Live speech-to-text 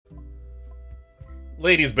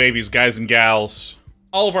Ladies, babies, guys, and gals,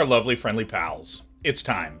 all of our lovely, friendly pals, it's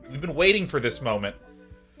time. We've been waiting for this moment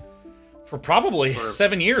for probably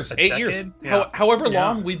 7 years, 8 years. Yeah. However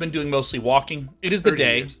long we've been doing mostly walking, it is the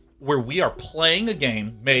day years. where we are playing a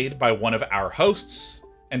game made by one of our hosts.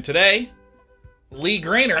 And today, Leigh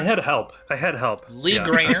Graner. I had help. Leigh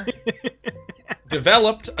Graner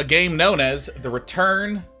developed a game known as The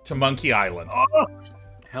Return to Monkey Island. Oh,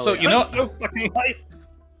 so, you know... I'm so fucking hyped.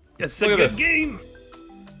 It's a Look at good this. game.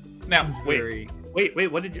 Now, Wait,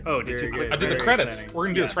 what did you... Oh, did you click? I did the Very credits. exciting. We're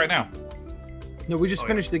going to do this right now. No, we just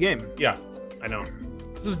finished the game. Yeah. I know.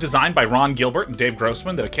 This is designed by Ron Gilbert and Dave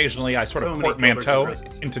Grossman, that occasionally I sort of So many portmanteau Gilberts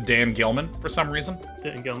and Grossmans. into Dan Gilman for some reason.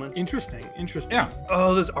 Dan Gilman. Interesting. Yeah.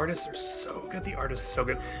 Oh, those artists are so good. The art is so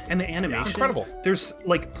good. And the animation. It's incredible. There's,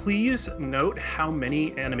 like, please note how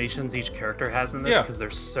many animations each character has in this, Yeah. because they're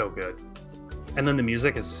so good. And then the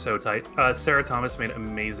music is so tight. Sarah Thomas made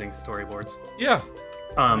amazing storyboards. Yeah.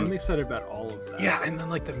 I'm excited about all of that. Yeah, and then,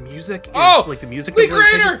 like, the music. Oh! The music. Leigh of the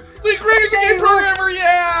orientation- Graner! Leigh Graner's a game programmer!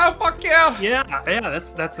 Yeah! Fuck yeah! Yeah,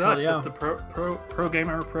 that's us. yeah. That's the pro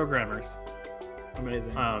gamer programmers.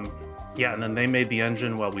 Amazing. Yeah, and then they made the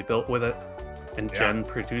engine while we built with it, and Yeah. Jen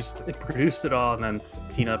produced it all, and then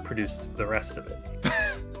Tina produced the rest of it.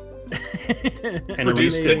 And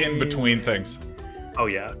Produced released the in-between things. Oh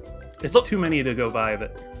yeah, it's Look- too many to go by.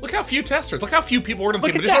 But Look how few testers. Look how few people worked on this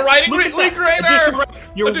look game. at Additional that! writing, Look at Leigh that! Graner!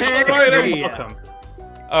 You're Additional very writing. welcome.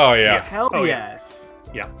 Oh, yeah. Hell Oh, yeah. yes.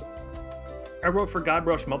 Yeah. I wrote for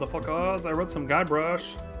Guybrush, motherfuckers. I wrote some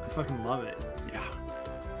Guybrush. I fucking love it. Yeah.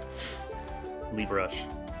 Lee Brush.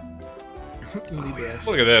 Libra.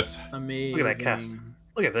 Look at this. Amazing. Look at that cast.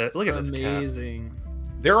 Look at that. Look at this cast. Amazing.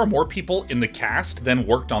 There are more people in the cast than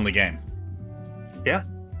worked on the game. Yeah.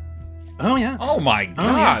 Oh yeah. Oh my yeah.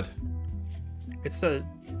 god. It's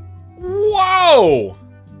Whoa!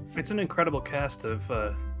 an incredible cast of.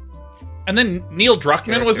 And then Neil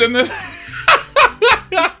Druckmann was in this.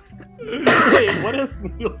 Wait, what is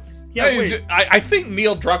Neil? Yeah, wait. I think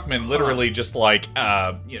Neil Druckmann literally just like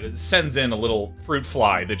sends in a little fruit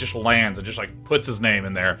fly that just lands and just like puts his name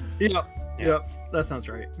in there. Yep. Yeah. Yep. That sounds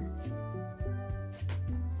right.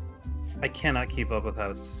 I cannot keep up with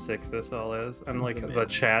how sick this all is, and like It's the amazing.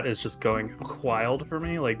 chat is just going wild for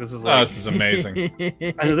me. Like this is Oh, like this is amazing.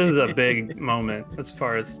 I know this is a big moment as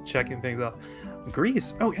far as checking things off.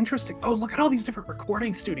 Greece. Oh, interesting. Oh, look at all these different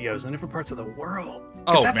recording studios in different parts of the world.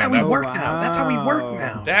 'Cause Oh, that's man, how we that's- work now. That's how we work Wow.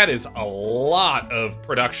 now. That is a lot of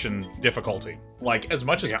production difficulty. Like, as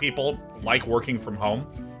much as Yeah. people like working from home,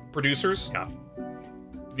 producers Yeah.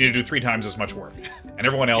 need to do 3 times as much work. And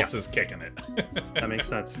everyone else is kicking it. That makes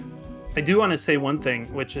sense. I do want to say one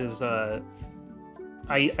thing, which is I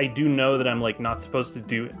do know that I'm like not supposed to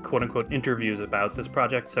do quote unquote interviews about this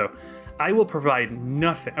project, so I will provide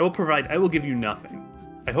nothing. I will give you nothing.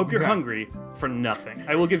 I hope you're Okay. hungry for nothing.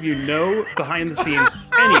 I will give you no behind the scenes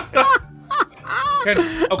anything.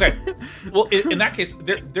 Okay. Well, in that case,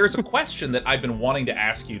 there's a question that I've been wanting to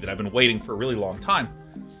ask you that I've been waiting for a really long time.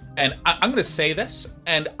 And I'm going to say this,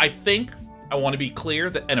 and I think I want to be clear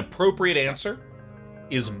that an appropriate answer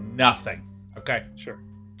is nothing. Okay? Sure.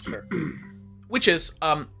 Which is,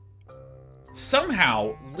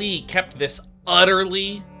 somehow Leigh kept this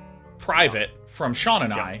utterly private from Sean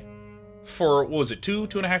and I for, what was it,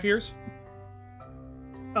 2.5 years?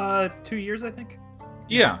 2 years, I think.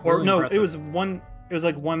 Yeah. Or Really no, impressive. it was one. It was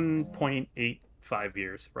like 1.85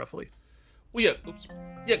 years, roughly. Well, yeah. Oops.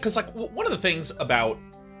 Yeah, because, like, one of the things about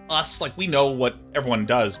us, like, we know what everyone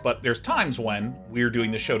does, but there's times when we're doing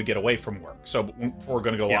this show to get away from work. So before we're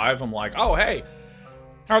going to go live, I'm like, oh, hey,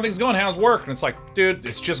 how are things going? How's work? And it's like, dude,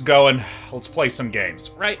 it's just going. Let's play some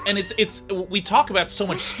games, right? And it's we talk about so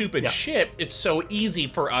much stupid shit. It's so easy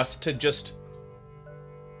for us to just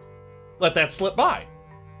let that slip by.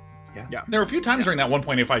 Yeah. There were a few times during that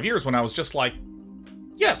 1.85 years when I was just like,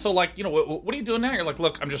 yeah, so, like, you know, what are you doing now? You're like,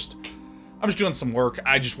 look, I'm just doing some work.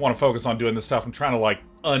 I just want to focus on doing this stuff. I'm trying to, like,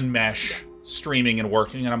 unmesh streaming and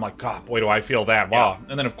working. And I'm like, God, boy, do I feel that. Wow.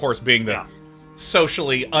 And then, of course, being the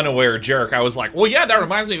socially unaware jerk, I was like, well, yeah, that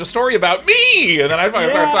reminds me of a story about me. And then I fucking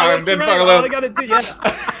started talking. That's right. All I gotta do,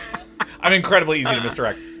 yeah. I'm incredibly easy to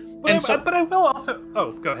misdirect. But I will also.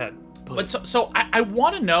 Oh, go ahead. But so I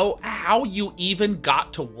want to know how you even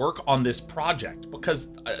got to work on this project, because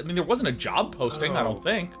I mean there wasn't a job posting, I don't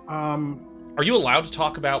think. Are you allowed to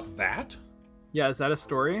talk about that Yeah, is that a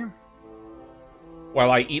story?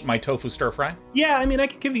 while I eat my tofu stir fry? Yeah, I mean, I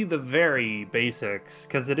can give you the very basics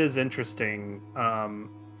because it is interesting.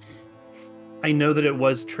 I know that it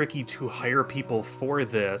was tricky to hire people for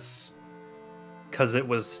this because it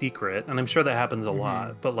was secret, and I'm sure that happens a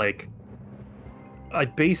lot. But like, I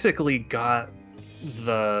basically got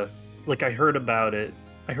I heard about it.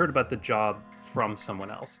 I heard about the job from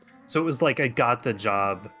someone else. So it was like I got the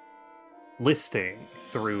job listing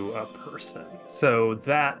through a person. So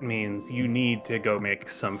that means you need to go make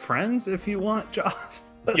some friends if you want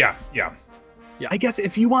jobs. Yeah. I guess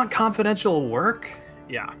if you want confidential work,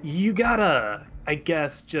 Yeah. you gotta, I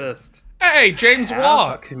guess, just Hey, James have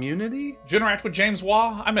Waugh. a community. Did you interact with James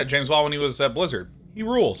Waugh? I met James Waugh when he was at Blizzard. He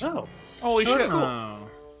rules. Oh, Holy that's shit. cool.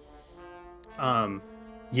 Oh.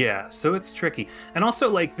 Yeah, so it's tricky. And also,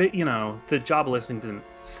 like, the job listing didn't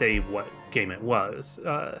say what game it was.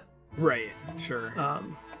 Right. Sure.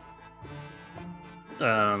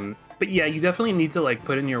 But yeah, you definitely need to, like,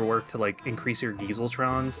 put in your work to, like, increase your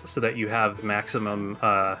Gieseltrons so that you have maximum,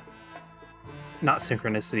 not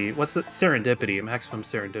synchronicity, what's the, serendipity, maximum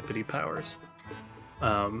serendipity powers.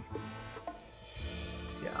 Yeah.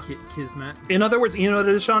 Kismet. In other words, you know what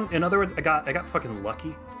it is, Sean? In other words, I got fucking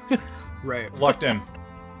lucky. Right. Lucked in.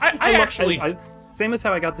 I actually... same as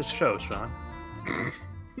how I got this show, Sean.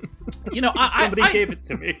 You know, Somebody I gave it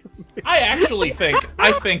to me. I actually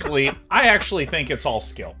think, Lee, I actually think it's all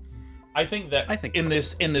skill. I think that in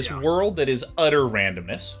this world that is utter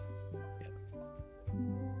randomness,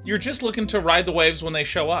 you're just looking to ride the waves when they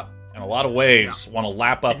show up. And a lot of waves want to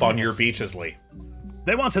lap up on your beaches, Lee.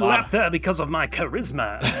 They want to lap there because of my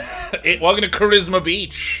charisma. Welcome to Charisma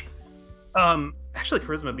Beach. Actually,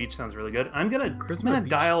 Charisma Beach sounds really good. I'm gonna Beach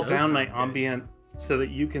dial does down my sound good. ambient so that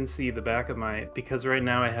you can see the back of my, because right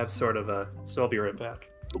now I have sort of a. So I'll be right back.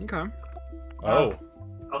 Okay. Oh.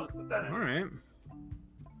 I'll put that in. All right.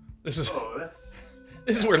 This is Oh, that's.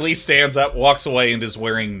 this is where Lee stands up, walks away, and is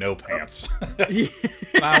wearing no pants. Yeah.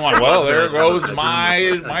 I'm like, well, there goes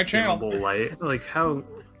my channel. Dimmable light. Like how?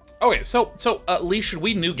 Okay, so Lee, should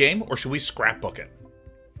we new game or should we scrapbook it?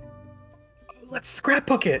 Let's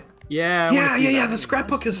scrapbook it. Yeah. I wanna see Yeah. that. The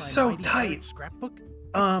scrapbook is so tight. Scrapbook?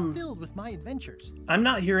 Um, It's filled with my adventures. I'm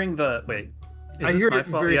not hearing the. Wait. Is I this heard my it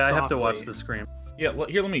fault? very Yeah, I have to softly. watch the screen. Yeah,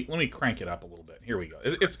 here, let me crank it up a little bit. Here we go.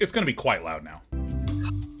 It's going to be quite loud now.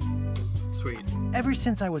 Sweet. Ever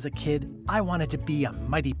since I was a kid, I wanted to be a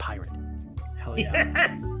mighty pirate. Hell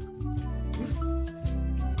yeah.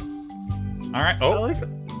 All right. I Oh, like it.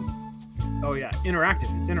 Oh yeah. Interactive.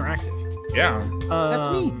 It's interactive. yeah. That's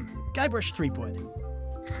me, Um, Guybrush Threepwood.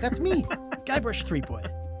 That's me, Guybrush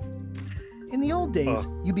Threepwood. In the old days,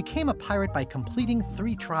 you became a pirate by completing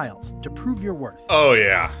 3 trials to prove your worth. Oh,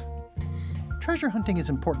 yeah. Treasure hunting is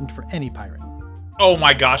important for any pirate. Oh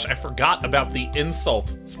my gosh, I forgot about the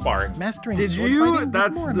insult sparring. Mastering Did sword you? fighting was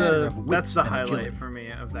more a matter of wits That's the than highlight agility. for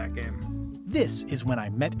me of that game. This is when I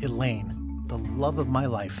met Elaine, the love of my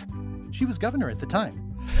life. She was governor at the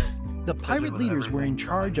time. The pirate with leaders were in everything,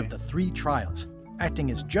 charge of mind the 3 trials,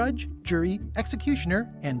 acting as judge, jury,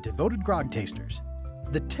 executioner, and devoted grog tasters.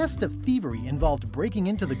 The test of thievery involved breaking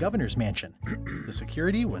into the governor's mansion. The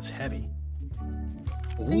security was heavy.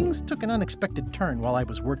 Things took an unexpected turn while I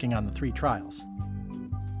was working on the 3 trials.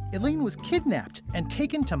 Elaine was kidnapped and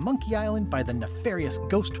taken to Monkey Island by the nefarious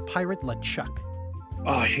ghost pirate LeChuck. Oh,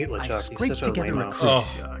 I hate LeChuck. He's scraped such a together a lame crew.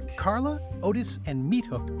 Oh. Carla, Otis, and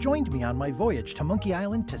Meathook joined me on my voyage to Monkey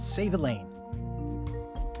Island to save Elaine.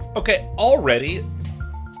 Okay, already.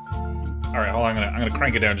 All right, hold on. I'm gonna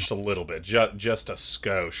crank it down just a little bit, just a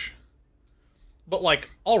skosh. But like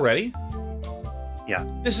already, Yeah.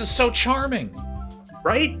 this is so charming.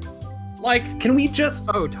 Right? Like, Can we just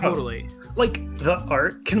Oh, totally. like the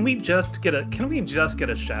art? Can we just get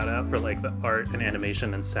a shout out for like the art and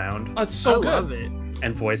animation and sound it's so I good. love it.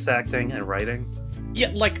 and voice acting and writing?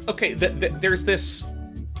 Yeah, like, okay, there's this.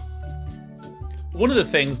 One of the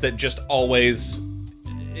things that just always.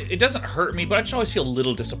 It doesn't hurt me, but I just always feel a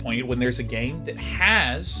little disappointed when there's a game that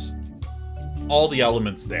has all the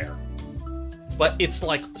elements there. But it's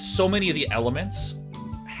like so many of the elements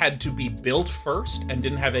had to be built first and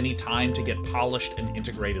didn't have any time to get polished and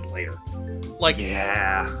integrated later. Like,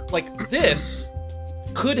 Yeah. like this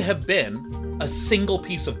could have been a single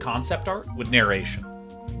piece of concept art with narration.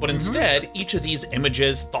 But instead, each of these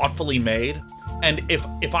images thoughtfully made, and if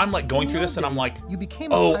I'm like going In the through this old and I'm like, days, you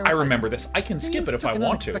became a oh, pirate I by remember this, I can skip Things it if took I an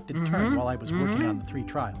want to. unexpected turn while I was working on the 3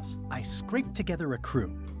 trials. I scraped together a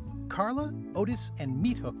crew. Carla, Otis, and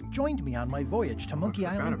Meathook joined me on my voyage to Monkey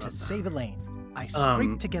forgot Island about to that. save Elaine. I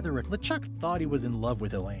scraped together a... LeChuck thought he was in love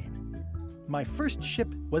with Elaine. My first ship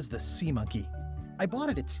was the Sea Monkey. I bought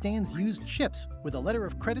it at Stan's used ships with a letter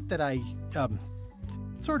of credit that I,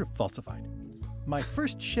 sort of falsified. My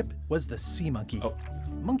first ship was the Sea Monkey. Oh.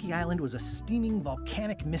 Monkey Island was a steaming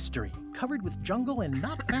volcanic mystery, covered with jungle and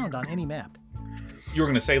not found on any map. You were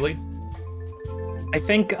gonna say, Lee? I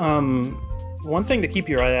think one thing to keep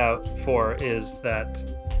your eye out for is that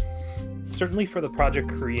certainly for the project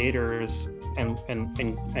creators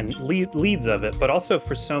and leads of it, but also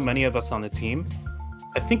for so many of us on the team,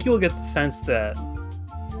 I think you'll get the sense that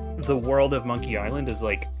the world of Monkey Island is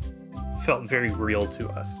like felt very real to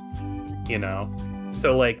us, you know?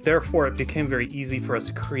 So like, therefore it became very easy for us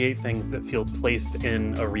to create things that feel placed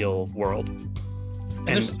in a real world.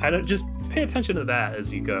 And I don't just pay attention to that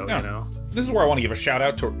as you go, you know? This is where I want to give a shout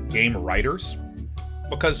out to game writers,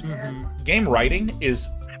 because game writing is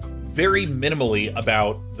very minimally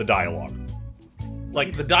about the dialogue.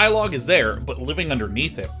 Like, the dialogue is there, but living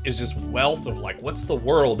underneath it is just wealth of like, what's the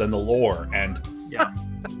world and the lore and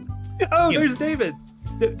there's David.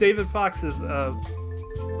 David Fox is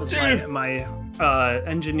was my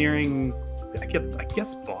engineering, I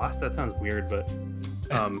guess boss. That sounds weird, but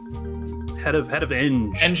head of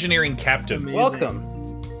engineering captain.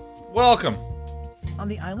 Amazing. Welcome. On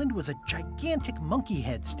the island was a gigantic monkey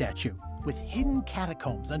head statue with hidden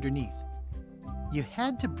catacombs underneath. You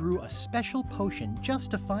had to brew a special potion just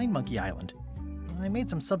to find Monkey Island. I made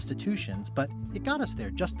some substitutions, but it got us there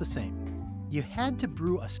just the same. You had to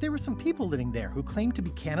brew there were some people living there who claimed to be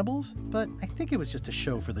cannibals, but I think it was just a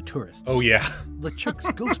show for the tourists. Oh, yeah. LeChuck's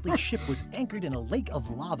ghostly ship was anchored in a lake of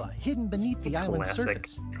lava hidden beneath the island's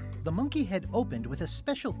surface. The monkey head opened with a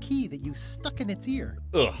special key that you stuck in its ear.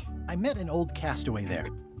 Ugh. I met an old castaway there,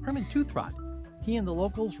 Herman Toothrot. He and the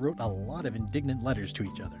locals wrote a lot of indignant letters to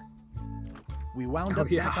each other. We wound up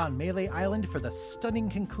back on Melee Island for the stunning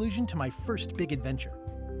conclusion to my first big adventure.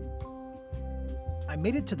 I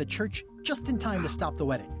made it to the church just in time to stop the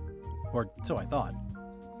wedding. Or so I thought.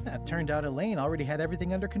 It turned out Elaine already had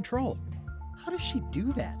everything under control. How does she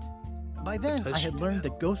do that? By then, I had learned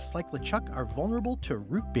that ghosts like LeChuck are vulnerable to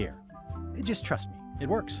root beer. Just trust me, it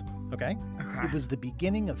works, okay? It was the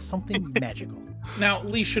beginning of something magical. Now,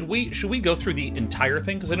 Lee, should we go through the entire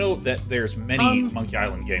thing? Because I know that there's many Monkey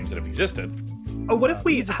Island games that have existed. Oh, what if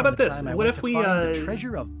we? How about this? What if we? The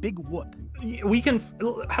treasure of Big Whoop. We can.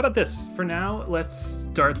 How about this? For now, let's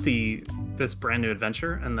start this brand new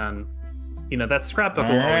adventure, and then, you know, that scrapbook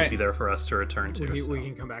will always be there for us to return to. We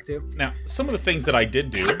can come back to. Now, some of the things that I did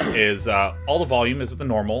do is all the volume is at the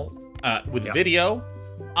normal. With video,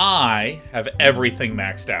 I have everything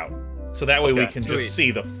maxed out, so that way we can just see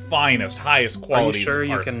the finest, highest qualities. Are you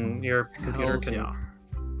sure of parts. your computer can?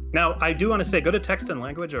 Now, I do want to say, go to text and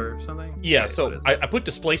language or something. Yeah, so I put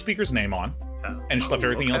display speaker's name on, and just left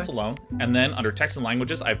everything else alone. And then under text and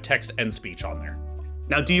languages, I have text and speech on there.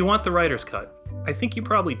 Now, do you want the writer's cut? I think you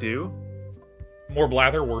probably do. More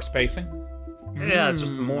blather, worse spacing. Yeah, it's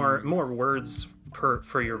just more words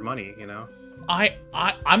for your money, you know.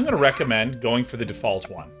 I'm gonna recommend going for the default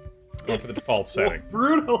one. Going for the default setting.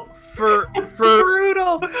 Brutal. For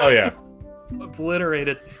brutal. Oh yeah.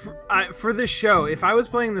 Obliterated. For the show, if I was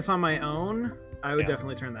playing this on my own, I would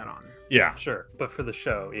definitely turn that on. Yeah. Sure, but for the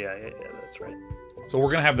show, yeah, that's right. So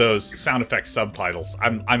we're gonna have those sound effects subtitles.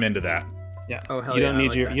 I'm into that. Yeah. Oh hell you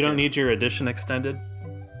yeah! You don't need your edition extended.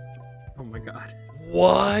 Oh my god.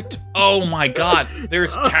 What? Oh my god.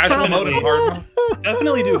 There's casual mode and hard mode.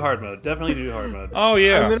 Definitely do hard mode. Definitely do hard mode. Oh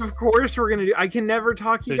yeah. And then of course we're gonna do. I can never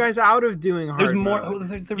talk you guys out of doing hard mode.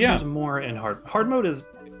 There's more in hard mode is.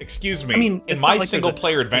 Excuse me. I mean, in my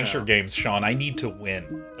single-player adventure games, Sean, I need to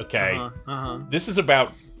win. Okay. This is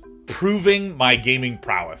about proving my gaming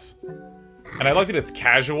prowess, and I like that it's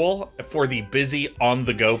casual for the busy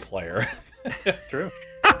on-the-go player. True.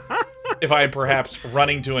 If I am perhaps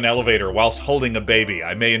running to an elevator whilst holding a baby,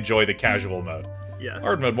 I may enjoy the casual mode. Yes.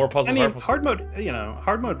 Hard mode, more puzzles. I mean, hard mode. You know,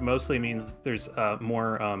 hard mode mostly means there's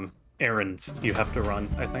more errands you have to run.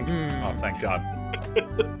 I think. Oh, thank God.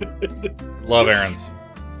 Love errands.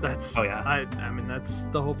 That's. Oh yeah. I mean, that's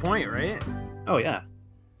the whole point, right? Oh yeah.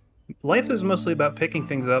 Life is mostly about picking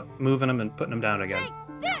things up, moving them, and putting them down again. Take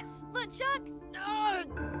this,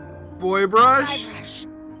 LeChuck. Boy brush. Eyebrush,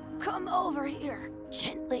 come over here,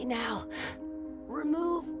 gently now.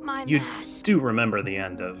 Remove my You mask. do remember the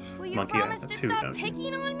end of Will you Monkey promise Island to 2, stop don't you?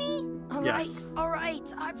 picking on me? Yes. All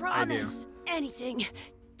right, I promise. Anything.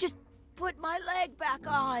 Just put my leg back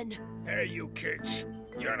on. Hey, you kids.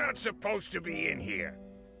 You're not supposed to be in here.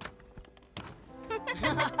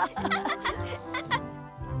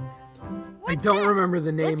 I don't remember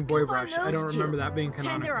the name Let's Boy give our Brush. I don't nose remember to. that being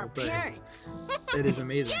Pretend they're canonical, our but parents. it is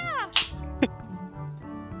amazing.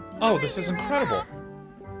 Oh, this is incredible.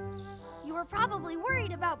 You were probably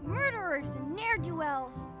worried about murderers and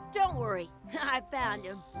ne'er-do-wells. Don't worry, I found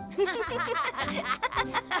him.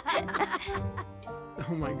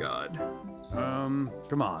 Oh my god.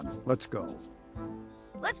 Come on, let's go.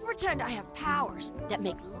 Let's pretend I have powers that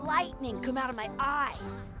make lightning come out of my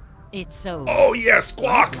eyes. It's so. Oh yeah,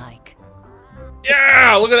 squawk. Like.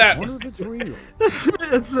 Yeah, look at that. Wonder if it's real.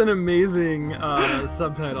 That's an amazing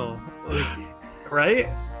subtitle. Like, Right?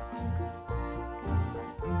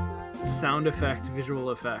 sound effect, visual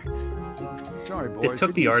effect. Sorry, boys. took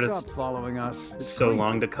could the you artists stop following us. It's So creepy.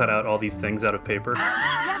 long to cut out all these things out of paper.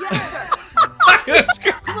 Yes,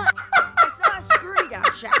 sir. Come on. I saw a scurvy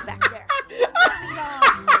dog shack back there. Scurvy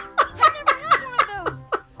dogs. I've never had one of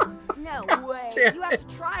those. No way. damn You have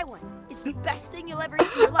to try one. It's the best thing you'll ever eat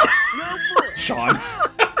in your life. No bullshit. Sean.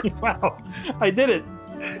 Wow, I did it.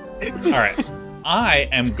 All right. I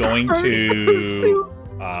am going to.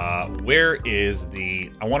 Where is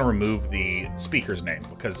the? I want to remove the speaker's name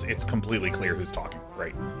because it's completely clear who's talking.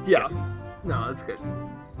 Right. Yeah. No, that's good.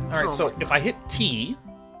 All right. Oh So my if I hit T,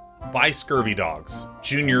 buy Scurvy Dogs,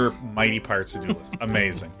 Junior Mighty Pirates to-do list.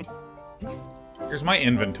 Amazing. Here's my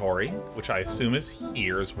inventory, which I assume is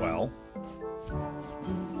here as well.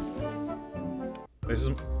 This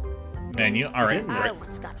is menu. All right. I Right.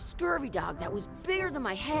 once got a scurvy dog that was bigger than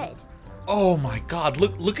my head. Oh my God!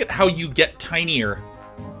 Look at how you get tinier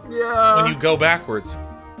Yeah. when you go backwards.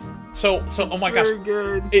 So oh my gosh. Very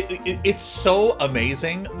good. It's so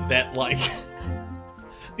amazing that like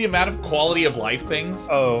the amount of quality of life things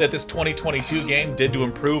that this 2022 game did to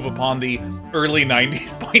improve upon the early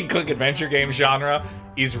 90s point-and-click adventure game genre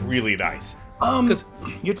is really nice. Because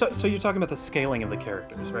so you're talking about the scaling of the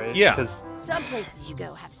characters, right? Yeah. Because Some places you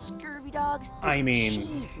go have scurvy dogs with I mean-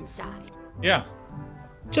 cheese inside. Yeah.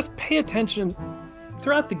 just pay attention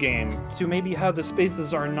throughout the game to maybe how the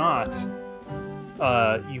spaces are not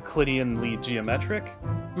Euclideanly geometric,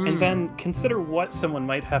 and then consider what someone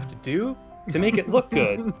might have to do to make it look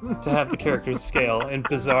good to have the characters scale in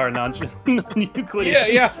bizarre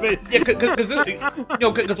non-Euclidean spaces. Yeah,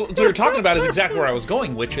 because what you're talking about is exactly where I was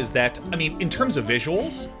going, which is that, I mean, in terms of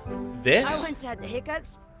visuals, I this... once had the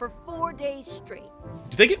hiccups for 4 days straight.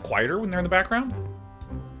 Do they get quieter when they're in the background?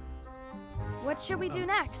 What should we do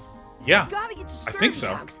next? Yeah. Gotta get to I scurvy think so.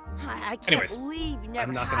 dogs. I can't Anyways. believe you never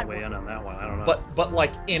I'm not had gonna weigh one. in on that one. I don't know. But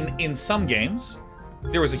like, in some games,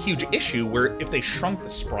 there was a huge issue where if they shrunk the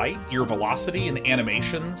sprite, your velocity and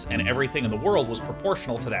animations and everything in the world was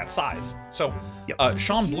proportional to that size. So,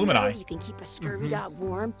 Sean Did you Bloom and know I you can keep a scurvy dog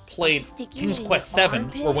warm by played sticking King's it in Quest your VII,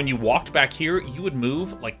 armpit? where when you walked back here, you would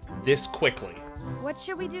move like this quickly. What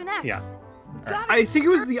should we do next? Yeah. Gotta I get think it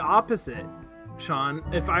was scurvy- the opposite, Sean.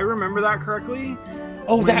 If I remember that correctly,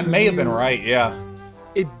 Oh, that When may have been you- right, yeah.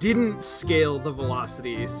 it didn't scale the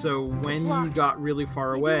velocity. So when It's you locked. got really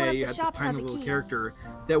far Maybe one away, of you the had this shops has tiny a little key. character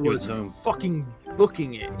that would was zoom. fucking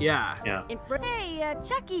booking it. Yeah. Yeah. in front- Hey,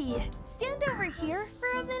 Chucky, stand over here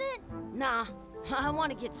for a minute. Nah, I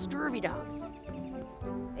want to get scurvy dogs.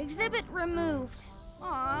 Exhibit removed.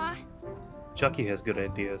 Aw. Chucky has good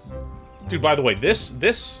ideas. Dude, by the way, this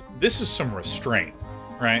is some restraint,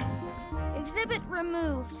 right? Exhibit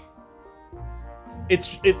removed.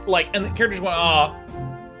 It like, and the characters went,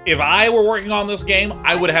 if I were working on this game,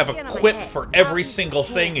 I would have a stand on my quip head. for every I'll single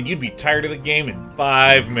use thing, and you'd be hands. tired of the game in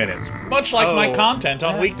 5 minutes. Much like my Oh, content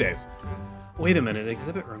on yeah. weekdays. Wait a minute.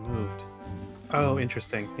 Exhibit removed. Oh,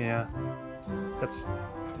 interesting. Yeah. That's.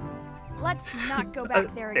 Let's not go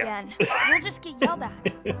back there yeah. again. We'll just get yelled at.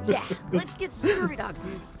 Yeah, let's get scurvy dogs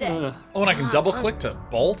instead. Oh, and I can double click to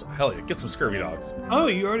bolt? Hell yeah, get some scurvy dogs. Oh,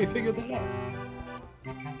 you already figured that out.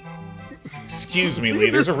 Excuse me, Look Lee,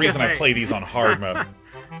 at there's a this reason I guy. play these on hard mode.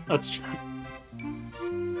 That's true.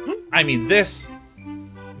 I mean, this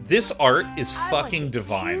art is I fucking want to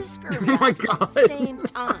divine. two scurvy Oh my dogs at God. the same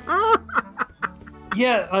time.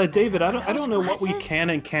 Yeah, David, I don't Those know what we glasses can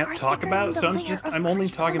and can't are talk thicker about, than so the layer of I'm only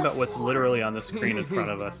grease talking on the about what's floor. literally on the screen in front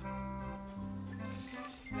of us.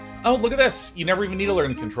 Oh, look at this. You never even need to learn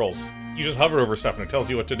the controls. You just hover over stuff and it tells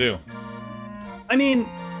you what to do. I mean,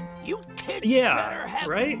 You kids Yeah, better have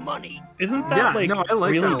right? money. isn't that Yeah, like, no, I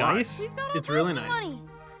like really that a lot. nice? We've got all It's really kinds of nice. money.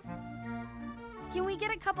 Can we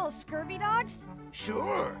get a couple of scurvy dogs?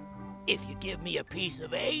 Sure. If you give me a piece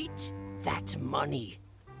of 8, that's money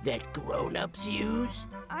that grown-ups use.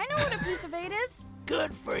 I know what a piece of 8 is.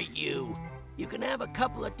 Good for you. You can have a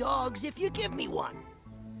couple of dogs if you give me one.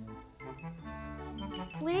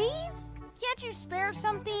 Please? Can't you spare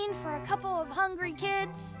something for a couple of hungry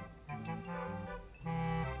kids?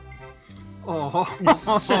 Oh.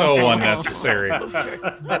 So unnecessary.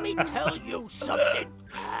 Moocher, let me tell you something.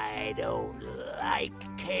 I don't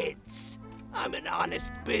like kids. I'm an honest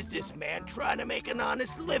businessman trying to make an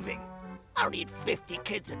honest living. I don't need 50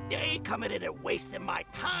 kids a day coming in and wasting my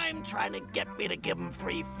time trying to get me to give them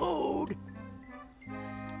free food.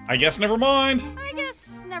 I guess never mind. I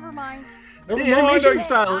guess never mind. Never The mind. animation I-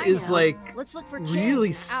 style I is know. like Let's look for really change in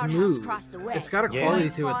the outhouse smooth. across the way. It's got a Yeah. quality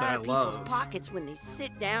Might to it fall that out I of people's love. pockets when they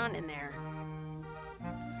sit down in there.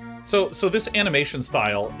 So this animation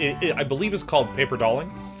style, I believe, is called paper dolling,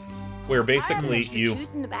 where basically you. Shoot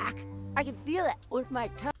in the back. I can feel it with my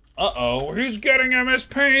tongue. Uh-oh, he's getting him his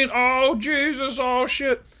paint. Oh Jesus! Oh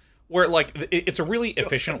shit! Where like it's a really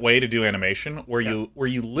efficient way to do animation, where you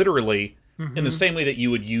literally. In the same way that you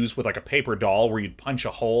would use with like a paper doll, where you'd punch a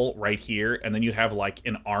hole right here, and then you'd have like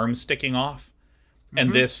an arm sticking off.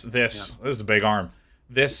 And this is a big arm.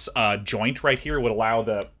 This joint right here would allow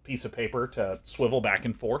the piece of paper to swivel back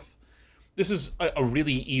and forth. This is a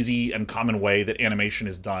really easy and common way that animation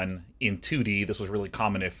is done in 2D. This was really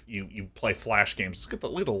common if you play Flash games. Look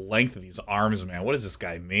at the length of these arms, man. What is this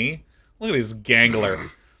guy, me? Look at this gangler.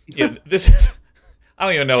 Yeah, this is... I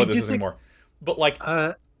don't even know what this is anymore. But like...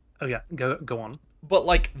 Oh yeah, go on. But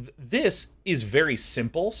like this is very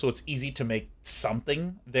simple, so it's easy to make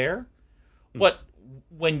something there. But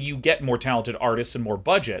when you get more talented artists and more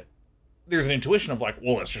budget, there's an intuition of like,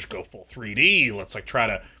 well, let's just go full 3D. Let's like try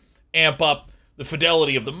to amp up the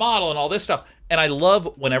fidelity of the model and all this stuff. And I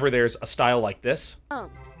love whenever there's a style like this,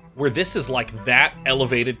 where this is like that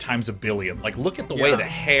elevated times a billion. Like look at the way the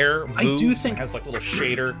hair moves and has like little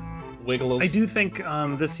shader wiggles. I do think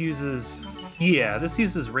this uses. Yeah, this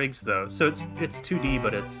uses rigs though, so it's 2D,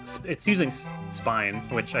 but it's using spine,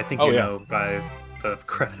 which I think you know by the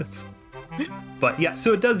credits. But yeah,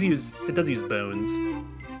 so it does use bones. Did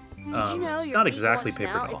you know it's your not feet exactly won't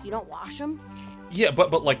paper smell doll. if you don't wash them? Yeah,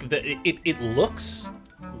 but like it looks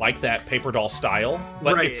like that paper doll style,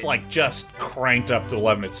 but it's like just cranked up to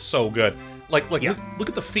 11. It's so good. Like look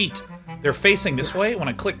at the feet. They're facing this way. When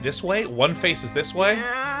I click this way, one faces this way.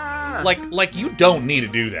 Like you don't need to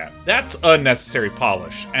do that. That's unnecessary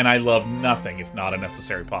polish, and I love nothing if not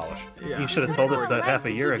unnecessary polish. Yeah. You should have told us that half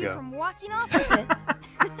a year ago. From walking off with it.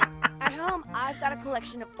 At home, I've got a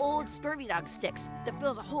collection of old scurvy dog sticks that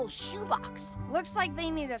fills a whole shoebox. Looks like they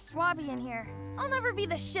need a swabby in here. I'll never be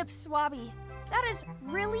the ship's swabby. That is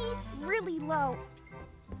really, really low.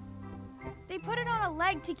 They put it on a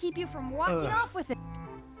leg to keep you from walking off with it.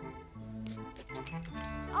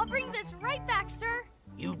 I'll bring this right back, sir.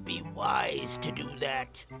 You'd be wise to do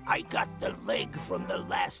that. I got the leg from the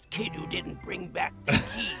last kid who didn't bring back the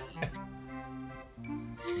key.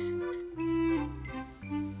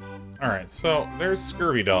 Alright, so there's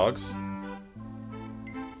scurvy dogs.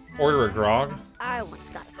 Order a grog. I once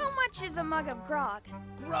got How much is a mug of grog?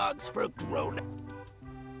 Grog's for grown.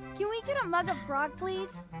 Can we get a mug of grog,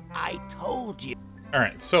 please? I told you.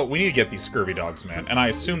 Alright, so we need to get these scurvy dogs, man. And I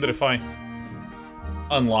assume that if I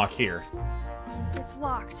unlock here... It's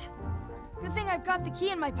locked. Good thing I've got the key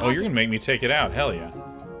in my pocket. Oh, you're gonna make me take it out. Hell yeah.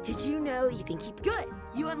 Did you know you can keep good?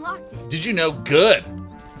 You unlocked it. Did you know? Good.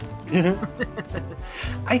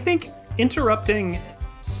 I think interrupting...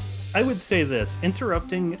 I would say this.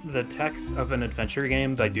 Interrupting the text of an adventure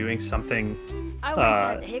game by doing something... I once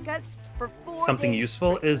had the hiccups for 4 something days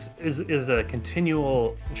useful straight. is a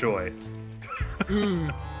continual joy.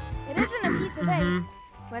 It isn't a piece of 8.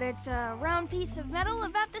 But it's a round piece of metal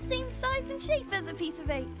about the same size and shape as a piece of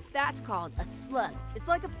 8. That's called a slug. It's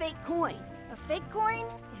like a fake coin. A fake coin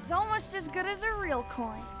is almost as good as a real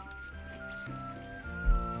coin.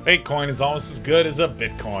 Fake coin is almost as good as a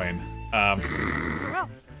Bitcoin. Gross.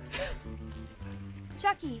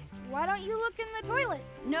 Chucky, why don't you look in the toilet?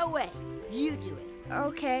 No way. You do it.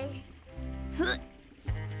 Okay.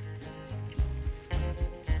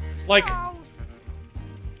 Like...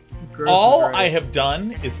 Gross. All I have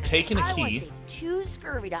done is taken a I key. once ate 2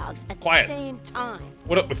 scurvy dogs at Quiet. the same time.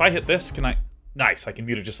 What if I hit this? Can I? Nice, I can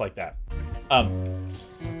mute it just like that.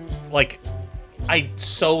 Like, I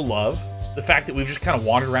so love the fact that we've just kind of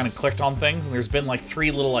wandered around and clicked on things, and there's been like 3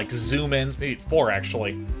 little like zoom ins, maybe 4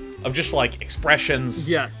 actually, of just like expressions.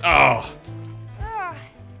 Yes. Oh.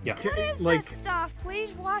 Yeah. What is Like, this stuff?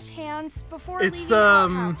 Please wash hands before it's, leaving our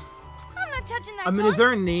house. I'm not touching that. I mean, gun. is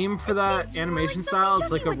there a name for It that seems animation like style? something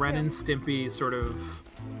It's like a Chucky would Ren do. and Stimpy sort of.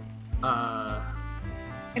 I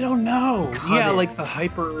don't know. Cut Yeah, it. like the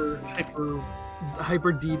hyper.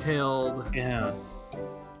 Hyper detailed. Yeah.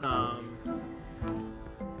 I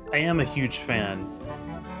am a huge fan,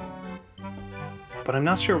 but I'm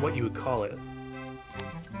not sure what you would call it.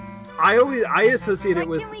 I associate it What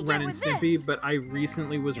with can we get Ren and with Stimpy, this? but I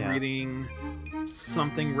recently was reading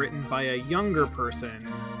something written by a younger person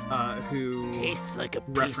who Tastes like a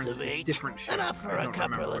piece referenced of 8. different shit. Enough for I a don't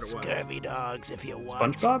remember couple what of it was. scurvy dogs if you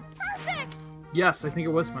want. SpongeBob? Perfect. Yes, I think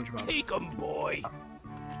it was SpongeBob. Take 'em, boy.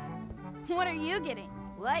 What are you getting?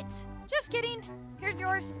 What? Just kidding. Here's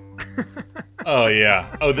yours. Oh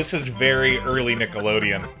yeah. Oh, this was very early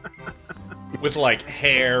Nickelodeon, with like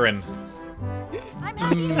hair and I'm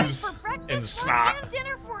having this ooze for breakfast, and lunch, snot. and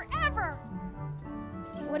dinner forever.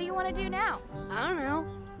 What do you want to do now? I don't know.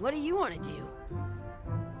 What do you want to do?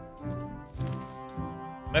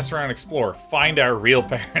 Mess around, explore, find our real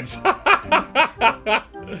parents.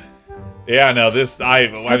 Yeah, no, this I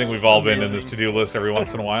think we've all been in this to-do list every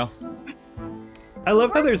once in a while. I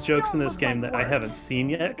love how there's jokes in this game that I haven't seen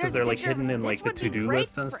yet because they're like hidden in like the to-do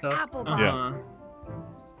list and stuff. Yeah.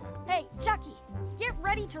 Hey, Chucky, get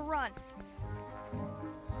ready to run.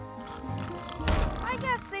 I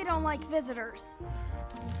guess they don't like visitors.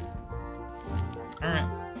 All right.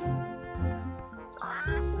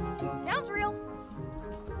 Sounds real.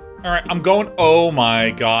 All right, I'm going. Oh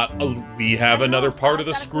my God, we have another part of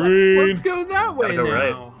the screen. Let's go that way Gotta go now.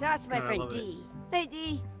 right. That's my I friend love it. D. Hey,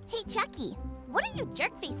 D. Hey, Chucky, what are you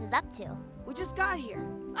jerk faces up to? We just got here.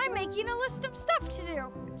 I'm making a list of stuff to do.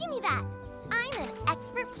 Give me that. I'm an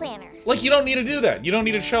expert planner. Like, you don't need to do that. You don't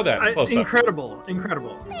need to show that close up. Incredible,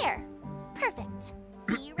 incredible. There. Perfect.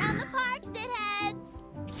 See you around the park, shitheads.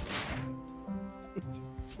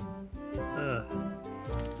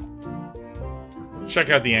 Check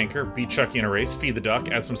out the anchor, beat Chucky in a race, feed the duck,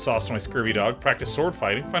 add some sauce to my scurvy dog, practice sword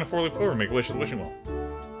fighting, find a four-leaf clover, make a wish with the wishing well.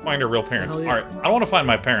 Find our real parents. Hell yeah. All right, I don't want to find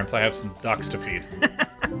my parents. I have some ducks to feed.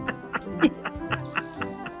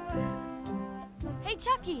 Hey,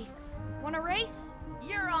 Chucky, want a race?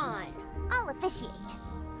 You're on. I'll officiate.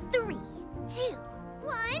 3, 2,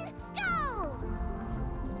 1, go!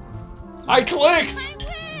 I clicked! I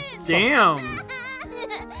win! Damn.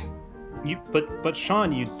 But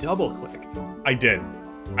Sean, you double clicked. I did.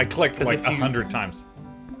 I clicked 'Cause like if you- 100 times.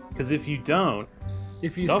 Because if you don't,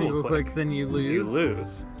 If you Double single click. click, then you lose. you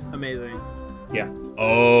lose. Amazing. Yeah,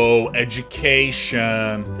 Oh,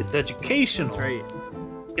 education. it's educational. That's right.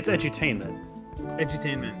 It's edutainment.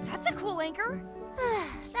 Edutainment. That's a cool anchor.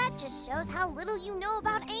 That just shows how little you know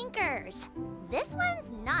about anchors. This one's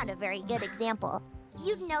not a very good example.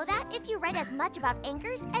 You'd know that if you read as much about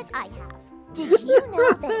anchors as I have. Did you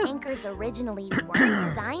know that anchors originally weren't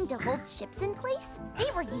designed to hold ships in place? They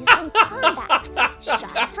were used in combat,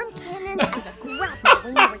 shot from cannons as a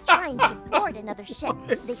grapple when you were trying to board another ship.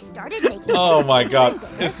 They started making Oh my them God,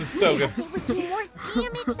 bigger this is so good. because they would do more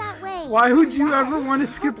damage that way. Why would you ever want to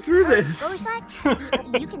skip through this? Goes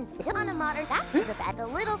that you can still on a modern that's to prevent a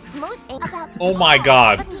little most about Oh my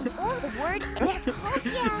God. but the old word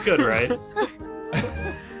yeah. Good, right?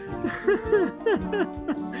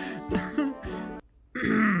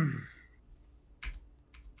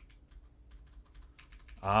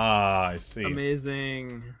 Ah, I see.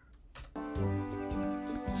 Amazing.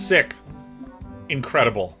 Sick.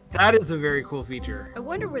 Incredible. That is a very cool feature. I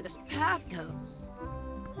wonder where this path goes.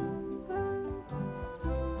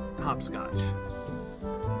 Hopscotch.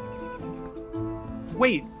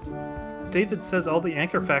 Wait, David says all the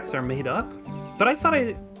anchor facts are made up? But I thought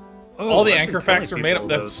I... Oh, All the I've been anchor telling facts are made up. people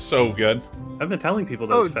That's those. so good. I've been telling people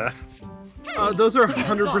those Oh. facts. Those are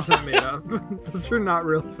 100% made up. Those are not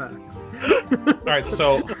real facts. All right,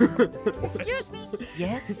 so Excuse me,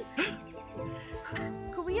 Yes?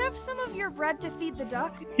 could we have some of your bread to feed the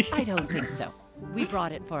duck? I don't think so. We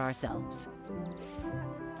brought it for ourselves.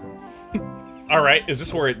 all right, is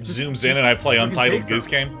this where it zooms in and I play fucking Untitled take Goose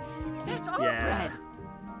some. Game? That's our Yeah. bread.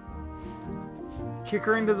 Kick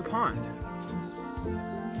her into the pond.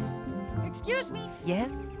 Excuse me,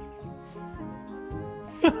 Yes?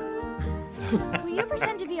 will you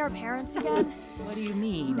pretend to be our parents again? What do you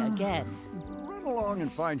mean, again? Run along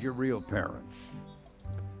and find your real parents.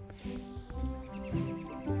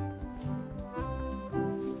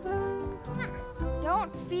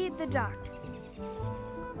 Don't feed the duck.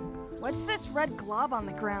 What's this red glob on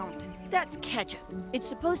the ground? That's ketchup. It's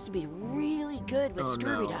supposed to be really good with Oh,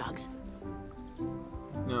 scurvy no. dogs.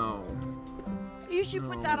 No. You should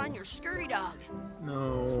put that on your scurvy dog.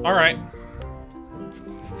 No. All right.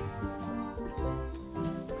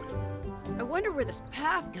 I wonder where this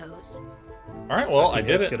path goes. All right, well, I He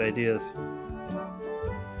did has it. Good ideas.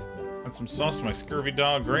 Add some sauce to my scurvy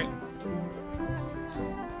dog. Great.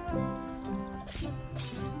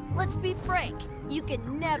 Let's be frank. You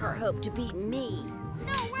can never hope to beat me.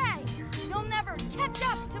 No way! You'll never catch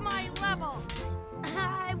up to my level.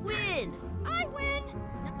 I win. I win.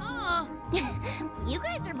 You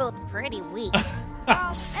guys are both pretty weak.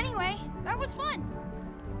 Well, anyway, that was fun.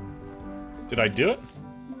 Did I do it?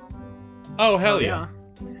 Oh, hell yeah.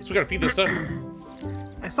 So we gotta feed this stuff.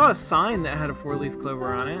 I saw a sign that had a 4-leaf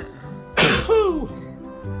clover on it.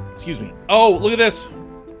 Excuse me. Oh, look at this.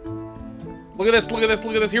 Look at this, look at this,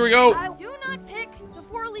 look at this. Here we go. Do not pick the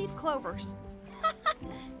 4-leaf clovers.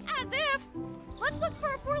 As if. Let's look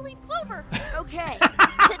for a 4-leaf clover. Okay.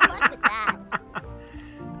 Good luck with that.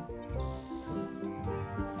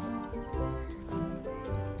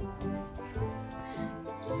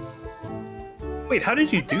 Wait, how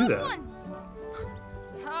did you do that? One.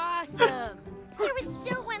 Awesome. There was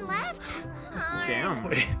still one left. Damn.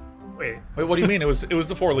 Wait. Wait, what do you mean? It was the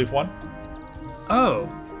 4-leaf one. Oh.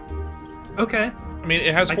 Okay. I mean,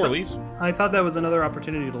 it has 4 leaves. I thought that was another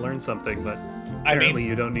opportunity to learn something, but apparently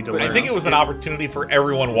you don't need to learn. I think it was an opportunity for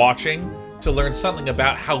everyone watching to learn something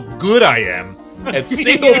about how good I am at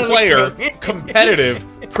single-player, competitive,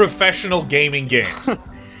 professional gaming games. All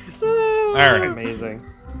right. Amazing.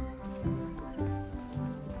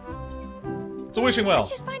 So wishing I well.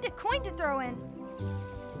 should find a coin to throw in.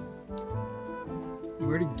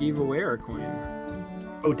 Where to give away our coin?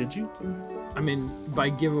 Oh, did you? I mean,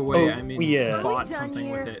 by giveaway, Oh, I mean yeah. bought Done something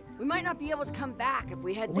here. with it. We might not be able to come back if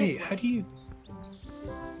we head this Wait, way. how do you...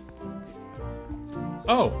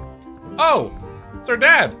 Oh, it's our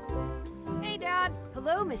dad. Hey, Dad.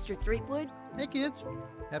 Hello, Mr. Threepwood. Hey, kids.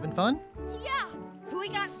 Having fun? Yeah. We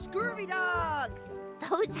got scurvy dogs.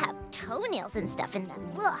 Those have toenails and stuff in them.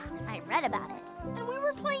 Ugh, I read about it. And we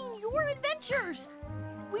were playing your adventures.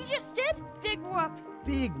 We just did Big Whoop.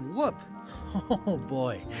 Big whoop. Oh,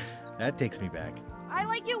 boy. That takes me back. I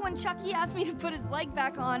like it when Chucky asked me to put his leg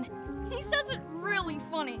back on. He says it really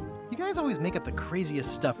funny. You guys always make up the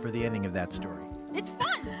craziest stuff for the ending of that story. It's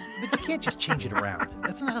fun. But you can't just change it around.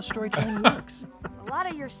 That's not how storytelling works. A lot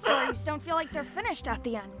of your stories don't feel like they're finished at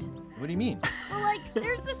the end. What do you mean? Well, like,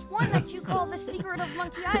 there's this one that you call The Secret of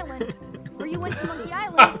Monkey Island, where you went to Monkey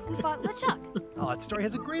Island and fought LeChuck. Oh, that story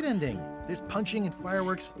has a great ending. There's punching and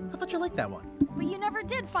fireworks. I thought you liked that one. But you never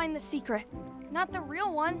did find the secret. Not the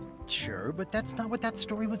real one. Sure, but that's not what that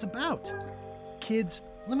story was about. Kids,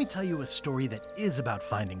 let me tell you a story that is about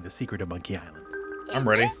finding the secret of Monkey Island. I'm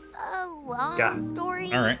ready. Is this a long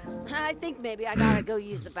story? All right. I think maybe I gotta go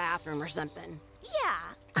use the bathroom or something. Yeah,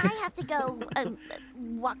 I have to go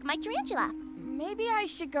walk my tarantula. Maybe I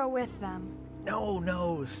should go with them.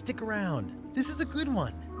 No, stick around. This is a good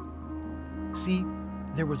one. See,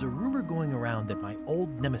 there was a rumor going around that my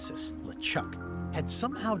old nemesis, LeChuck, had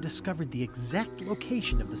somehow discovered the exact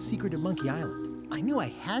location of the secret of Monkey Island. I knew I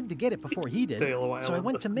had to get it before he did, Stay a while so I and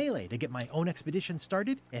went to listen. Melee to get my own expedition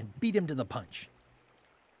started and beat him to the punch.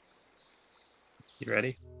 You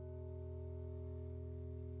ready?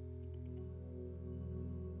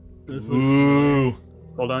 This looks Ooh.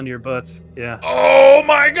 Hold on to your butts. Yeah. Oh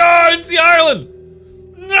my god, it's the island!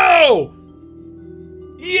 No!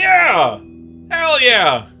 Yeah! Hell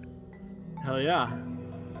yeah! hell yeah.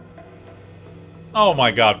 Oh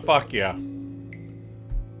my god, fuck yeah.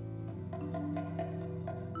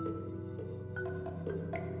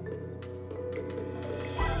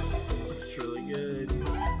 Looks really good.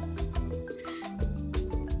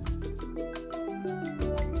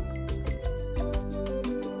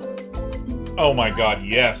 Oh my god,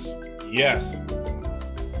 yes. Yes.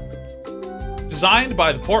 Designed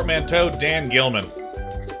by the portmanteau Dan Gilman.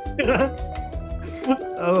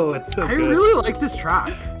 Oh, it's so I good. really like this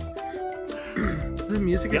track. The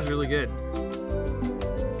music is really good.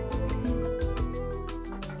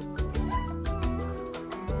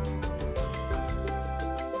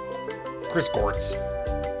 Chris Gortz.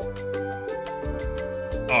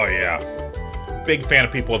 Oh yeah. Big fan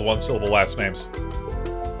of people with one-syllable last names.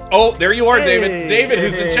 Oh, there you are, David. David,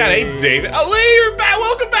 who's in chat. Hey, David. Oh, Lee, you're back.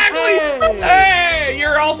 Welcome back, Lee. Hey,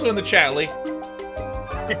 you're also in the chat, Lee. I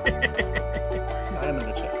am in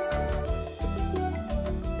the chat.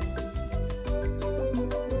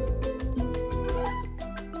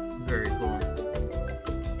 Very cool.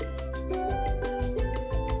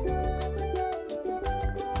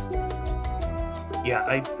 Yeah,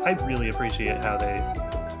 I really appreciate how they,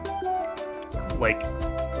 like,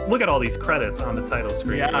 look at all these credits on the title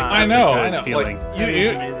screen. Yeah. Like, I that's a know, good I know. feeling. Like, It is you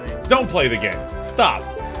amazing. don't play the game. Stop.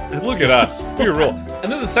 Look at us. We're real.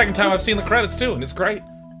 And this is the second time I've seen the credits too, and it's great.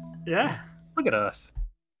 Yeah. Look at us.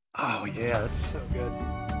 Oh yeah, that's so good.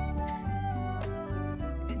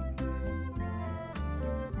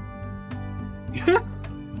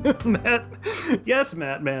 Matt, yes,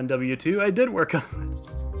 Mattman W2. I did work on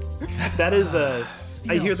it. That is I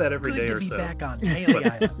hear Feels that every good day to or be so. back on Melee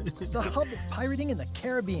Island, the hub of pirating in the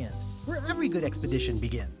Caribbean, where every good expedition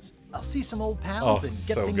begins. I'll see some old pals Oh, and get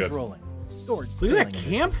so things good. rolling. Or Look at sailing that in this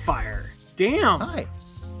campfire. Damn. case. Hi.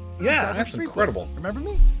 Yeah, That's incredible. Remember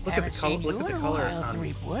me? look at the Haven't color. seen Look you at the in a color while, on,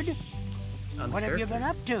 Threepwood. on the What have you been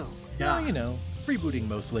up characters. to? Oh, you know, freebooting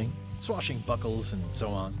mostly, swashbuckles and so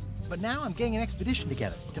on. But now I'm getting an expedition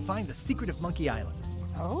together to find the secret of Monkey Island.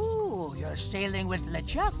 Oh, you're sailing with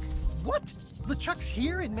LeChuck. What? LeChuck's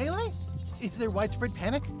here in Melee? Is there widespread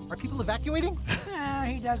panic? Are people evacuating?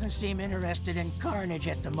 He doesn't seem interested in carnage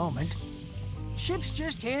at the moment. Ship's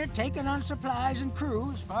just here taking on supplies and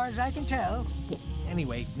crew, as far as I can tell.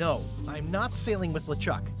 Anyway, no, I'm not sailing with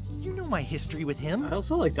LeChuck. You know my history with him. I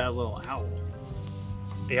also like that little owl.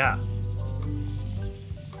 Yeah.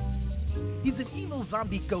 He's an evil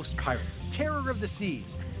zombie ghost pirate, terror of the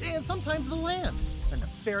seas, and sometimes the land. A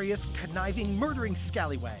nefarious, conniving, murdering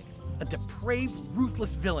scallywag. A depraved,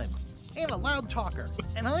 ruthless villain. And a loud talker.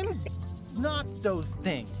 And I'm not those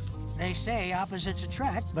things. They say opposites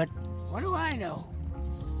attract, but what do I know?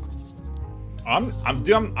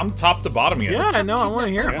 I'm top to bottom here. Yeah, I know. I want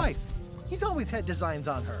to hear My it. wife. He's always had designs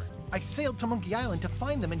on her. I sailed to Monkey Island to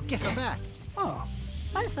find them and get her back. Oh,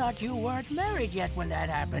 I thought you weren't married yet when that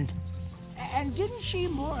happened. And didn't she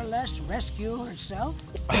more or less rescue herself?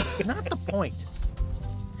 Not the point.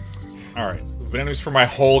 All right, we've been enemies for my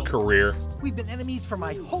whole career. We've been enemies for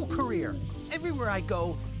my whole career. Everywhere I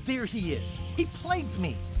go, there he is. He plagues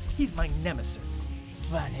me. He's my nemesis.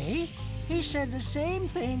 Funny. He said the same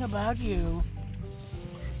thing about you.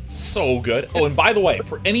 So good. Oh, and by the way,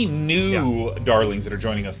 for any new darlings that are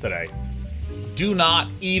joining us today, do not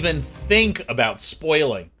even think about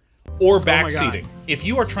spoiling or backseating. If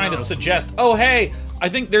you are trying to suggest, oh, hey, I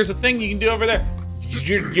think there's a thing you can do over there,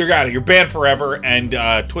 you're got it. You're banned forever, and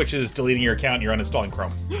Twitch is deleting your account and you're uninstalling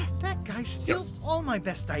Chrome. That guy steals all my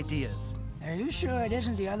best ideas. Are you sure it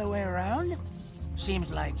isn't the other way around? Seems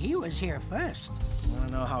like he was here first. I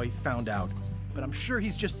don't know how he found out, but I'm sure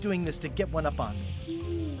he's just doing this to get one up on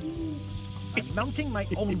me. I'm mounting my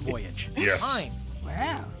own voyage. Yes. Fine.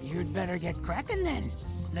 Well, you'd better get cracking then.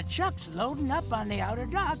 LeChuck's loading up on the outer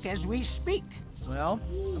dock as we speak. Well,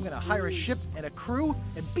 I'm gonna hire a ship and a crew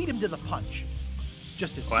and beat him to the punch.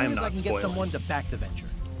 Just as soon as I can get someone to back the venture.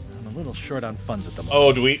 I'm a little short on funds at the moment.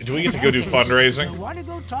 Oh, do we get to go do fundraising? You want to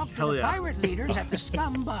go talk to the pirate leaders at the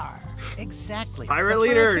Scum Bar? Exactly. Pirate That's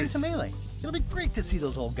leaders. Why I came to Melee. It'll be great to see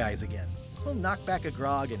those old guys again. We'll knock back a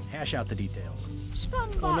grog and hash out the details. Scum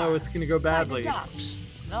Oh Bar. no, it's gonna go By the badly. docks.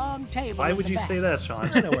 Long table. Why in would the you back. say that, Sean?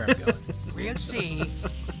 I know where I'm going. We'll see.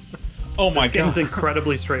 Oh my This game's god.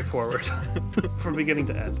 incredibly straightforward from beginning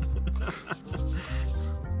to end.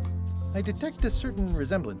 I detect a certain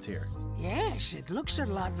resemblance here. Yes, it looks a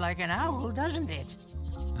lot like an owl, doesn't it?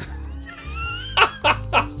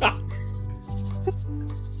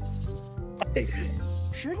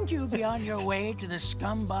 Shouldn't you be on your way to the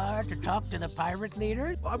Scum Bar to talk to the pirate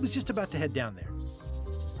leader? I was just about to head down there.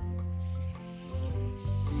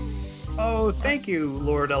 Oh, thank you,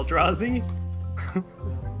 Lord Eldrazi.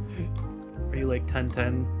 Are you like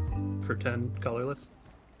 10-10 for 10 colorless?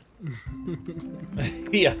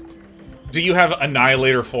 Yeah. Do you have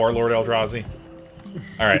Annihilator 4, Lord Eldrazi?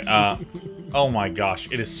 Alright, oh my gosh,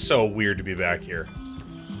 it is so weird to be back here.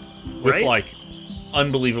 With, Right? like,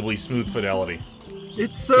 unbelievably smooth fidelity.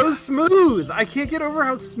 It's so smooth. I can't get over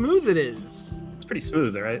how smooth it is. It's pretty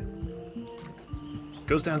smooth, right?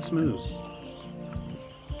 Goes down smooth.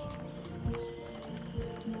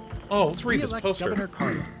 Oh, let's read this Re-elect poster. Governor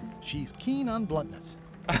Carla. She's keen on bluntness.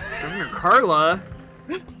 Governor Carla.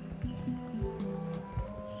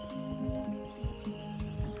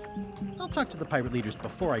 I'll talk to the pirate leaders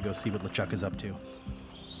before I go see what LeChuck is up to.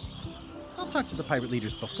 I'll talk to the pirate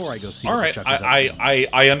leaders before I go see Alright, what LeChuck is up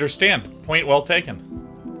to. I understand. Point well taken.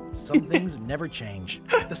 Some things never change.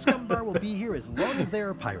 The Scum Bar will be here as long as there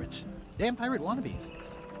are pirates. Damn pirate wannabes.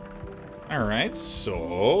 Alright,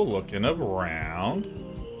 so, looking around.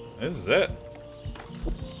 This is it.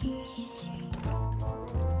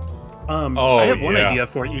 Oh, I have one yeah. idea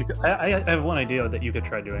for you. I have one idea that you could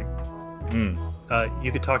try doing.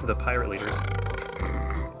 You could talk to the pirate leaders.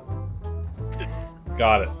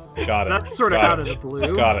 Got it. Got it. That's sort of Got out it. of the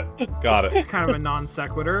blue. Got it. Got It's it. kind of a non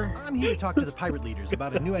sequitur. I'm here to talk to the pirate leaders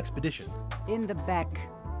about a new expedition. In the back.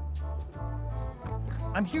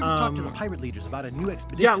 I'm here to talk to the pirate leaders about a new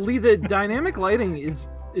expedition. Yeah, Lee, the dynamic lighting is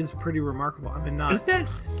pretty remarkable. I mean, not Is that?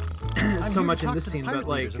 I'm so here much to in talk this to the scene, pirate but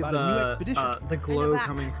like leaders about a new expedition. the glow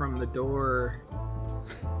coming from the door.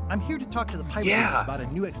 I'm here to talk to the pirate Yeah. leaders about a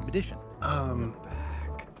new expedition. Um,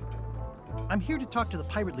 I'm here to talk to the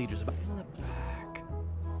pirate leaders about.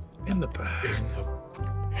 in the back.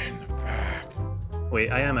 In the back.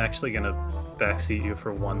 Wait, I am actually gonna backseat you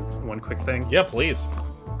for one quick thing. Yeah, please.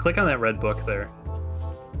 Click on that red book there.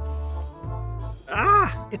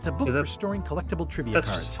 Ah! It's a book Is for that- storing collectible trivia That's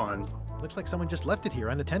cards. just fun. Looks like someone just left it here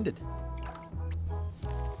unattended.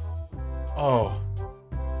 Oh.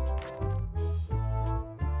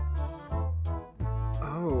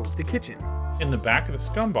 Oh, the kitchen. In the back of the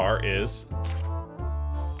Scum Bar is...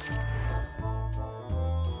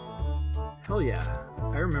 Hell yeah.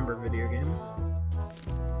 I remember video games.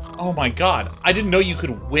 Oh my god. I didn't know you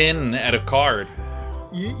could win at a card.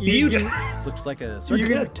 You Looks like a You circus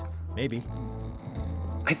get- act. Maybe.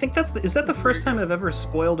 I think is that the first time I've ever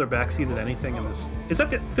spoiled or backseated anything in this? This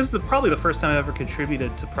is probably the first time I've ever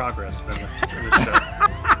contributed to progress in this show.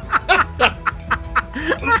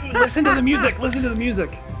 Listen to the music. Listen to the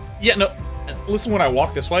music. Yeah, no. Listen when I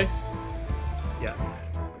walk this way. Yeah.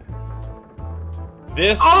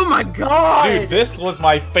 This. Oh my god! Dude, this was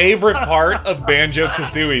my favorite part of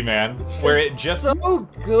Banjo-Kazooie, man. Where it just so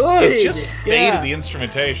good. It just faded the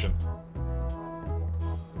instrumentation.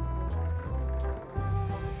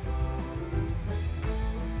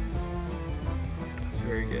 It's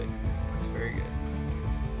very good. It's very good.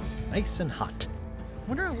 Nice and hot.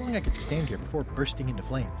 Wonder how long I could stand here before bursting into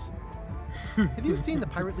flames. Have you seen the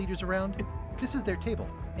pirate leaders around? This is their table.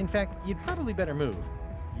 In fact, you'd probably better move.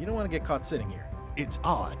 You don't want to get caught sitting here. It's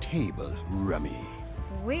our table, Rummy.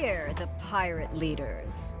 We're the pirate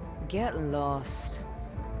leaders. Get lost.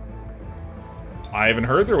 I haven't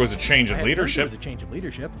heard there was a change in leadership. There was a change of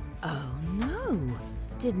leadership. Oh no.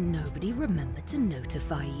 Did nobody remember to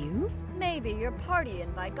notify you? Maybe your party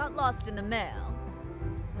invite got lost in the mail.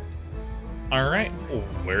 All right.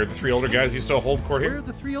 Where are the three older guys who used to hold court here? Where are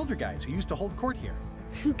the three older guys who used to hold court here?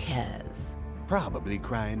 Who cares? Probably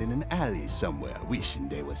crying in an alley somewhere, wishing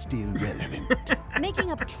they were still relevant.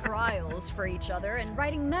 Making up trials for each other and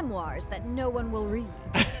writing memoirs that no one will read.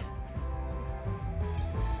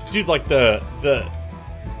 Dude, like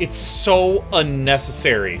it's so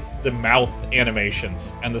unnecessary, the mouth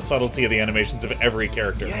animations and the subtlety of the animations of every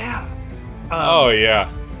character. Yeah. Oh yeah.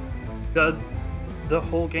 The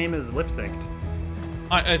whole game is lip synced.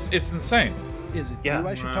 It's insane. Is it you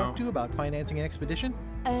I should talk to about financing an expedition?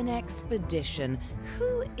 An expedition?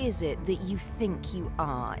 Who is it that you think you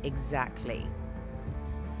are exactly?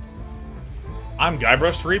 I'm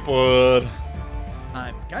Guybrush Threepwood.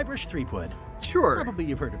 I'm Guybrush Threepwood. Sure. Probably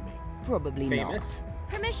you've heard of me. Probably Famous.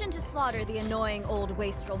 not. Permission to slaughter the annoying old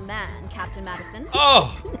wastrel man, Captain Madison.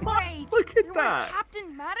 Oh! Wait, Look at it was that.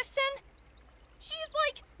 Captain Madison? She's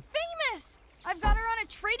like famous. I've got her on a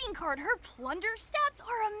trading card. Her plunder stats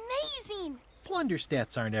are amazing. Plunder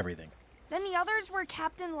stats aren't everything. Then the others were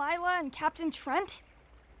Captain Lila and Captain Trent.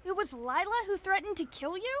 It was Lila who threatened to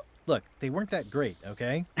kill you? Look, they weren't that great,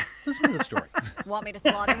 okay? Listen to the story. Want me to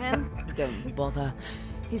slaughter him? Don't bother.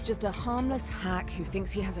 He's just a harmless hack who thinks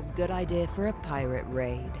he has a good idea for a pirate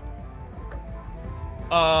raid.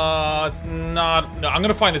 It's not. No, I'm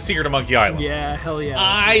gonna find the secret of Monkey Island. Yeah, hell yeah.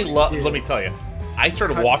 I love. Let me tell you, I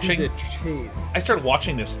started Cut to watching. the chase. I started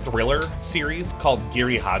watching this thriller series called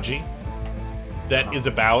Giri Haji, that is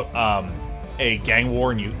about a gang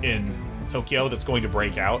war in Tokyo that's going to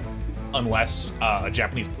break out unless a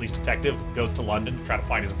Japanese police detective goes to London to try to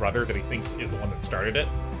find his brother that he thinks is the one that started it,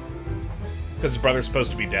 because his brother's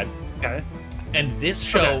supposed to be dead. Okay. And this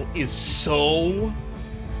show is so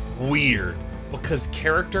weird because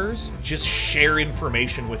characters just share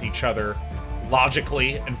information with each other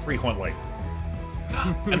logically and frequently.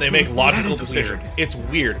 And they make logical decisions. Weird. It's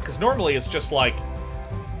weird because normally it's just like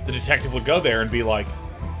the detective would go there and be like,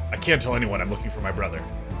 I can't tell anyone I'm looking for my brother.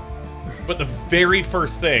 But the very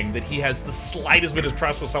first thing that he has the slightest bit of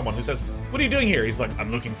trust with someone who says, what are you doing here? He's like,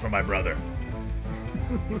 I'm looking for my brother.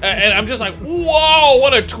 And I'm just like, whoa,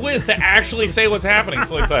 what a twist to actually say what's happening.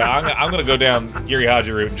 So let me tell you, I'm going to go down Giri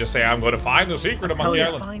Haji route and just say I'm going to find the secret of Monkey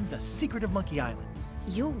Island. Find the secret of Monkey Island.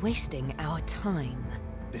 You're wasting our time.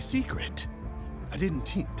 The secret? I didn't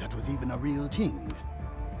think that was even a real thing.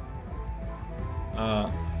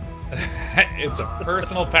 It's a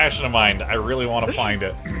personal passion of mine. I really want to find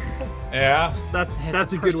it. Yeah? That's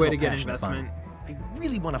a good way to get investment. I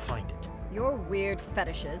really want to find it. Your weird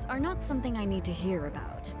fetishes are not something I need to hear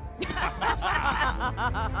about.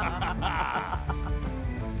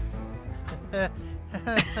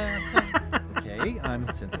 Okay, I'm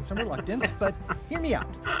sensing some reluctance, but hear me out.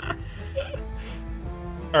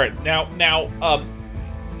 All right, now,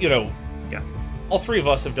 you know, Yeah. all three of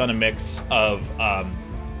us have done a mix of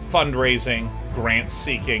fundraising, grant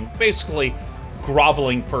seeking, basically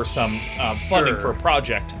groveling for some funding for a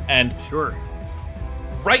project. And Sure.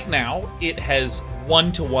 right now, it has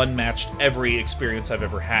one-to-one matched every experience I've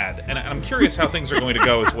ever had. And I'm curious how things are going to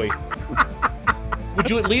go as we... Would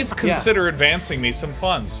you at least consider advancing me some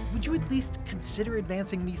funds? Would you at least consider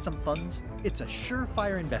advancing me some funds? It's a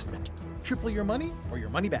surefire investment. Triple your money or your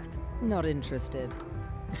money back. Not interested.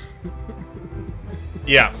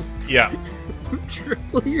 Yeah.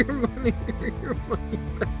 Triple your money or your money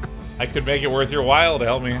back. I could make it worth your while to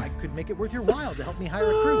help me. I could make it worth your while to help me hire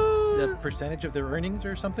a crew. The percentage of their earnings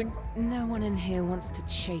or something? No one in here wants to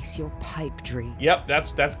chase your pipe dream. Yep,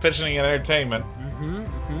 that's pitching an entertainment.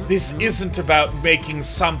 This isn't about making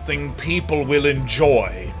something people will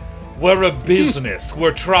enjoy. We're a business.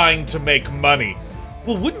 We're trying to make money.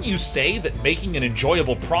 Well, wouldn't you say that making an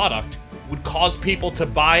enjoyable product would cause people to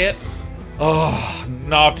buy it? Oh,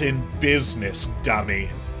 not in business, dummy.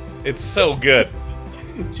 It's so good.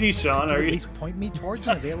 Gee, Sean, Could are you you? at least point me towards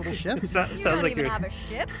an available ship? Sounds You don't like even you're. have a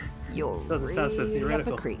ship? You're Doesn't sound so really up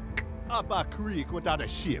theoretical. a creek. Up a creek without a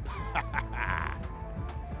ship.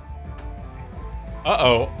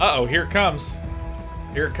 Uh-oh, here it comes.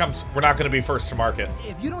 Here it comes. We're not going to be first to market.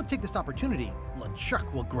 If you don't take this opportunity,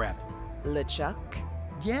 LeChuck will grab it. LeChuck?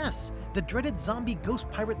 Yes, the dreaded zombie ghost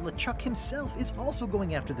pirate LeChuck himself is also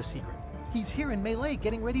going after the secret. He's here in Melee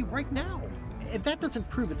getting ready right now. If that doesn't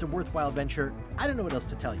prove it's a worthwhile venture, I don't know what else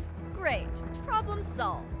to tell you. Great. Problem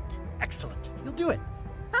solved. Excellent. You'll do it.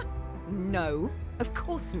 No, of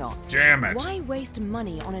course not. Damn it. Why waste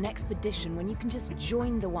money on an expedition when you can just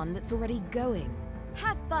join the one that's already going?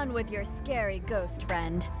 Have fun with your scary ghost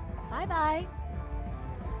friend. Bye-bye.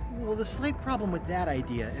 Well, the slight problem with that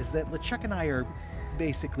idea is that LeChuck and I are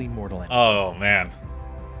basically mortal enemies. Oh, man.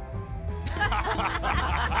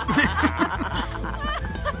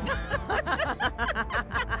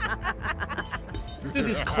 Dude,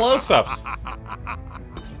 these close-ups.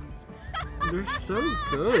 They're so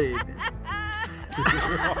good.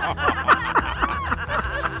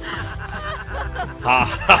 Fine.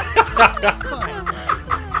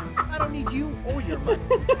 I don't need you or your money.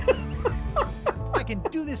 I can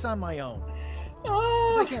do this on my own. If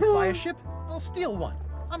I can't buy a ship, I'll steal one.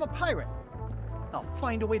 I'm a pirate. I'll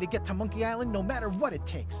find a way to get to Monkey Island no matter what it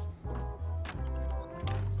takes.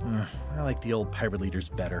 I like the old pirate leaders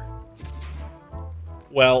better.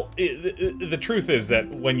 Well, the truth is that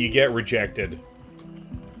when you get rejected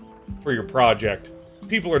for your project,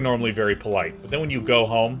 people are normally very polite. But then when you go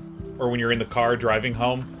home, or when you're in the car driving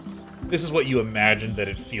home, this is what you imagine that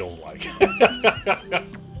it feels like.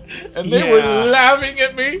 And they were laughing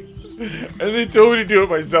at me, and they told me to do it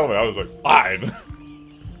myself, and I was like, fine.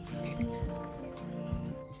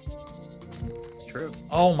 It's true.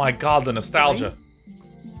 Oh my god, the nostalgia.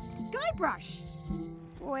 Guybrush!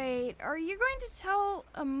 Wait, are you going to tell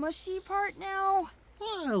a mushy part now?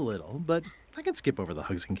 A little, but I can skip over the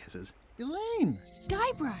hugs and kisses. Elaine!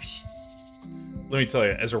 Guybrush! Let me tell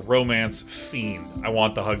you, as a romance fiend, I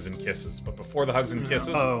want the hugs and kisses. But before the hugs and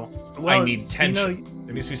kisses, I need tension.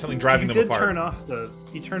 There needs to be something driving them apart.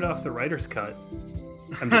 He turned off the writer's cut.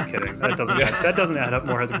 I'm just kidding. That doesn't add up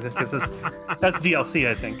more hugs and kisses. That's DLC,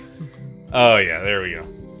 I think. Oh yeah, there we go.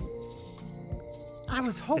 I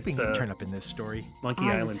was hoping you'd turn up in this story. Monkey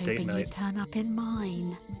Island date night. You'd turn up in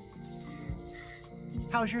mine.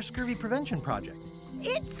 How's your scurvy prevention project?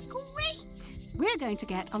 It's great! We're going to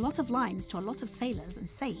get a lot of limes to a lot of sailors and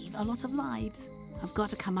save a lot of lives. I've got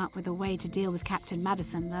to come up with a way to deal with Captain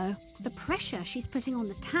Madison, though. The pressure she's putting on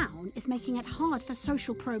the town is making it hard for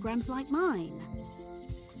social programs like mine.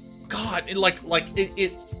 God,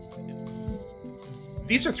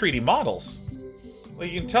 these are 3D models. Well,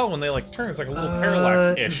 you can tell when they turn, it's like a little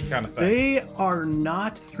parallax-ish kind of thing. They are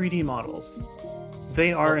not 3D models.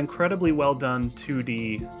 They are incredibly well done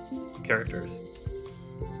 2D characters.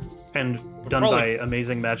 And done by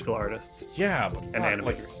amazing magical artists. Yeah, but and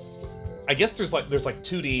animators. I guess there's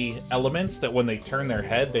 2D elements that when they turn their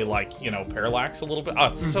head, they parallax a little bit. Oh,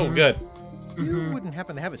 it's so good. You wouldn't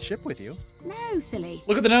happen to have a ship with you. No, silly.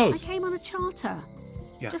 Look at the nose. I came on a charter.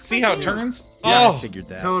 Yeah. Just See like how it you. turns? Yeah, Oh, I figured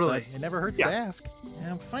that. Totally. But it never hurts to ask.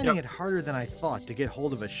 I'm finding it harder than I thought to get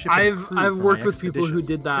hold of a ship. I've worked with people who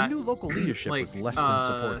did that. The new local leadership was less than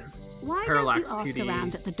supportive. Why Parallax don't you ask 2D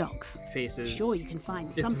around at the docks? faces. Sure, you can find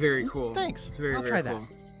something. It's very cool. Thanks. It's very, I'll very try that. cool.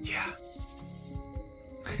 yeah.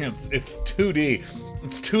 It's 2D.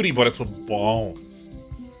 It's 2D, but it's with bones.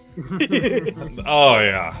 Oh,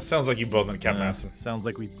 yeah. Sounds like you both met Captain Madison. Sounds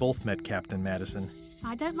like we both met Captain Madison.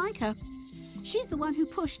 I don't like her. She's the one who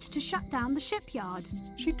pushed to shut down the shipyard.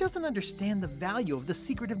 She doesn't understand the value of the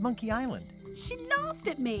secret of Monkey Island. She laughed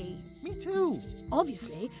at me. Me too.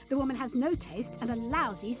 Obviously, the woman has no taste and a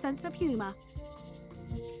lousy sense of humor.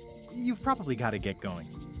 You've probably got to get going.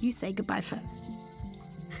 You say goodbye first.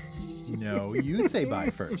 No, you say bye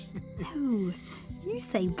first. No, you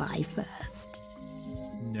say bye first.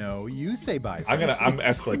 No, you say bye first. I'm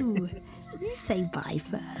escalating. No, you say bye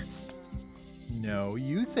first. No,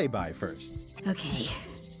 you say bye first. Okay.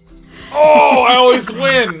 Oh, I always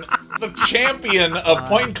win! The champion of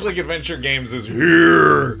point-and-click adventure games is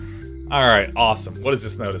here! Alright, awesome. What does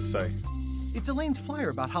this notice say? It's Elaine's flyer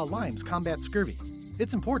about how limes combat scurvy.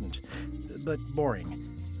 It's important, but boring.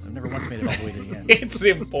 I've never once made it all the way to the end. It's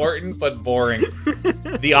important, but boring.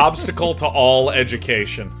 The obstacle to all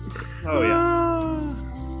education. Oh, yeah.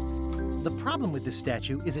 The problem with this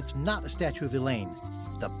statue is it's not a statue of Elaine,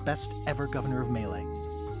 the best ever governor of Melee.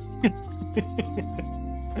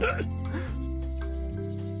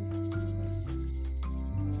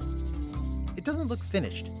 It doesn't look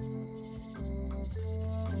finished.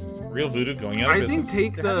 Real voodoo going out of I business.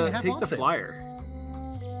 think take They're having a half the off sale. flyer.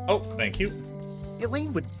 Oh, thank you.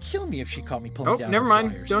 Elaine would kill me if she caught me pulling Oh, down never her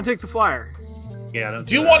mind. flyers. Don't take the flyer. Yeah. Don't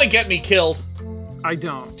Do you want to get me killed? I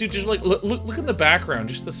don't. Dude, just like look in the background,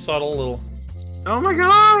 just the subtle little. Oh my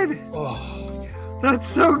god! Oh, That's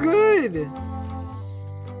so good!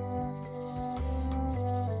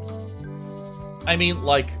 I mean,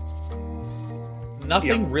 like,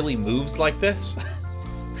 nothing really moves like this.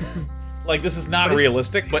 Like, this is not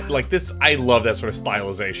realistic, but like this, I love that sort of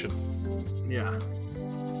stylization. Yeah.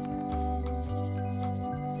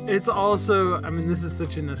 It's also, I mean, this is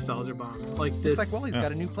such a nostalgia bomb. Like this. It's like Wally's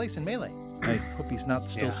got a new place in Melee. I hope he's not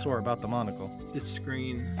still sore about the monocle. This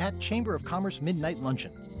screen. At Chamber of Commerce Midnight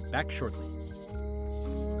Luncheon. Back shortly.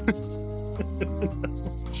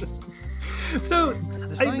 So,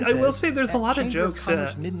 I will say there's a lot of jokes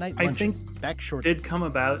that Midnight I Luncheon. think Back shortly. did come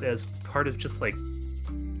about as part of just like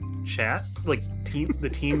chat, like the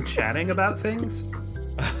team chatting about things.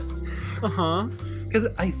 Uh-huh. Because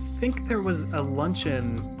I think there was a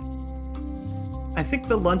luncheon. I think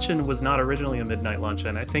the luncheon was not originally a midnight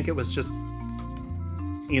luncheon. I think it was just,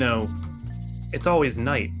 it's always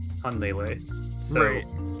night on Melee. So Right.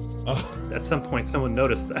 at some point someone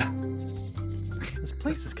noticed that. This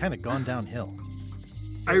place has kind of gone downhill.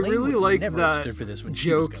 I Elaine really would like never have that stood for this when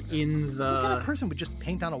she was joke going in the What kind of person would just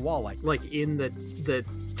paint on a wall like in the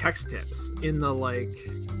text tips in the like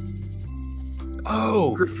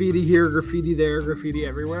Oh, graffiti here, graffiti there, graffiti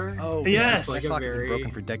everywhere. Oh, yes. Like Like a clock has been very broken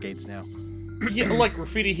for decades now. Yeah, like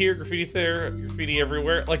graffiti here, graffiti there, graffiti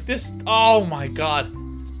everywhere. Like this, oh my god.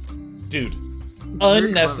 Dude,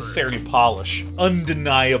 unnecessary polish,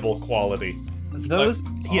 undeniable quality. Those,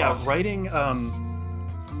 Like, writing.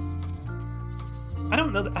 I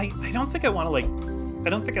don't know. I don't think I want to like. I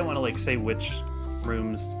don't think I want to like say which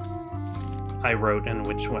rooms I wrote and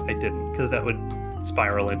which one I didn't, because that would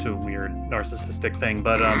spiral into a weird narcissistic thing.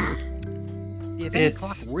 But If any it's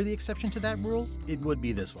clock were the exception to that rule, it would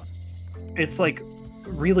be this one. it's like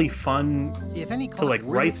really fun If any to clock like were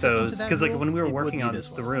the write exception to those, that because like rule, when we were it would working be on this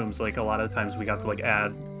the one. rooms, like a lot of times we got to like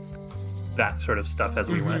add that sort of stuff as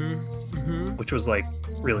we went, Mhm. which was like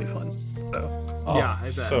really fun. So Oh, Yeah, I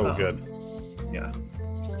it's bet. so good. yeah.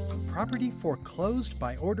 Property foreclosed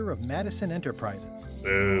by order of Madison Enterprises.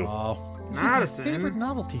 Boo. Oh, this was Madison? my favorite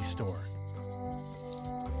novelty store.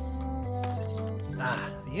 Ah,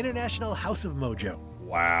 the International House of Mojo.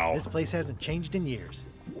 Wow. This place hasn't changed in years.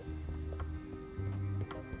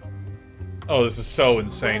 Oh, this is so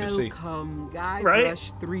insane to see. Welcome, Guybrush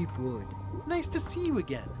Right? Threepwood. Nice to see you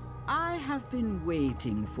again. I have been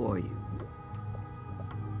waiting for you.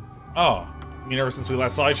 Oh, you mean ever since we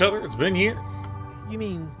last saw each other? It's been years. You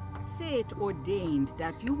mean Fate ordained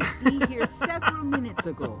that you would be here several minutes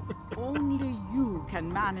ago. Only you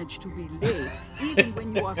can manage to be late, even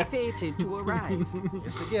when you are fated to arrive.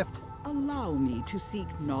 it's a gift? Allow me to seek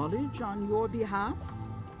knowledge on your behalf.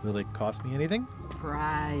 Will it cost me anything?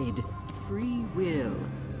 Pride, free will.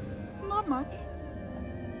 Not much.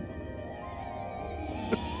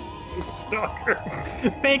 Stalker.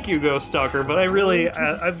 Thank you, Ghost Stalker, but I really, Going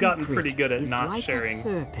to the I've gotten secret pretty good at is not like sharing a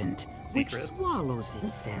serpent which secrets. swallows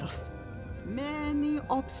itself. Many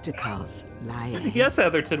obstacles lie ahead. Yes,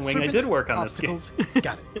 Atherton Wing, I Serpent did work on obstacles.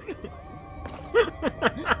 Got it.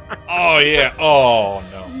 Oh, yeah. Oh,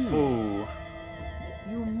 no. Ooh.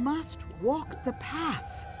 You must walk the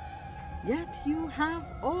path. Yet you have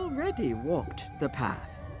already walked the path.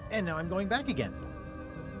 And now I'm going back again.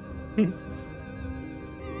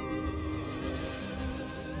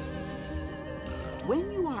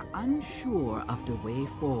 When you are unsure of the way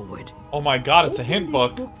forward, Oh my god, it's a open hint this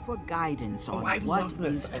book. book for guidance on I what love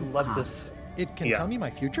this. is I to love come. this. It can Yeah. tell me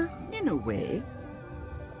my future? In a way,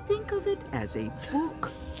 think of it as a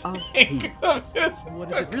book of hints.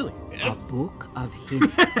 What is it really? A book of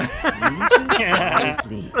hints. Use it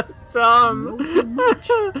wisely. Dumb. Know too much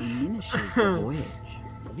diminishes the voyage.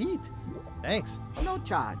 Neat. Thanks. No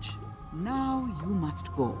charge. Now you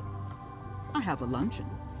must go. I have a luncheon,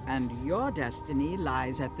 and your destiny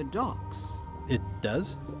lies at the docks. It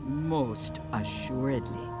does? Most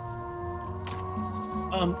assuredly.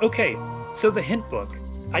 Okay, so the hint book.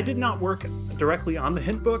 I did not work directly on the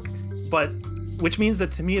hint book, but which means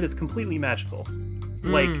that to me it is completely magical.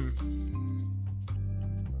 Like,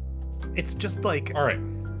 it's just like, All right.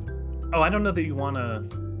 oh, I don't know that you want to.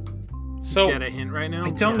 So Get a hint right now?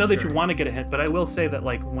 I don't Yeah, know that sure. you want to get a hint, but I will say that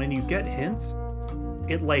like when you get hints,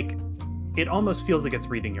 it almost feels like it's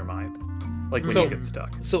reading your mind. Like when you get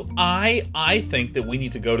stuck. So I think that we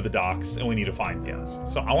need to go to the docks and we need to find things.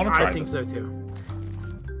 So I want to try I think this. so too.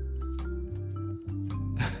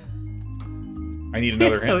 I need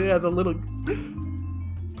another hint. Oh yeah, the little.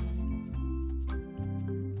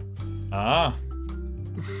 Ah.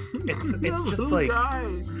 It's just like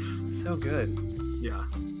so good. Yeah.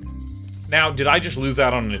 Now, did I just lose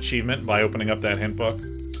out on an achievement by opening up that hint book?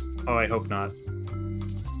 Oh, I hope not.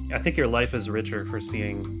 I think your life is richer for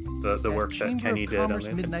seeing the work that Chamber Kenny of did on Commerce the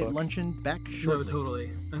hint midnight book. luncheon back No, shortly.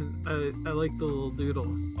 totally. I like the little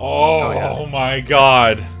doodle. Oh, my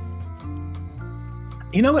god.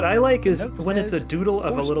 You know what I like is Note when it's a says, doodle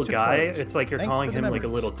of a "Forced little to guy. close. It's like you're Thanks calling for the him like a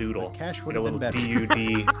memories, little doodle, but cash like would a have little been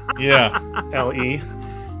better." DUD Yeah. LE.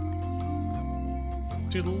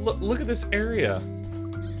 Dude, look at this area.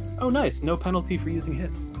 Oh, nice. No penalty for using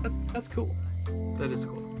hits. That's cool. That is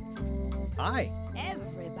cool. Hi.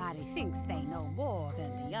 Everybody thinks they know more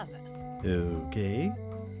than the other. Okay.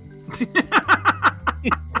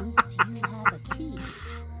 Once you have a key,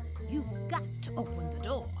 you've got to open the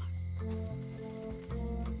door.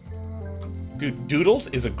 Dude, Doodles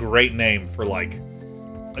is a great name for, like,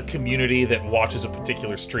 a community that watches a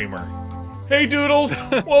particular streamer. Hey, Doodles!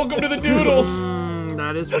 Welcome to the Doodles!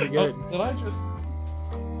 That is pretty good. Oh, did I just...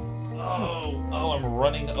 Oh, I'm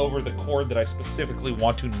running over the cord that I specifically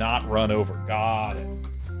want to not run over. Got it.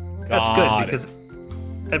 That's good because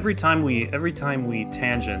every time we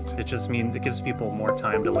tangent, it just means it gives people more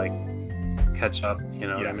time to like catch up. You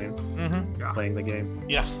know what I mean? Mm-hmm. Playing the game.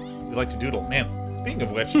 Yeah, we like to doodle. Man, speaking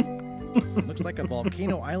of which... Looks like a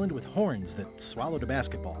volcano island with horns that swallowed a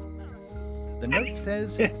basketball. The note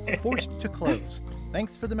says, "Forced to close.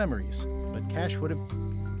 Thanks for the memories, but cash would have."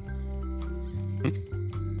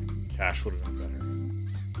 Cash would have been better.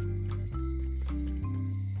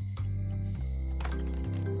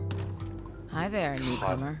 Hi there,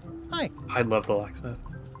 newcomer. Hi. I love the locksmith.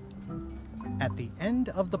 At the end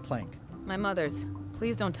of the plank. My mother's.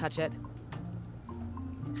 Please don't touch it.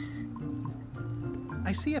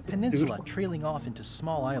 I see a peninsula trailing off into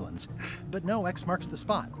small islands, but no X marks the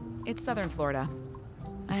spot. It's southern Florida.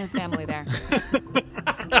 I have family there.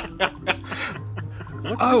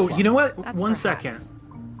 Oh, you know what? That's One for second. hats.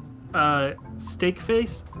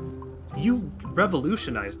 Steakface, you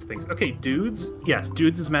revolutionized things. Okay, dudes. Yes,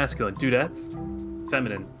 dudes is masculine. Dudettes,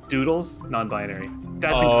 feminine. Doodles, non-binary.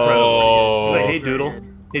 That's incredible. Say, hey, doodle.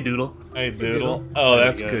 Hey, doodle. Hey, doodle. Oh,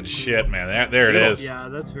 that's good shit, man. There it is. Yeah,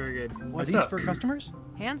 that's very good. Are these for customers?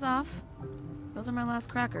 Hands off. Those are my last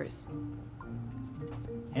crackers.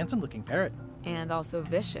 Handsome looking parrot. And also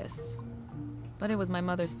vicious. But it was my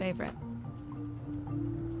mother's favorite.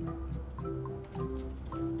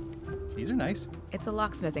 These are nice. It's a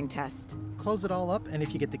locksmithing test. Close it all up, and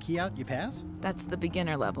if you get the key out, you pass? That's the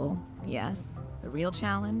beginner level, yes. The real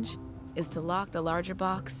challenge is to lock the larger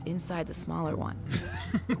box inside the smaller one.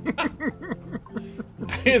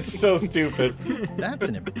 It's so stupid. That's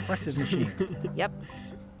an impressive machine. Yep.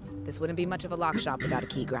 This wouldn't be much of a lock shop without a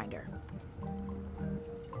key grinder.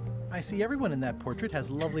 I see everyone in that portrait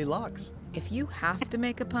has lovely locks. If you have to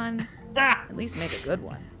make a pun, at least make a good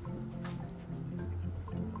one.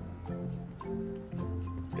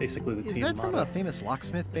 Basically the Is team that from motto. a famous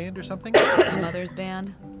locksmith band or something? My mother's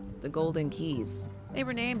band, the Golden Keys. They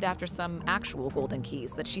were named after some actual golden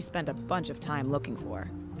keys that she spent a bunch of time looking for.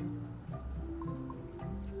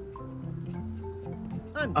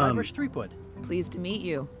 I'm Guybrush Threepwood. Pleased to meet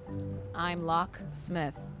you. I'm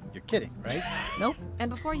Locksmith. You're kidding, right? Nope. And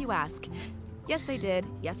before you ask, yes, they did.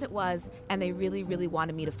 Yes, it was. And they really, really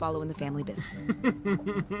wanted me to follow in the family business.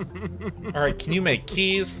 All right, can you make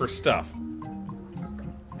keys for stuff?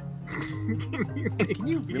 Can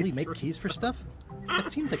you really make keys for stuff?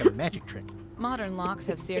 That seems like a magic trick. Modern locks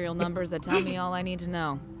have serial numbers that tell me all I need to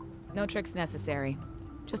know. No tricks necessary.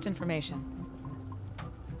 Just information.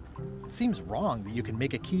 It seems wrong that you can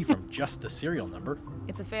make a key from just the serial number.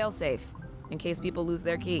 It's a failsafe, in case people lose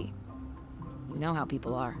their key. You know how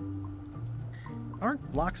people are.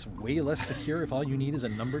 Aren't locks way less secure if all you need is a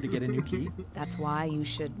number to get a new key? That's why you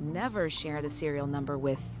should never share the serial number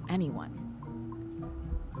with anyone.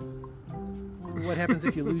 What happens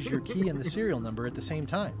if you lose your key and the serial number at the same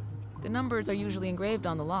time? The numbers are usually engraved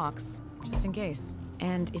on the locks, just in case.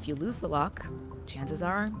 And if you lose the lock, chances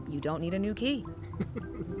are you don't need a new key.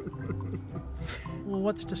 Well,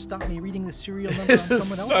 what's to stop me reading the serial number This on is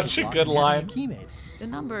someone else's such a lock good and having line. a key made? The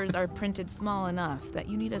numbers are printed small enough that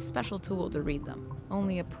you need a special tool to read them.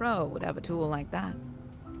 Only a pro would have a tool like that.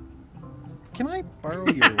 Can I borrow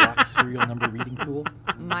your lock serial number reading tool?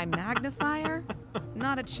 My magnifier?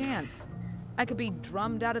 Not a chance. I could be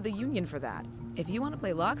drummed out of the union for that. If you want to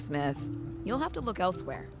play locksmith, you'll have to look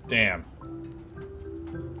elsewhere. Damn.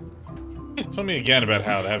 Tell me again about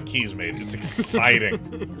how to have keys made. It's exciting.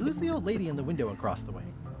 Who's the old lady in the window across the way?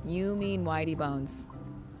 You mean Whitey Bones.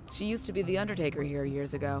 She used to be the Undertaker here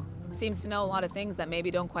years ago. Seems to know a lot of things that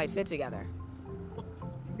maybe don't quite fit together.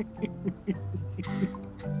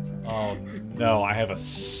 Oh no, I have a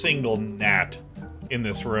single gnat in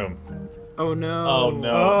this room. Oh no. Oh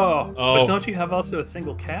no. Oh. But don't you have also a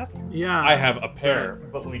single cat? Yeah. I have a pair,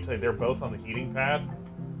 but let me tell you, they're both on the heating pad.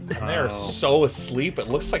 And they're so asleep, it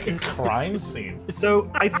looks like a crime scene.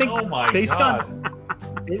 So I think oh my based God. on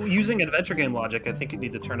using adventure game logic, I think you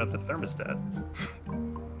need to turn up the thermostat.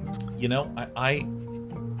 You know, I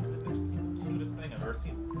cutest thing I've ever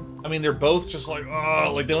seen. I mean, they're both just like,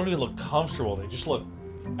 oh, like they don't even look comfortable. They just look,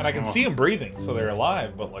 and I can see them breathing, so they're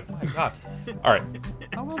alive. But like, my God. All right.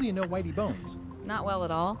 How well do you know Whitey Bones? Not well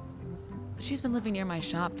at all. But she's been living near my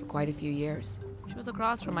shop for quite a few years. She was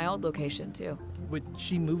across from my old location, too. But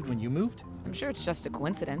she moved when you moved? I'm sure it's just a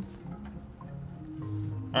coincidence.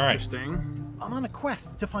 All right. Interesting. I'm on a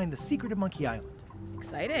quest to find the secret of Monkey Island.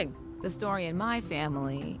 Exciting. The story in my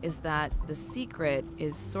family is that the secret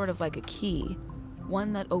is sort of like a key,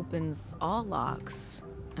 one that opens all locks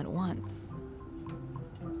at once.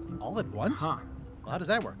 All at once? Huh. Well, how does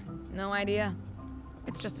that work? No idea.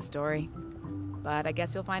 It's just a story. But I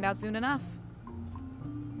guess you'll find out soon enough.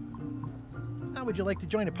 How would you like to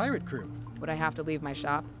join a pirate crew? Would I have to leave my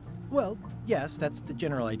shop? Well, yes, that's the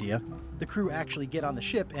general idea. The crew actually get on the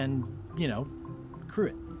ship and, you know, crew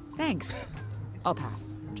it. Thanks. I'll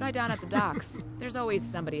pass. Try down at the docks. There's always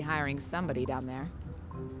somebody hiring somebody down there.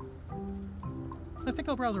 I think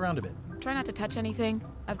I'll browse around a bit. Try not to touch anything.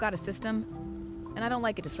 I've got a system, and I don't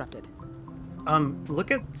like it disrupted. Look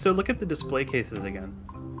at the display cases again.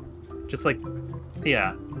 Just like,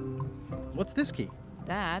 yeah. What's this key?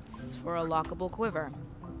 That's for a lockable quiver.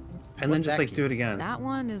 And then just like do it again. That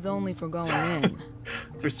one is only for going in.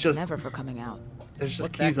 There's just never for coming out. There's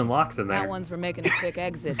just keys and locks in there. That one's for making a quick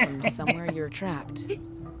exit from somewhere you're trapped.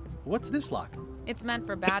 What's this lock? It's meant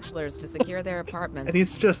for bachelors to secure their apartments. And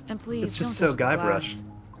he's just, and please, it's just don't so touch the Guybrush. glass.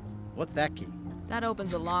 What's that key? That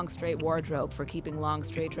opens a long straight wardrobe for keeping long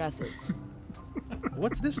straight dresses.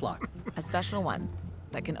 What's this lock? A special one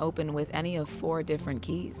that can open with any of 4 different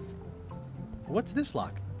keys. What's this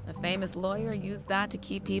lock? A famous lawyer used that to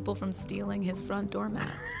keep people from stealing his front doormat.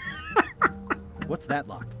 What's that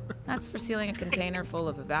lock? That's for sealing a container full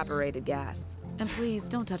of evaporated gas. And please,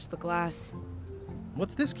 don't touch the glass.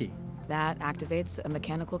 What's this key? That activates a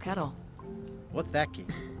mechanical kettle. What's that key?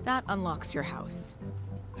 That unlocks your house.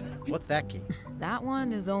 What's that key? That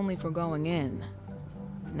one is only for going in,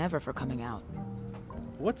 never for coming out.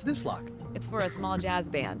 What's this lock? It's for a small jazz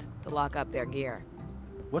band to lock up their gear.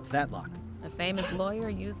 What's that lock? A famous lawyer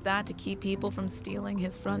used that to keep people from stealing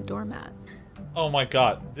his front doormat. Oh my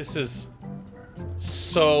God, this is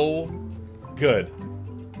so good.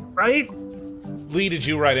 Right? Leigh, did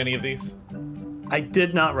you write any of these? I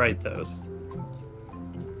did not write those.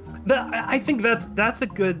 I think that's a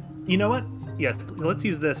good. You know what? Yes, let's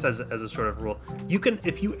use this as a sort of rule. You can,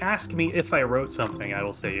 if you ask me if I wrote something, I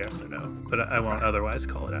will say yes or no, but I won't otherwise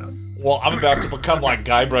call it out. Well, I'm about to become like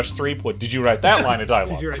Guybrush 3. What, did you write that line of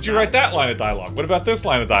dialogue? Did you write that line of dialogue? What about this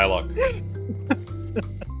line of dialogue?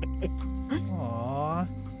 Aww,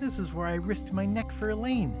 this is where I risked my neck for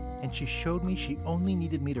Elaine, and she showed me she only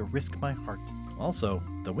needed me to risk my heart. Also,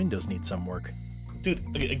 the windows need some work. Dude,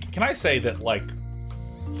 can I say that, like,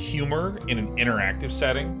 humor in an interactive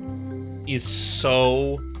setting is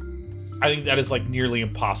so... I think that is, like, nearly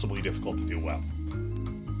impossibly difficult to do well.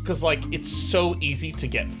 Because, like, it's so easy to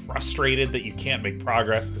get frustrated that you can't make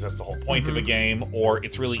progress, because that's the whole point of a game, or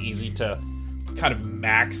it's really easy to kind of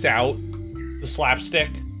max out the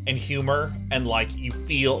slapstick and humor, and, like, you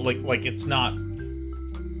feel like it's not...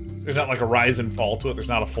 There's not, like, a rise and fall to it. There's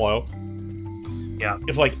not a flow. Yeah.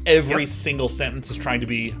 If, like, every single sentence is trying to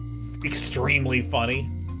be extremely funny,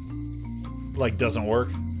 like, doesn't work.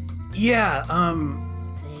 Yeah,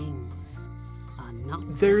 Things are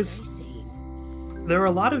not there are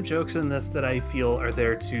a lot of jokes in this that I feel are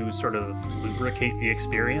there to sort of lubricate the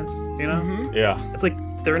experience, you know? Yeah. It's like,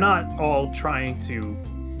 they're not all trying to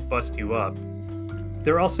bust you up.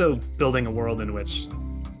 They're also building a world in which,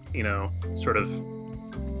 you know, sort of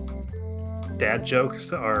dad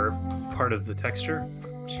jokes are part of the texture.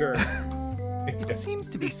 Sure. It seems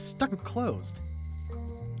to be stuck closed.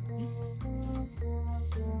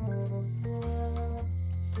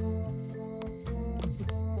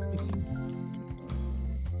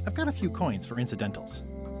 I've got a few coins for incidentals.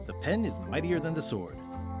 The pen is mightier than the sword.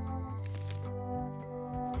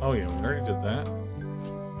 Oh yeah, we already did that.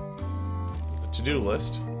 This is the to-do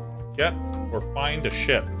list. Get or find a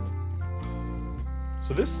ship.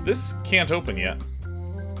 So this can't open yet.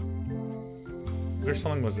 Is there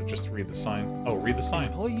something? Was it just read the sign? Oh, read the sign.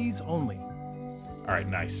 Employees only. All right,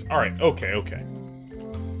 nice. All right, okay.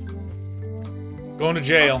 Going to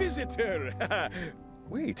jail. A visitor.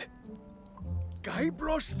 Wait.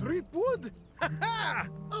 Guybrush Threepwood?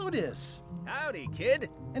 Otis. Howdy, kid.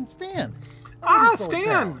 And Stan. Ah, Otis, old Stan.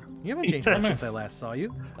 pal. You haven't changed much since I last saw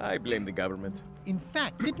you. I blame the government. In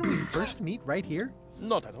fact, didn't we first meet right here?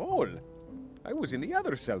 Not at all. I was in the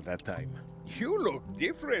other cell that time. You look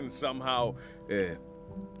different somehow.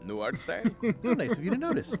 New art style? How nice of you to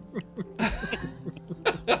notice.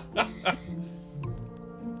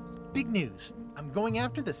 Big news. I'm going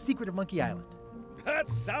after the secret of Monkey Island. That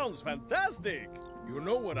sounds fantastic. You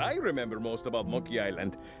know what I remember most about Monkey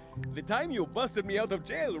Island? The time you busted me out of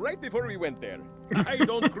jail right before we went there. I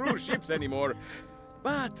don't cruise ships anymore.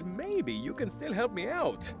 But maybe you can still help me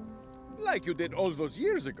out. Like you did all those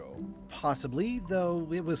years ago. Possibly, though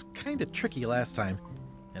it was kind of tricky last time.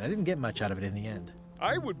 And I didn't get much out of it in the end.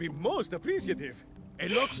 I would be most appreciative. A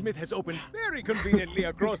locksmith has opened very conveniently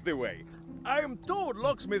across the way. I am told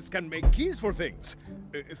locksmiths can make keys for things.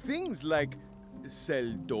 Things like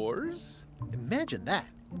cell doors? Imagine that.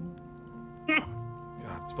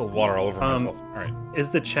 God, spilled water all over myself. All right. Is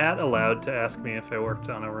the chat allowed to ask me if I worked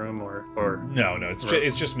on a room or? No,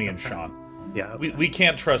 it's just me and Sean. Yeah. Okay. We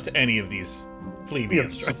can't trust any of these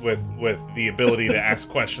plebeians with the ability to ask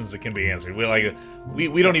questions that can be answered.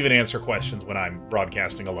 We don't even answer questions when I'm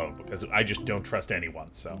broadcasting alone because I just don't trust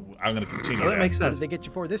anyone. So I'm going to continue. That makes sense. What did they get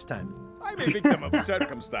you for this time? I'm a victim of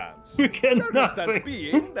circumstance. You cannot Circumstance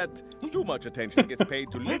being that too much attention gets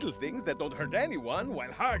paid to little things that don't hurt anyone,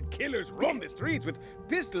 while hard killers roam the streets with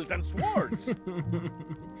pistols and swords.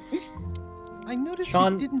 I noticed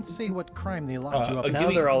Sean, you didn't say what crime they locked you up in.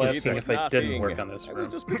 Now they're all asking It's if I didn't nothing. work on this I room. was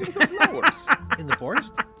just picking some flowers. In the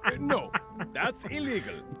forest? No, that's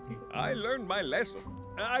illegal. I learned my lesson.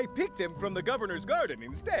 I picked them from the governor's garden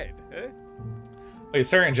instead. Okay,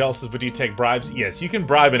 Sarah Angel says, but do you take bribes? Yes, you can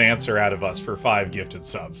bribe an answer out of us for 5 gifted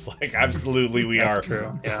subs. Like, absolutely, we That's are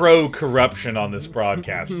true. Yeah. pro-corruption on this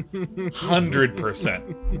broadcast.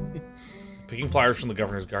 100%. Picking flowers from the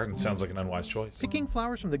governor's garden sounds like an unwise choice. Picking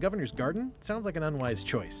flowers from the governor's garden sounds like an unwise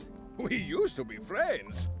choice. We used to be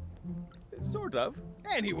friends. Sort of.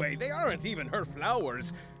 Anyway, they aren't even her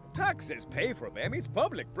flowers. Taxes pay for them. It's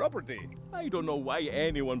public property. I don't know why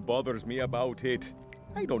anyone bothers me about it.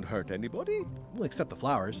 I don't hurt anybody. We'll accept the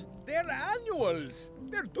flowers. They're annuals.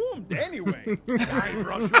 They're doomed anyway.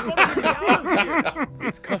 Guybrush, you're gonna be out of here.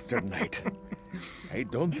 It's custard night. I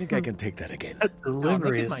don't think I can take that again. That delivery I'll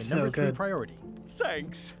make it my is so number 3 good. priority.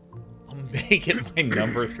 Thanks. I'll make it my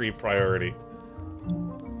number 3 priority.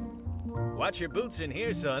 Watch your boots in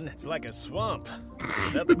here, son. It's like a swamp.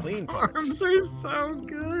 Without the clean parts. Arms are so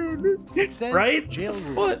good. It says Right? jail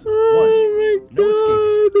rules. What? 1. Oh my No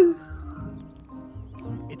escaping. God.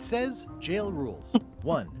 It says jail rules.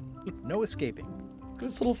 1. No escaping.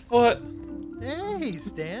 This little foot. Hey,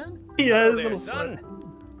 Stan. Yeah, Hello his there, little son.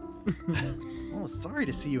 Oh, sorry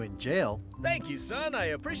to see you in jail. Thank you, son. I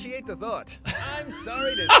appreciate the thought. I'm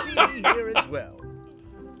sorry to see me here as well.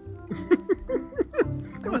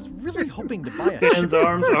 I was really hoping to buy a Stan's ship.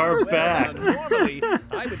 arms are Well, back. normally,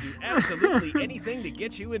 I would do absolutely anything to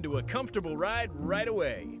get you into a comfortable ride right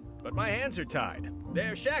away. But my hands are tied.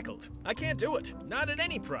 They're shackled. I can't do it. Not at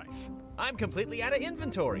any price. I'm completely out of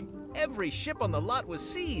inventory. Every ship on the lot was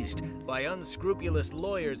seized by unscrupulous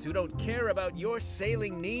lawyers who don't care about your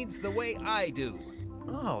sailing needs the way I do.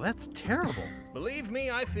 Oh, that's terrible. Believe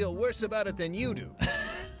me, I feel worse about it than you do.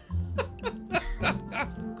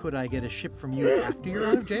 Could I get a ship from you after you're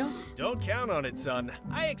out of jail? Don't count on it, son.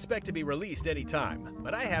 I expect to be released any time,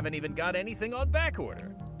 but I haven't even got anything on back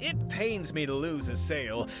order. It pains me to lose a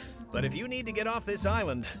sail, but if you need to get off this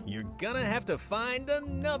island, you're gonna have to find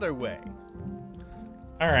another way.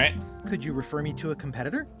 All right. Could you refer me to a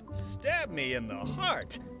competitor? Stab me in the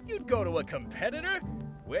heart. You'd go to a competitor?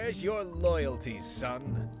 Where's your loyalty,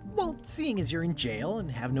 son? Well, seeing as you're in jail and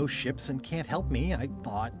have no ships and can't help me, I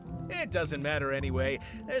thought... It doesn't matter anyway.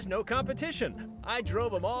 There's no competition. I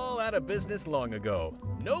drove them all out of business long ago.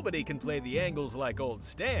 Nobody can play the angles like old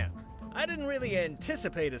Stan. I didn't really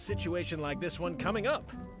anticipate a situation like this one coming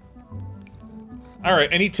up. All right.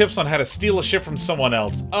 Any tips on how to steal a ship from someone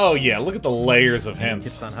else? Oh yeah, look at the layers of hints.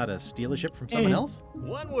 Tips on how to steal a ship from someone else?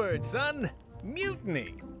 One word, son.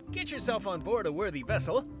 Mutiny. Get yourself on board a worthy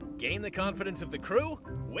vessel, gain the confidence of the crew,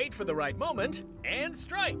 wait for the right moment, and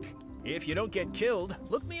strike. If you don't get killed,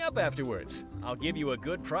 look me up afterwards. I'll give you a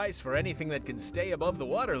good price for anything that can stay above the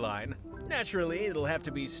waterline. Naturally, it'll have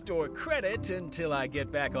to be store credit until I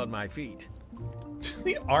get back on my feet.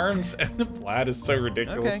 The arms and the plaid is so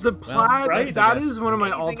ridiculous. Okay. The plaid, right, that I guess. is one of my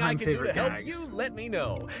Anything I all-time can do favorite to help gags. you, let me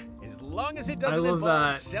know. As long as it I doesn't love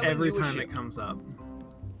involve that selling every you a time ship. it comes up.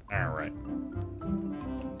 All right.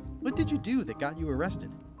 What did you do that got you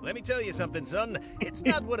arrested? Let me tell you something, son. It's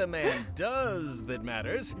not what a man does that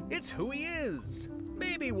matters. It's who he is.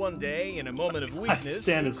 Maybe one day, in a moment of weakness,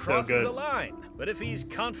 Stan he is so crosses good. a line. But if he's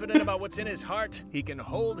confident about what's in his heart, he can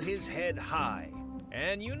hold his head high.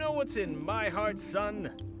 And you know what's in my heart, son?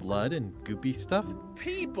 Blood and goopy stuff?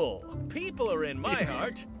 People. People are in my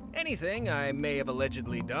heart. Anything I may have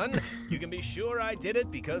allegedly done, you can be sure I did it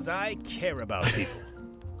because I care about people.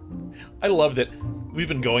 I love that we've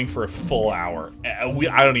been going for a full hour.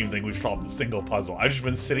 I don't even think we've solved a single puzzle. I've just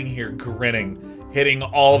been sitting here grinning, hitting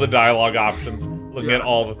all the dialogue options, looking at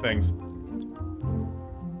all the things.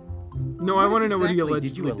 No, I want to know what exactly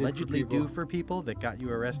you allegedly do for people that got you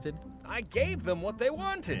arrested? I gave them what they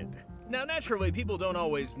wanted. Now, naturally, people don't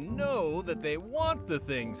always know that they want the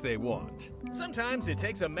things they want. Sometimes it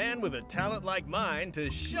takes a man with a talent like mine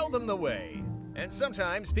to show them the way. And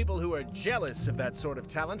sometimes people who are jealous of that sort of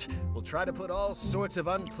talent will try to put all sorts of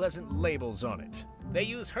unpleasant labels on it. They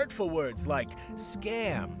use hurtful words like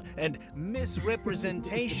scam and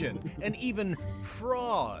misrepresentation and even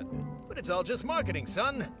fraud. But it's all just marketing,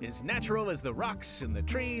 son. As natural as the rocks and the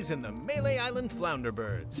trees and the Malay Island flounder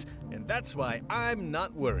birds. And that's why I'm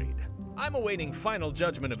not worried. I'm awaiting final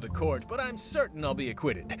judgment of the court, but I'm certain I'll be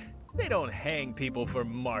acquitted. They don't hang people for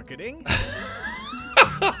marketing.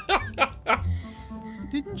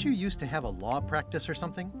 Didn't you used to have a law practice or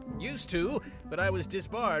something? Used to, but I was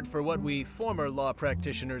disbarred for what we former law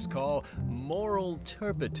practitioners call moral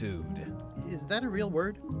turpitude. Is that a real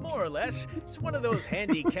word? More or less. It's one of those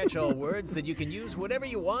handy catch-all words that you can use whatever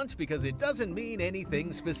you want because it doesn't mean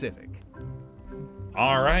anything specific.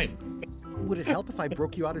 All right. Would it help if I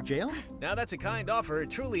broke you out of jail? Now that's a kind offer, it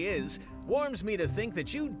truly is. Warms me to think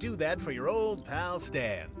that you'd do that for your old pal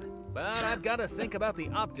Stan. But I've got to think about the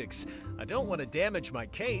optics. I don't want to damage my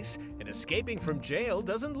case, and escaping from jail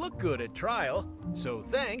doesn't look good at trial. So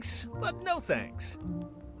thanks, but no thanks.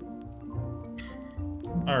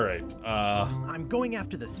 All right. I'm going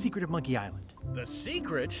after the secret of Monkey Island. The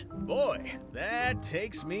secret? Boy, that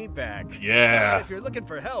takes me back. Yeah. But if you're looking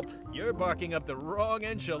for help, you're barking up the wrong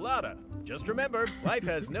enchilada. Just remember, life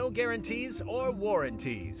has no guarantees or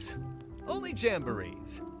warranties. Only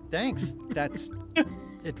jamborees. Thanks. That's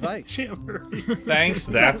advice. Thanks,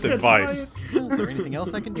 that's advice. Well, is there anything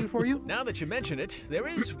else I can do for you? Now that you mention it, there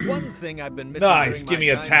is one thing I've been missing Nice, during give my me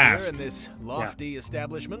a time task. here in this lofty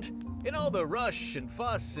establishment. In all the rush and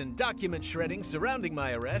fuss and document shredding surrounding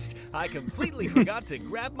my arrest, I completely forgot to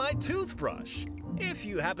grab my toothbrush. If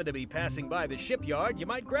you happen to be passing by the shipyard, you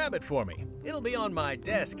might grab it for me. It'll be on my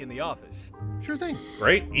desk in the office. Sure thing.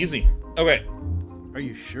 Great, easy. Okay. Are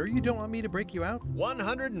you sure you don't want me to break you out?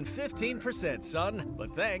 115%, son,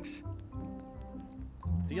 but thanks.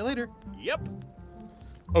 See you later. Yep.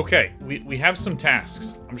 Okay, we have some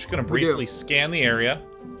tasks. I'm just going to briefly scan the area.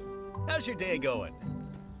 How's your day going?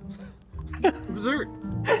 Dessert.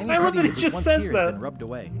 I love that it just says that. Rubbed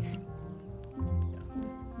away.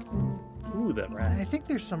 Ooh, that rat. I think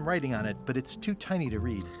there's some writing on it, but it's too tiny to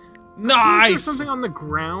read. There's something on the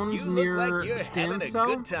ground You near look like you're Stan's having a cell.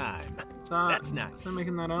 good time. That's nice. Am I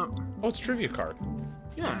making that up? Oh, it's trivia card.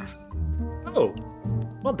 Yeah. Oh,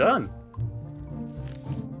 well done.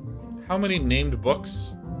 How many named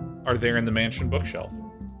books are there in the mansion bookshelf?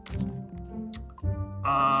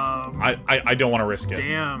 I don't want to risk it.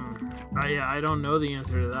 Damn. I don't know the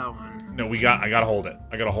answer to that one. No, I gotta hold it.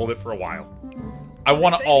 I gotta hold it for a while. I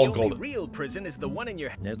want They to say all the only gold. real prison is the one in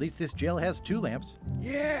your. At least this jail has 2 lamps.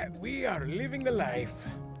 Yeah, we are living the life.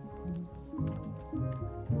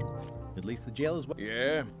 At least the jail is.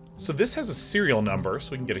 Yeah. So this has a serial number,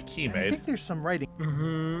 so we can get a key I made. think there's some writing.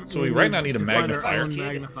 So we right now need a To find our magnifier. own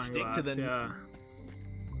magnifying Stick glass, to the. yeah.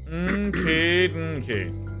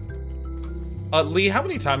 Okay. Leigh, how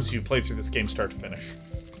many times have you played through this game start to finish?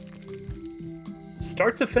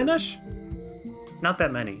 Start to finish? Not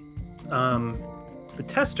that many. The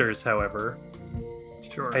testers, however,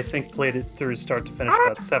 Sure. I think played it through start to finish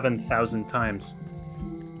about 7,000 times.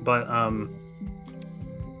 But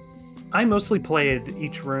I mostly played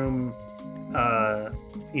each room,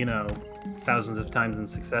 thousands of times in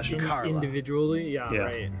succession. Individually, yeah,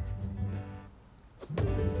 right.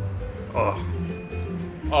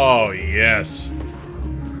 Oh, yes.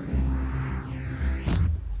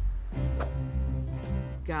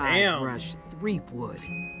 Guybrush Threepwood.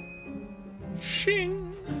 Shing.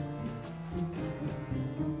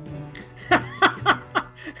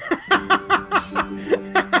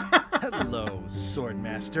 Hello,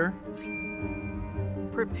 Swordmaster.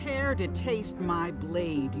 Prepare to taste my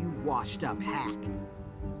blade, you washed-up hack.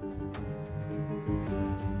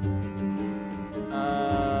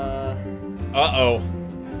 Uh-oh.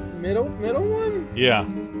 Middle one? Yeah.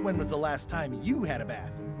 When was the last time you had a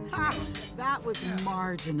bath? Ha! That was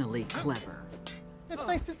marginally clever. It's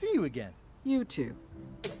nice to see you again. You too.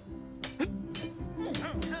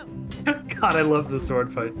 God, I love the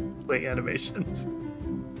sword fight like animations.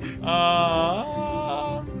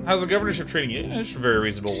 How's the governorship treating you? It's a very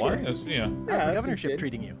reasonable one. How's the governorship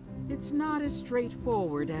treating you? It's not as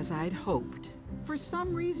straightforward as I'd hoped. For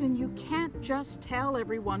some reason, you can't just tell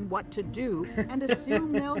everyone what to do and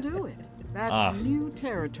assume they'll do it. That's new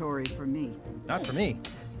territory for me. Not for me.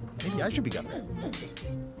 Maybe I should be governor.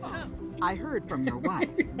 I heard from your wife.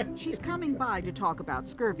 She's coming by to talk about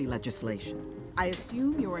scurvy legislation. I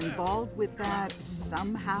assume you're involved with that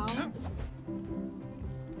somehow?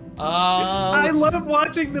 I love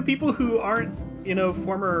watching the people who aren't,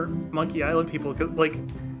 former Monkey Island people. Like,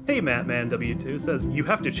 hey, Mattman W2 says you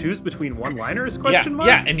have to choose between one-liners? Question mark?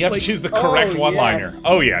 Yeah, and you have to choose the correct one-liner. Yes.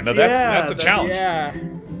 Oh yeah, no, that's the challenge. Yeah.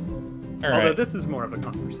 All right. Although this is more of a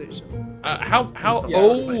conversation.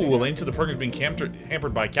 Lane said the program is being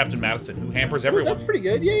hampered by Captain Madison, who hampers everyone. That's pretty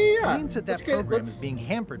good. Yeah. Lane said that program is being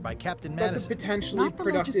hampered by Captain Madison. That's a potentially Not the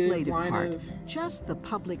productive legislative line part, of... just the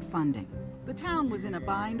public funding. The town was in a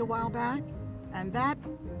bind a while back, and that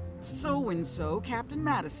so-and-so, Captain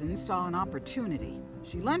Madison, saw an opportunity.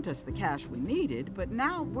 She lent us the cash we needed, but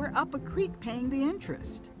now we're up a creek paying the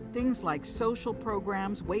interest. Things like social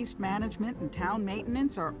programs, waste management, and town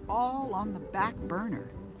maintenance are all on the back burner.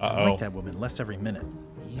 I like that woman less every minute.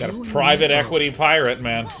 Got a private equity pirate,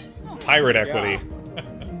 man. Pirate equity.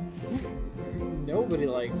 Nobody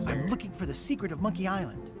likes her. I'm looking for the secret of Monkey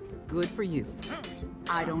Island. Good for you.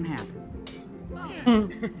 I don't have it.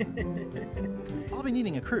 I'll be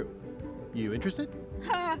needing a crew. You interested?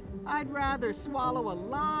 Ha! I'd rather swallow a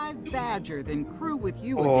live badger than crew with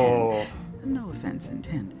you again. No offense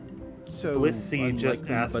intended. So Blissy just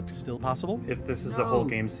asked but still possible? if this is a whole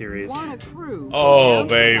game series. Want a crew? Oh,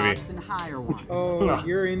 baby. Oh,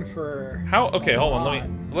 you're in for... How? Okay, hold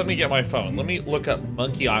on. Let me get my phone. Let me look up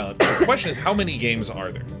Monkey Island. The question is, how many games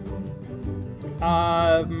are there?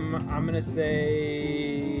 I'm gonna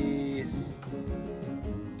say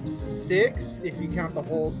 6 if you count the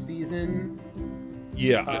whole season.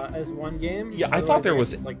 Yeah. As one game. Yeah, I thought there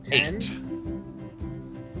was it's like 10.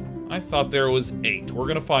 8. I thought there was 8. We're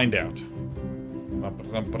gonna find out.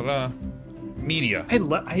 Media.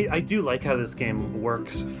 I do like how this game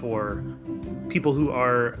works for people who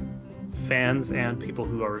are fans and people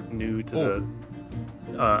who are new to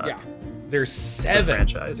the There's 7. the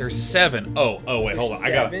franchise. There's 7. Oh wait, hold on.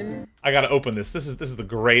 I gotta open this. This is the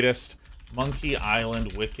greatest Monkey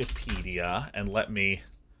Island Wikipedia, and let me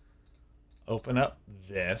open up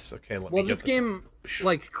this. Okay, let me Well, get this game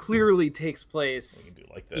clearly takes place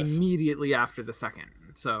like this immediately after the second.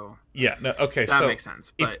 So yeah, no, okay, that so makes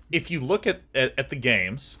sense. But if you look at the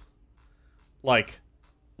games, like,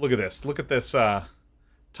 look at this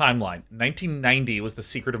timeline. 1990 was The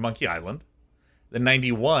Secret of Monkey Island. Then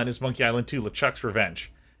 91 is Monkey Island 2: LeChuck's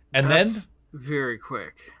Revenge, and that's then very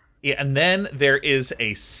quick. Yeah, and then there is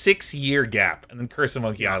a 6-year gap, and then Curse of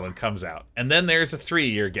Monkey Island comes out, and then there's a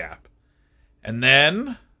 3-year gap, and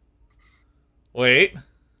then wait,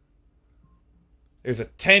 there's a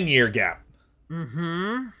 10-year gap.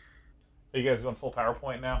 Mm-hmm. Are you guys going full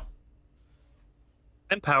PowerPoint now?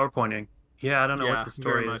 And PowerPointing. Yeah, I don't know what the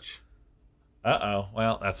story is. Uh-oh.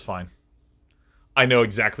 Well, that's fine. I know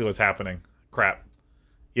exactly what's happening. Crap.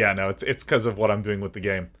 Yeah, no, it's because of what I'm doing with the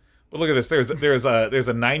game. But look at this. There's a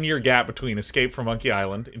 9-year gap between Escape from Monkey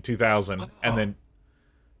Island in 2000 and then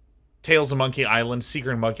Tales of Monkey Island,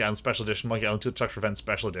 Secret of Monkey Island Special Edition, Monkey Island 2: LeChuck's Revenge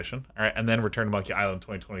Special Edition. All right, and then Return to Monkey Island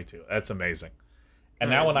 2022. That's amazing. And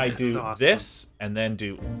now when I do this and then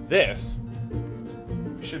do this,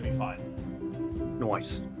 we should be fine.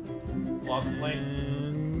 Nice. Lost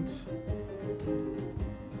plane.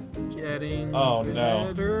 Getting Oh no.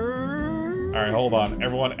 better. All right, hold on.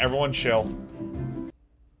 Everyone chill.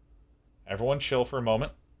 Everyone chill for a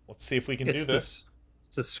moment. Let's see if we can do this.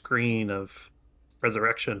 It's a screen of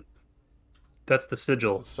resurrection. That's the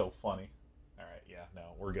sigil. This is so funny. All right, yeah, no,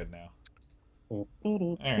 we're good now. All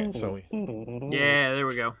right, so we... Yeah, there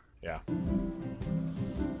we go. Yeah.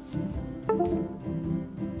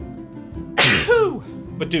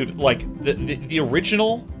 But dude, like the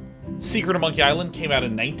original Secret of Monkey Island came out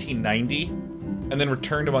in 1990, and then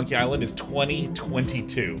Return to Monkey Island is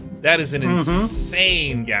 2022. That is an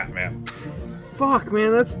insane gap, man. Fuck,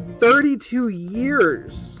 man, that's 32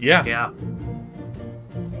 years. Yeah. Yeah.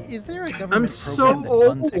 Is there a government so program that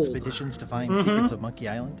funds old. expeditions to find secrets of Monkey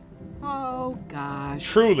Island? Oh, gosh.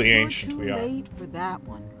 Truly You're ancient too we are. late for that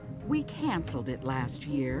one. We canceled it last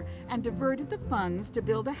year and diverted the funds to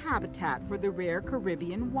build a habitat for the rare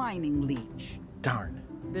Caribbean whining leech. Darn.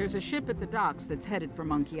 There's a ship at the docks that's headed for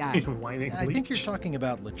Monkey Island. Whining I think you're talking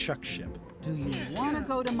about LeChuck's ship. Do you want to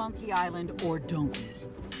go to Monkey Island or don't you?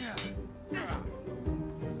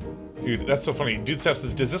 Dude, that's so funny. Dude Seth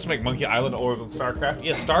says, does this make Monkey Island older than StarCraft?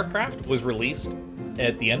 Yeah, StarCraft was released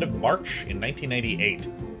at the end of March in 1998.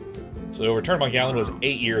 So Return to Monkey Island was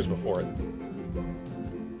 8 years before it.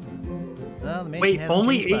 Well, the mansion Wait, hasn't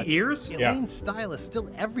only changed 8 much. years? Elaine's style is still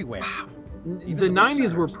everywhere. Even The in book 90s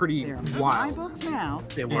were centers. pretty They're my wild books now.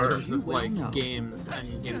 They in were. terms of will like know. games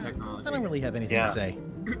and game technology. I don't really have anything Yeah. to say.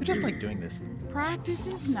 I just like doing this. Practice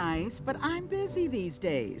is nice, but I'm busy these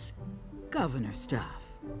days. Governor stuff.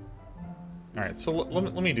 All right, so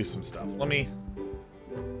let me do some stuff. Let me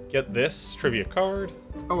get this trivia card.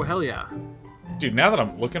 Oh, hell yeah. Dude, now that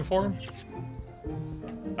I'm looking for them.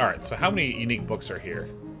 All right, so how many unique books are here?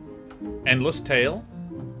 Endless Tale.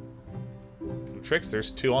 New Tricks, there's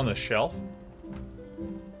 2 on the shelf.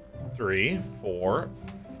 3, 4,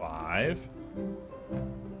 5,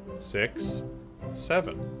 6,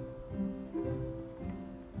 7.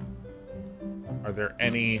 Are there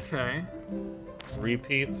any Okay.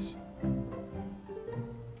 repeats?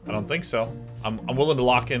 I don't think so. I'm willing to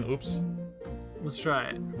lock in. Oops. Let's try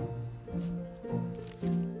it.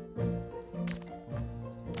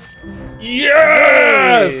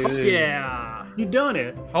 Yes! Yeah. You done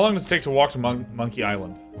it. How long does it take to walk to Monkey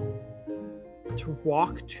Island? To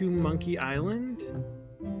walk to Monkey Island?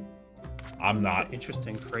 I'm That's not. an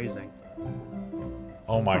interesting phrasing.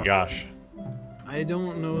 Oh my gosh. I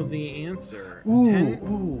don't know the answer.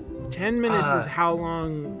 Ooh. 10 minutes is how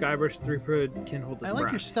long Guybrush Threepwood can hold his I like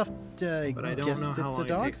breath. your stuffed But I don't guess know how it's a long it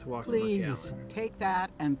dog. takes to walk to Monkey Please, Island. take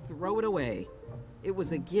that and throw it away. It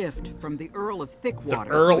was a gift from the Earl of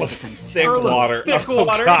Thickwater. The Earl of Thickwater. Oh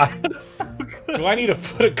god. Do I need to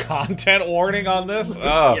put a content warning on this?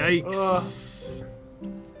 Oh. Yikes.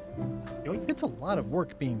 It's a lot of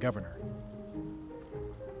work being governor.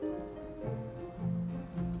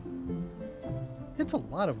 It's a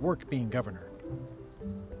lot of work being governor.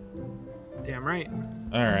 Damn right.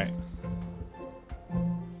 All right.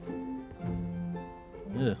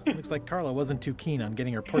 Ugh, looks like Carla wasn't too keen on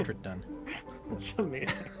getting her portrait done. That's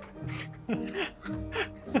amazing.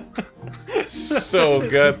 So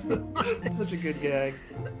good. Such a good gag.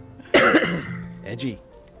 Edgy.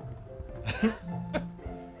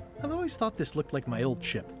 I've always thought this looked like my old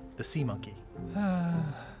ship, the Sea Monkey.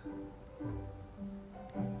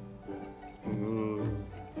 Ooh.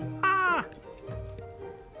 Ah!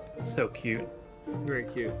 So cute. Very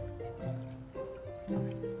cute. All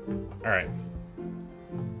right.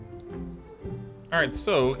 All right,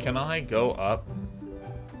 so can I go up?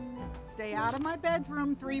 Stay out of my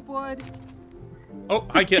bedroom, Threepwood. Oh,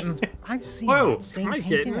 hi, kitten. I've seen Whoa, that same hi,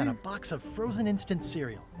 painting kitten. on a box of frozen instant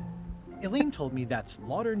cereal. Elaine told me that's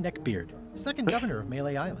Lauder Neckbeard, second governor of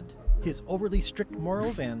Melee Island. His overly strict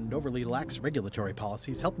morals and overly lax regulatory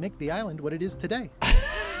policies helped make the island what it is today.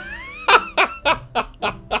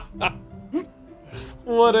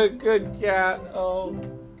 What a good cat. Oh.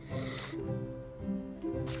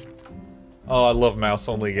 Oh, I love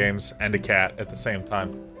mouse-only games and a cat at the same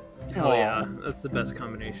time. Hell yeah. That's the best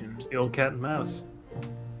combination. It's the old cat and mouse.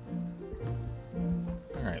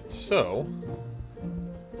 All right, so.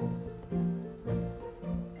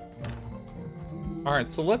 All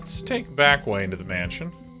right, so let's take back way into the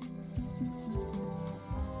mansion.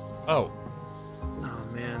 Oh. Oh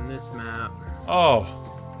man, this map. Oh.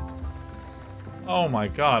 Oh my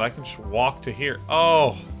god, I can just walk to here.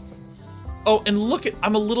 Oh. Oh, and look at,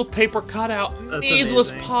 I'm a little paper cutout. That's Needless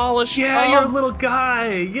amazing. polish. Yeah, oh. you're a little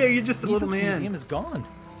guy. Yeah, you're just a little Ethan's man. museum is gone.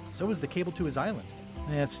 So is the cable to his island.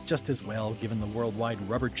 It's just as well, given the worldwide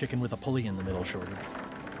rubber chicken with a pulley in the middle shortage.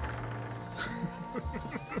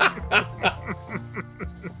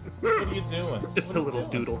 What are you doing? Just a little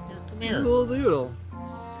doodle. Come This here. is a little doodle.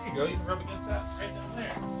 There you go. You can rub against that right down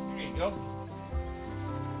there. There you go.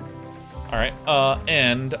 All right.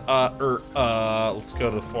 Let's go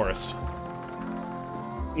to the forest.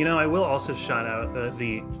 You know, I will also shout out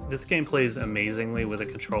this game plays amazingly with a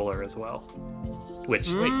controller as well. Which,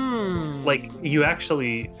 like, you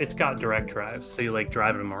actually, it's got direct drive, so you like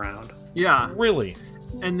drive them around. Yeah. Really?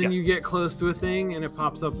 And then you get close to a thing and it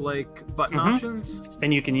pops up like button options.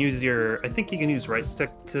 And you can use I think you can use right stick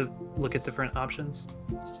to look at different options.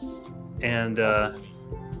 And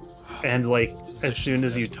like as soon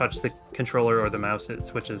as you touch the controller or the mouse, it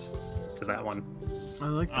switches to that one. I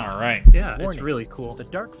like that. All right. Yeah, Warning, it's really cool. The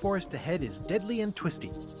dark forest ahead is deadly and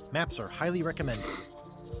twisty. Maps are highly recommended.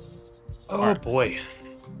 Oh boy.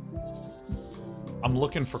 I'm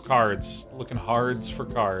looking for cards. Looking hards for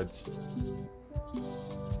cards.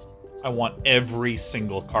 I want every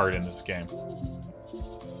single card in this game.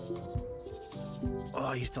 Oh,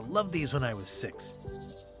 I used to love these when I was 6.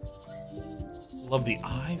 Love the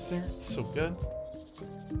eyes there. It's so good.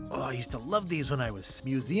 Oh, I used to love these when I was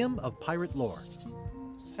Museum of Pirate Lore.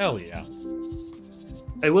 Hell yeah.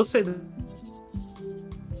 I will say that.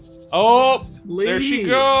 Oh, there Leigh. she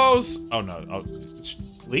goes. Oh no. Oh, it's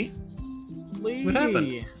Leigh? Leigh. What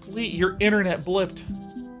happened? Leigh, your internet blipped.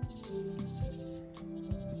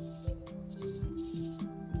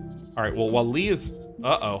 All right. Well, while Leigh is.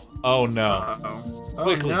 Uh-oh. Oh no. Uh-oh. Oh,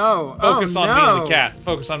 Quickly. no. Focus Oh, on me and no. the cat.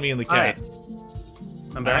 Focus on me and the cat. Hi.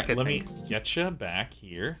 I'm back. All right, let I think. me get you back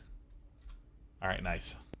here. All right,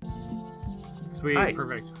 nice. Sweet. Hi.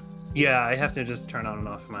 Perfect. Yeah, I have to just turn on and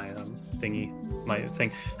off my thingy, my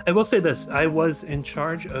thing. I will say this: I was in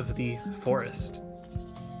charge of the forest.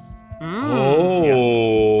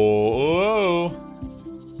 Oh.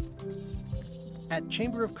 At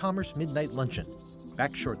Chamber of Commerce Midnight Luncheon.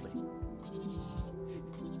 Back shortly.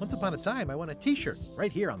 Once upon a time, I won a t-shirt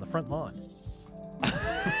right here on the front lawn.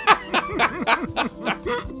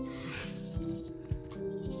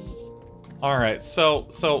 All right, so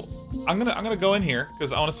I'm gonna go in here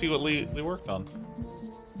because I want to see what Leigh worked on.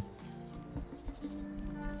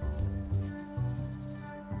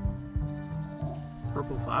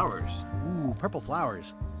 Purple flowers. Ooh, purple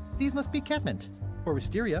flowers. These must be catmint, or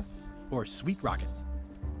wisteria, or sweet rocket.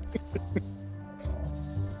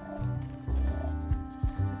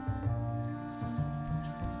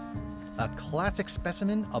 A classic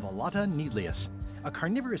specimen of Alata needleus, a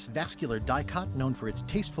carnivorous vascular dicot known for its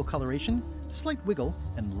tasteful coloration, slight wiggle,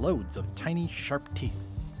 and loads of tiny, sharp teeth.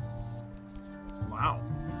 Wow.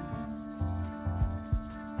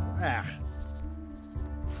 Ah.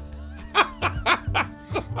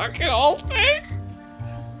 Fucking whole thing.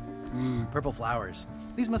 Purple flowers.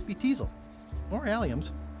 These must be teasel, or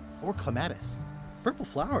alliums, or clematis. Purple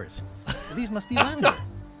flowers. These must be lavender,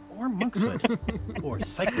 or monkshood, or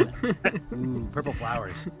cyclamen. Ooh, purple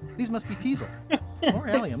flowers. These must be teasel, or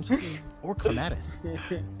alliums, or clematis.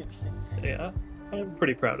 Yeah, I'm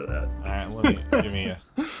pretty proud of that. All right, let me give me a.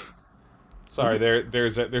 Sorry,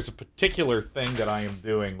 there's a particular thing that I am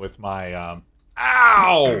doing with my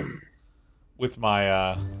ow, with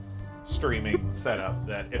my streaming setup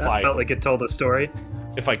that if I felt like it told a story.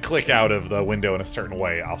 If I click out of the window in a certain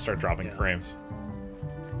way, I'll start dropping frames.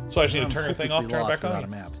 So I just need to turn your thing off, turn it back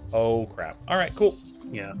on. Oh crap! All right, cool.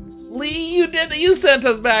 Yeah. Leigh, you sent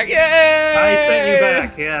us back! Yay! I sent you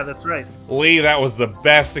back. Yeah, that's right. Leigh, that was the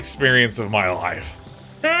best experience of my life.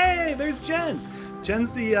 Hey, there's Jen.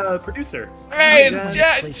 Jen's the producer. Hey, Hi, it's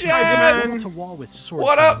Jen. Jen! Wall to wall with sword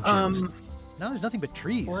What up? carving now there's nothing but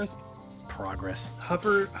trees. Forest Progress.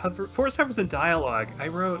 hover. Forest hovers in dialogue. I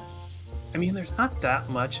mean, there's not that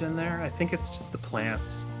much in there. I think it's just the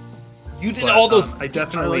plants. You did all those. I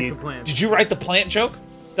definitely. like the plants. Did you write the plant joke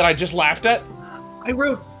that I just laughed at? I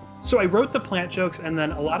wrote the plant jokes, and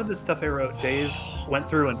then a lot of the stuff I wrote, Dave went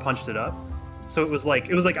through and punched it up. So it was like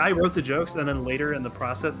I wrote the jokes, and then later in the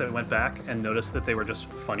process, I went back and noticed that they were just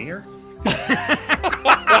funnier.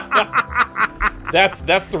 That's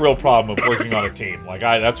the real problem of working on a team. Like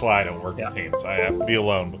that's why I don't work with teams. I have to be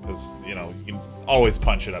alone because you can always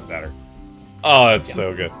punch it up better. Oh, that's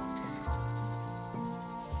so good.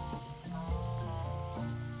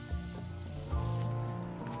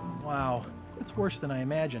 Wow, it's worse than I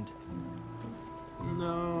imagined.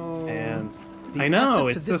 No. And The I know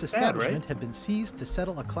assets it's of so this sad, establishment right? have been seized to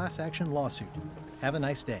settle a class action lawsuit. Have a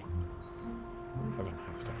nice day. Have a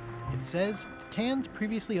nice day. It says Tan's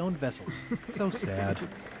previously owned vessels. So sad.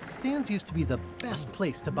 Stan's used to be the best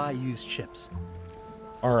place to buy used ships.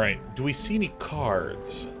 All right. Do we see any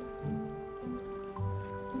cards?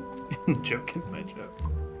 Joking my jokes.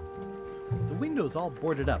 The window's all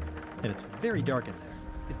boarded up, and it's very dark in there.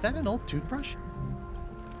 Is that an old toothbrush?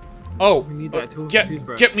 Oh, We need that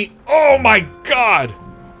toothbrush. get me! Oh my God!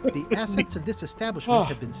 The assets of this establishment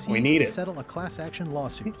have been seized need to it. settle a class action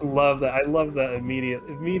lawsuit. Love that. I love that immediate.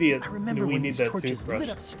 I remember we when need these that torches toothbrush. lit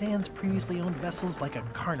up Stan's previously owned vessels like a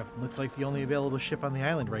carnival. Looks like the only available ship on the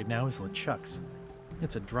island right now is LeChuck's.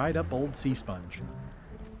 It's a dried up old sea sponge.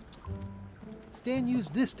 Stan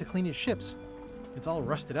used this to clean his ships. It's all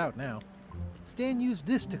rusted out now. Stan used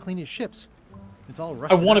this to clean his ships. It's all I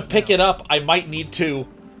rusted out want to pick now. it up. I might need to.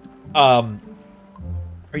 Are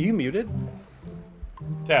you muted?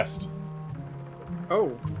 Test.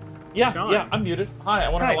 Oh. Yeah, Sean. yeah, I'm muted. Hi, I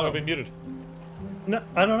wonder Hi. how long I've been muted. No,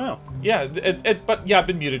 I don't know. Yeah, but yeah, I've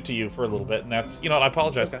been muted to you for a little bit, and that's, you know what, I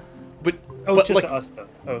apologize. Okay. But just like, to us though.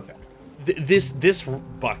 Oh, okay. This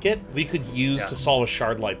bucket we could use to solve a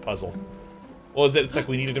shard light puzzle. What was it? It's like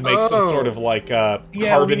we needed to make some sort of like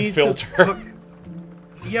carbon filter.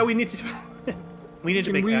 Yeah, we need to. We need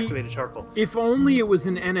to make activated charcoal. If only it was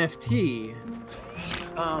an NFT.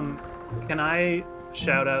 Can I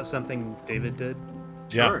shout out something David did?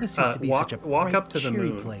 Yeah. This used to be such a walk up to the cheery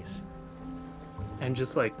moon place. and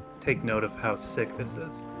just like take note of how sick this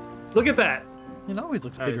is. Look at that. It always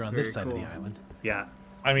looks bigger on this side of the island. Yeah.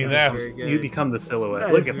 I mean, that's you become the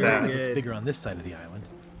silhouette. Look at that. It always looks bigger on this side of the island.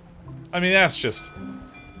 I mean, that's just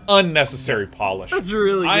unnecessary polish. That's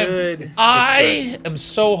really good. I am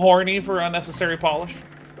so horny for unnecessary polish.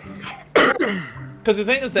 Because the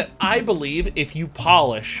thing is that I believe if you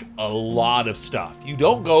polish a lot of stuff, you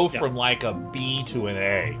don't go from like a B to an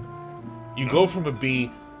A. You go from a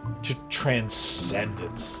B to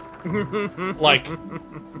transcendence. like,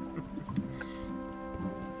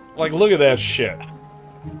 look at that shit.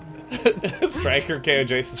 Striker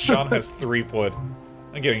KOJ says Sean has 3 wood.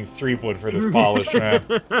 I'm getting 3 wood for this polish, man.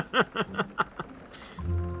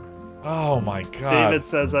 Oh my god. David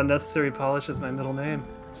says unnecessary polish is my middle name.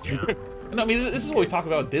 It's true. No, I mean, this is what we talk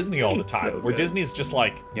about with Disney all the time, So where good. Disney's just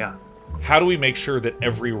like, yeah, how do we make sure that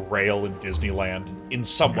every rail in Disneyland in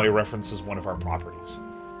some way references one of our properties?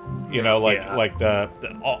 You know, like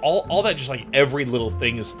all that, just like every little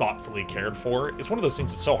thing is thoughtfully cared for. It's one of those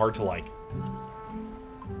things that's so hard to like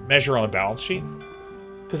measure on a balance sheet.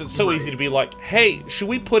 Because it's so easy to be like, hey, should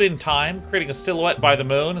we put in time creating a silhouette by the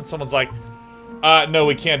moon? And someone's like, no,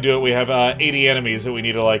 we can't do it. We have 80 enemies that we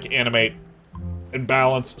need to like animate and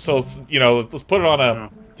balance. So, you know, let's put it on a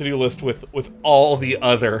to-do list with all the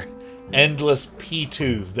other endless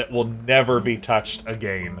P2s that will never be touched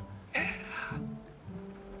again.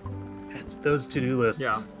 It's those to-do lists.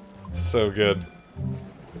 Yeah. It's so good.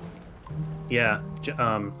 Yeah.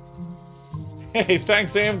 Hey,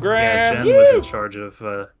 thanks, Sam Graham. Yeah, Jen was in charge of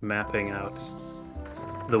mapping out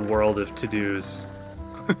the world of to-dos.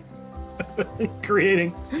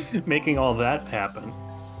 Making all that happen.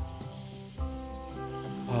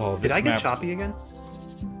 Oh, did this I get map's... choppy again?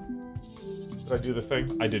 Did I do the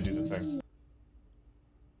thing? I did do the thing.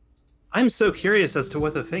 I'm so curious as to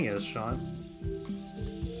what the thing is, Sean.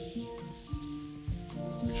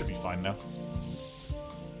 We should be fine now.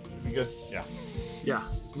 Should be good? Yeah. Yeah.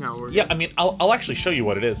 No, we're Yeah, good. I mean, I'll actually show you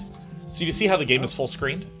what it is. So you see how the game is full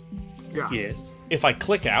screened? Yeah. Yes. If I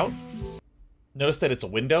click out, notice that it's a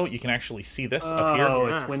window. You can actually see this up here. Oh,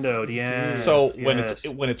 it's windowed. Yeah. So when it's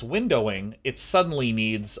windowing, it suddenly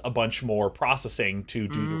needs a bunch more processing to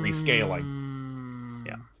do the rescaling.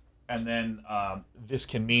 Yeah. And then this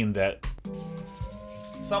can mean that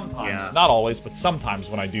sometimes, not always, but sometimes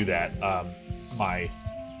when I do that, my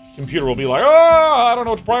computer will be like, oh, I don't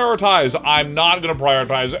know what to prioritize. I'm not going to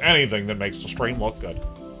prioritize anything that makes the stream look good.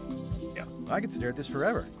 Yeah. I could stare at this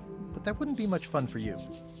forever, but that wouldn't be much fun for you.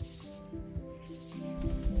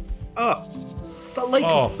 Oh, but like,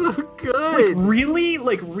 so good.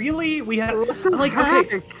 Like really? We had like,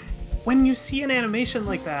 okay, when you see an animation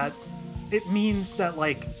like that, it means that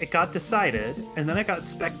like it got decided, and then it got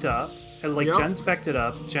spec'd up, and like Jen spec'd it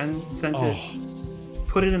up. Jen sent it,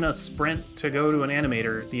 put it in a sprint to go to an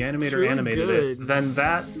animator. The animator really animated it.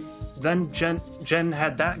 Then Jen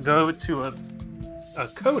had that go to a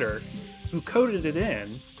coder, who coded it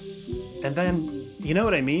in, and then. You know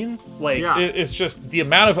what I mean? Like it's just the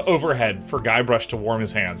amount of overhead for Guybrush to warm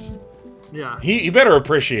his hands. Yeah. He better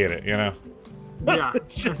appreciate it, you know? Yeah, I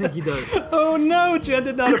think he does. Oh no, Jen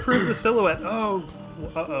did not approve the silhouette. Oh,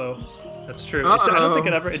 that's true. I don't think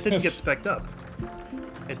it didn't get spec'd up.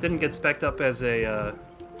 It didn't get spec'd up as a,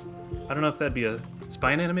 I don't know if that'd be a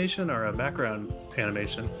spine animation or a background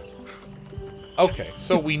animation. Okay,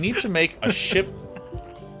 so we need to make a ship.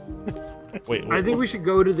 Wait, I think we should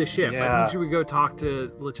go to the ship. Yeah. I think we go talk to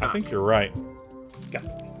LeChuck. I think you're right. Yeah.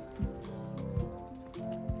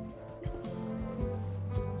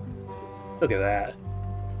 Look at that.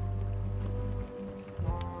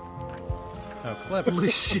 Oh, clever. The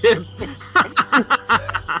ship.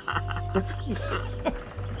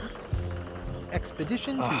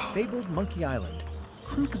 Expedition to fabled Monkey Island.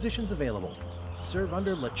 Crew positions available. Serve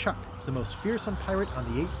under LeChuck, the most fearsome pirate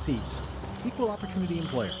on the 8 seas. Equal opportunity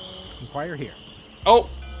employer. Inquire here. Oh,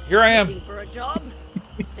 here I am. Looking for a job?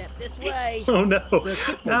 Step this way. Oh no. The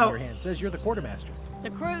clipboard in your hand says you're the quartermaster. The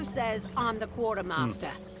crew says I'm the quartermaster.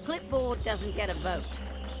 Clipboard doesn't get a vote.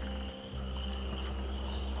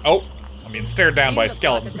 Oh, I'm being stared down by a You look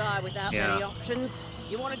skeleton. like a guy without many options.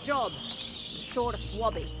 You want a job? Short of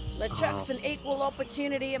swabby. LeChuck's an equal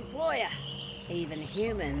opportunity employer. Even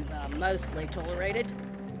humans are mostly tolerated.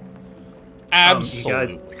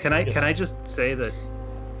 Absolutely. You guys, can I just say that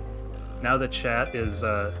now the chat is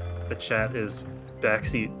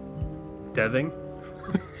backseat deving.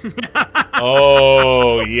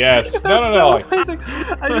 Oh yes. No. I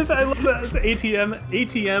love that. The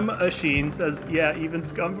ATM Asheen says, yeah, even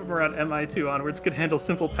scum from around MI2 onwards could handle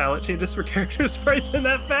simple palette changes for character sprites in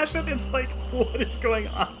that fashion. It's like, what is going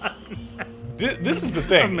on? This is the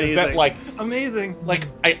thing. Amazing. Is that like amazing? Like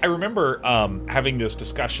I remember having this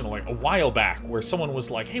discussion like a while back where someone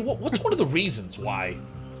was like, "Hey, what's one of the reasons why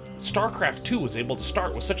StarCraft 2 was able to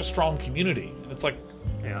start with such a strong community?" And it's like,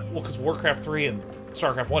 yeah, well, because Warcraft 3 and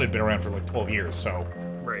StarCraft 1 had been around for like 12 years, so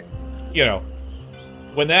right. You know,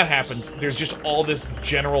 when that happens, there's just all this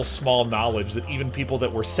general small knowledge that even people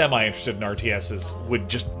that were semi-interested in RTSs would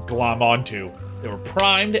just glom onto. They were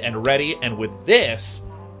primed and ready, and with this,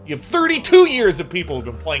 you have 32 years of people who've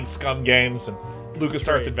been playing Scum games and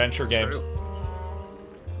LucasArts adventure games.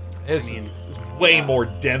 It's way more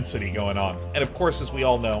density going on. And of course, as we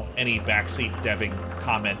all know, any backseat deving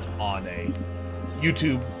comment on a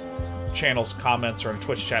YouTube channel's comments or on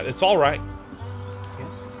Twitch chat, it's all right.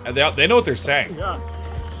 And they know what they're saying. Yeah.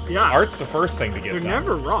 Art's the first thing to get done. They're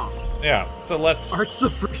never wrong. Yeah, so let's... Art's the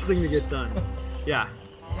first thing to get done. Yeah.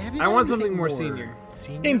 I want something more senior.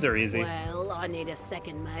 Games are easy. Well, I need a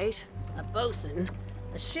second mate, a bosun,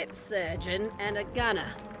 a ship surgeon, and a gunner.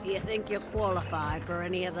 Do you think you're qualified for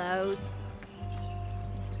any of those?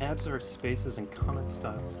 Tabs are spaces and comment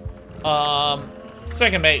styles.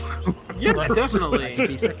 Second mate. Yeah, definitely.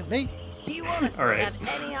 Be second mate. Do you honestly All right.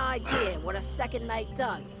 have any idea what a second mate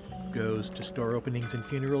does? Goes to store openings and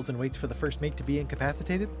funerals and waits for the first mate to be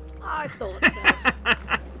incapacitated. I thought so.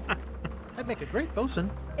 I'd make a great bosun.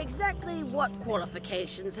 Exactly what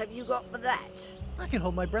qualifications have you got for that? I can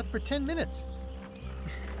hold my breath for 10 minutes.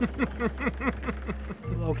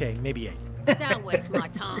 Okay, maybe 8. Don't waste my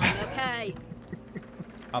time, okay?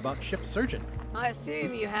 How about ship surgeon? I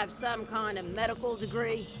assume you have some kind of medical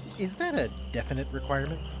degree? Is that a definite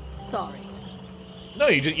requirement? Sorry. No,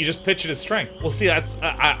 you just pitch it as strength. Well, see, that's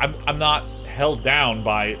I'm not held down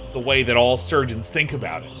by the way that all surgeons think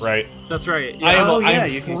about it, right? That's right. Yeah. Yeah.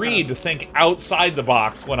 I'm free to think outside the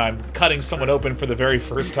box when I'm cutting someone open for the very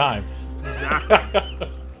first time. Exactly.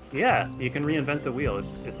 Yeah, you can reinvent the wheel.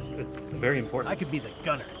 It's very important. I could be the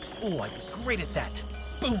gunner. Oh, I'd be great at that.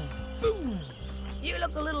 Boom, boom. You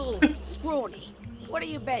look a little scrawny. What do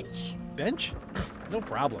you bench? Bench? No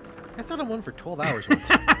problem. I sat on one for 12 hours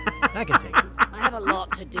once. I can take it. I have a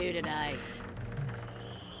lot to do today.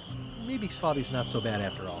 Maybe Swabby's not so bad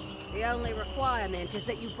after all. The only requirement is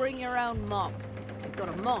that you bring your own mop. If you've got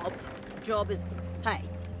a mop, the job is... Hey,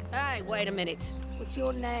 wait a minute. What's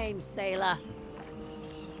your name, sailor?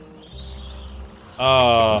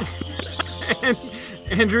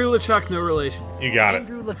 Andrew LeChuck, no relation. You got it.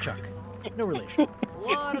 Andrew LeChuck, no relation.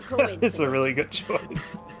 What a coincidence. It's a really good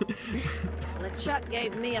choice. LeChuck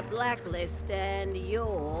gave me a blacklist, and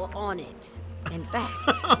you're on it. In fact,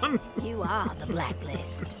 you are the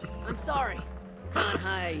blacklist. I'm sorry. Can't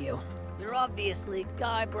hire you. You're obviously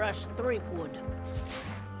Guybrush Threepwood.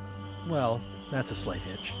 Well, that's a slight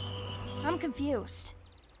hitch. I'm confused.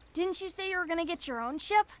 Didn't you say you were gonna get your own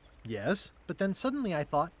ship? Yes, but then suddenly I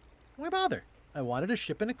thought, why bother? I wanted a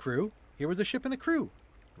ship and a crew. Here was a ship and a crew.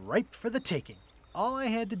 Ripe for the taking. All I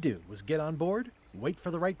had to do was get on board, wait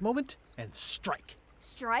for the right moment, and strike.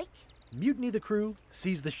 Strike? Mutiny the crew,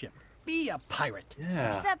 seize the ship. Be a pirate.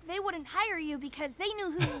 Yeah. Except they wouldn't hire you because they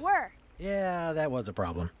knew who you were. Yeah, that was a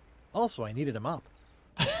problem. Also, I needed a mop.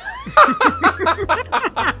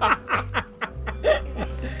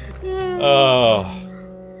 Oh.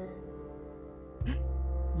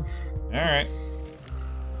 All right.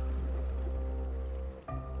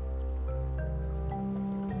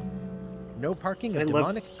 No parking of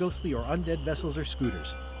demonic, ghostly, or undead vessels or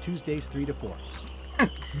scooters. Tuesdays 3 to 4.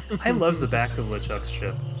 I love the back of LeChuck's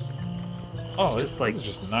ship. Oh, it's just like this is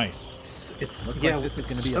just nice. It's Looks yeah, like this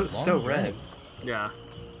is it's gonna be a long so red. Yeah.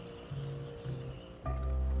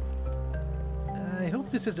 I hope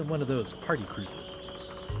this isn't one of those party cruises.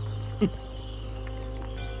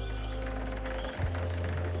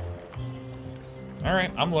 All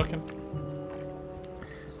right, I'm looking.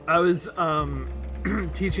 I was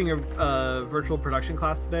teaching a virtual production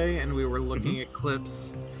class today, and we were looking at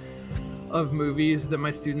clips of movies that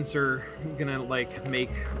my students are gonna like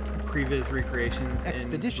make previs recreations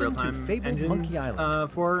Expedition in to real-time Fabled engine, Monkey Island.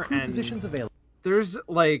 for Crew and positions available. there's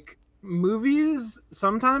like movies.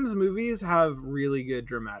 Sometimes movies have really good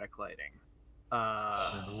dramatic lighting.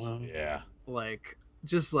 Yeah. Like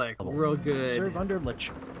just like real good. Serve under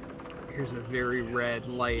Here's a very red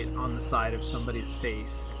light on the side of somebody's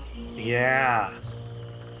face. Yeah.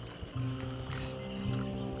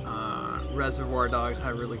 Reservoir Dogs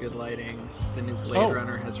have really good lighting. The new Blade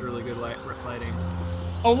Runner has really good lighting.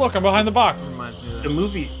 Oh look, I'm behind the box. Reminds me of this. The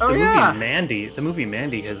movie Mandy. The movie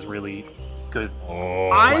Mandy has really good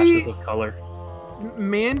flashes of color.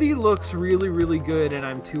 Mandy looks really, really good, and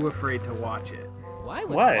I'm too afraid to watch it. Why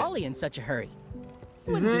was What? Wally in such a hurry?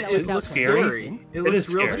 It looks scary. It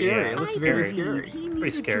looks real scary. Yeah. It looks I very believe scary. he Pretty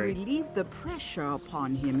needed scary. to relieve the pressure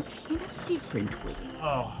upon him in a different way.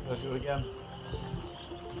 Oh, let's do it again.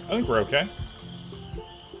 I think we're okay.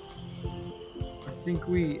 I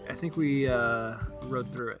think we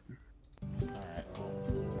rode through it. Alright.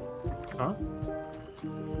 Huh?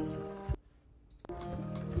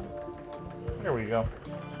 There we go.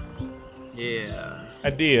 Yeah. I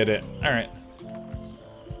did it. Alright.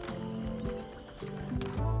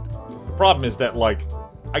 The problem is that, like,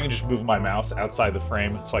 I can just move my mouse outside the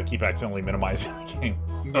frame, so I keep accidentally minimizing the game.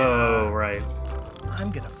 Oh, right. I'm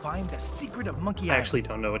gonna find the secret of Monkey I Island. actually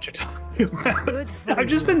don't know what you're talking about. I've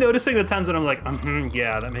just been noticing the times when I'm like,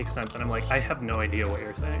 yeah, that makes sense, and I'm like, I have no idea what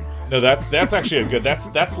you're saying. No, that's actually a good.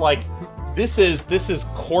 That's like, this is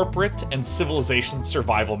corporate and civilization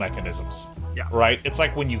survival mechanisms. Yeah. Right. It's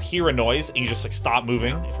like when you hear a noise and you just like stop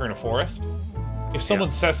moving if you're in a forest. If someone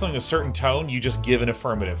says something in a certain tone, you just give an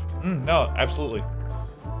affirmative. No, absolutely.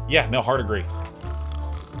 Yeah. No, hard agree.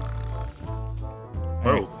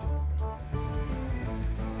 Oh.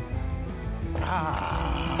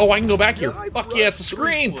 Oh, I can go back here. Fuck yeah, it's a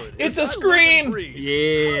screen! It's a screen!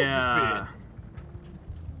 Yeah.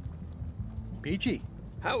 Peachy.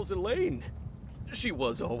 How's Elaine? She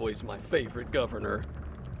was always my favorite governor.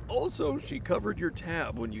 Also, she covered your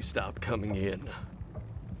tab when you stopped coming in.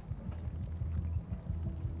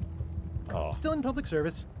 Oh. Still in public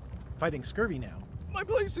service. Fighting scurvy now. My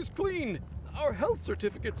place is clean. Our health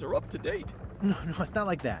certificates are up to date. No, it's not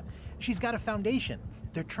like that. She's got a foundation.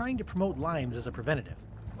 They're trying to promote Lyme's as a preventative.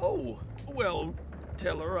 Oh, well,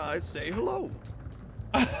 tell her I say hello.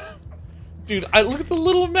 Dude, I look at the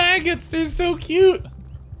little maggots. They're so cute.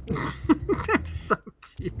 They're so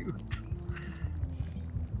cute.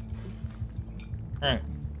 Alright.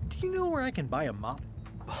 Do you know where I can buy a mop?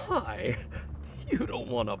 Buy? You don't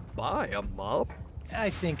want to buy a mop. I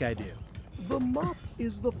think I do. The mop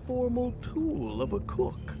is the formal tool of a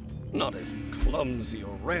cook. Not as clumsy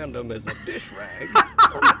or random as a dish rag.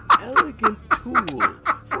 An elegant tool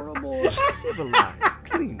for a more civilized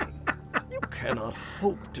cleaning. You cannot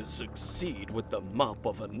hope to succeed with the mop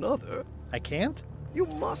of another. I can't? You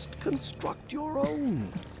must construct your own.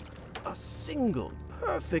 A single,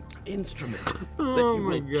 perfect instrument that you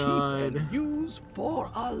will keep and use for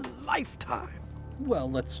a lifetime. Well,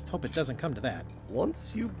 let's hope it doesn't come to that.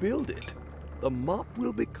 Once you build it, the mop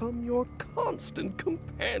will become your constant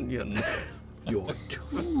companion, your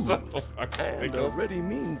tool, and a ready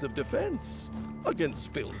means of defense against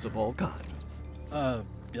spills of all kinds.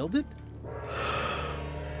 Build it?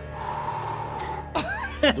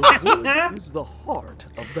 The wood is the heart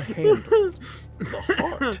of the handle. The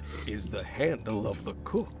heart is the handle of the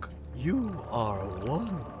cook. You are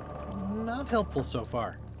one. Not helpful so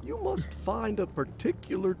far. You must find a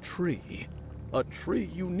particular tree. A tree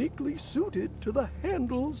uniquely suited to the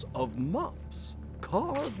handles of mops.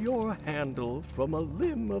 Carve your handle from a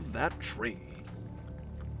limb of that tree.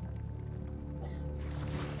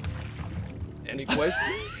 Any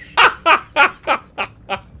questions?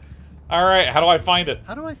 Alright, how do I find it?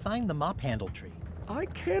 How do I find the mop handle tree? I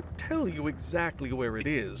can't tell you exactly where it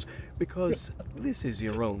is, because this is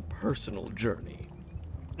your own personal journey.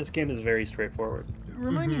 This game is very straightforward.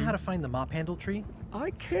 Remind me how to find the mop handle tree?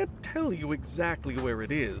 I can't tell you exactly where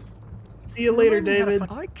it is. See you later, David.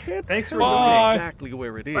 I can't Thanks tell for you joining. exactly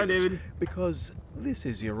where it is, Bye, David. because this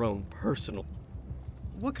is your own personal...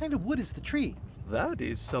 What kind of wood is the tree? That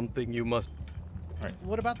is something you must...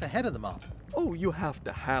 What about the head of the mop? Oh, you have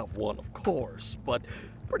to have one, of course, but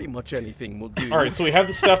pretty much anything will do. Alright, so we have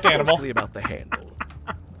the stuffed animal. Mostly about the handle.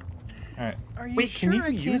 Alright. Are you Wait, sure can you I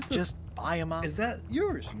use can't this? just buy a mop? Is that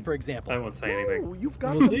yours, for example? I won't say anything. Oh, you've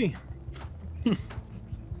got We'll see.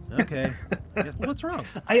 Okay. What's wrong?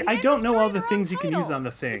 I don't know all the things you can use on the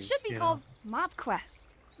It things. should be you called Mop Quest.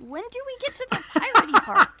 When do we get to the piratey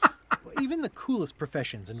parts? Even the coolest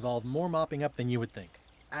professions involve more mopping up than you would think.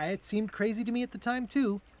 It seemed crazy to me at the time,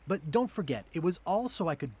 too. But don't forget, it was all so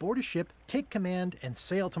I could board a ship, take command, and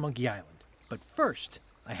sail to Monkey Island. But first,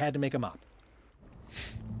 I had to make a mop.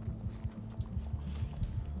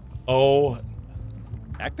 Oh.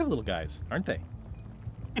 Active little guys, aren't they?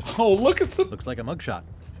 Oh, look at some... Looks like a mugshot.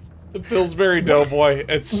 The Pillsbury Doughboy.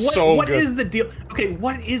 It's so What good. is the deal? Okay,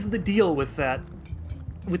 what is the deal with that?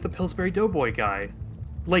 With the Pillsbury Doughboy guy?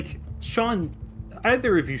 Like, Sean,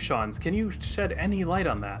 either of you Seans, can you shed any light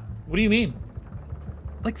on that? What do you mean?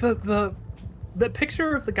 Like the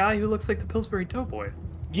picture of the guy who looks like the Pillsbury Doughboy.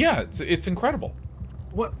 Yeah, it's incredible.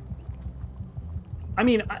 What? I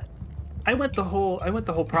mean, I went the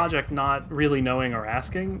whole project not really knowing or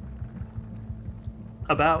asking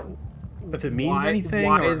about if it means anything.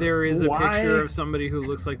 Why or there is why? a picture of somebody who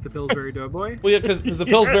looks like the Pillsbury Doughboy? Well, yeah, because the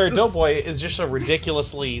Pillsbury Yes. Doughboy is just a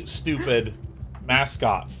ridiculously stupid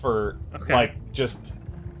mascot for like just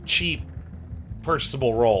cheap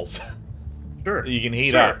purchasable roles. Sure. that you can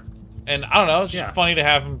heat Sure. up. And I don't know, it's just Yeah. funny to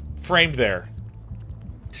have him framed there.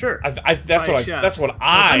 Sure. That's what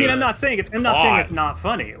I mean, I'm not saying it's thought. not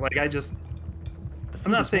funny. Like I'm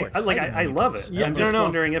not is saying more like exciting I when love it's- it. Yeah, I'm no, just no.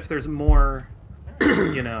 wondering if there's more.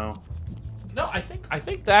 You know. No, I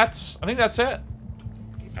think that's it. I think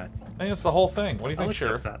that's the whole thing. What do you think,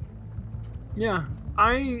 Sheriff? Yeah,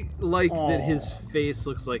 I like that his Aw. face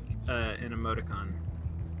looks like an emoticon.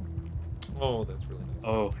 Oh, that's really nice.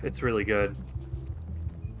 Oh, it's really good.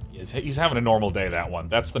 He's having a normal day, that one.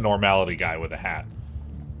 That's the normality guy with a hat.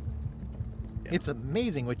 It's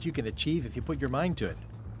amazing what you can achieve if you put your mind to it.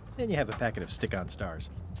 Then you have a packet of stick-on stars.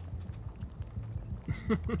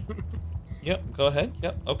 Yep, go ahead.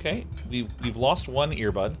 Yep, okay. We've lost one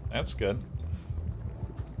earbud. That's good.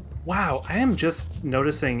 Wow, I am just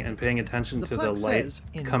noticing and paying attention to the plaque light says,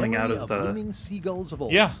 "In coming out memory of looming seagulls of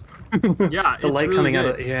old." Yeah. Yeah, the light really coming out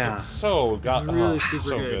good. of yeah. It's so really super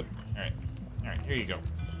so good. good. All right, here you go.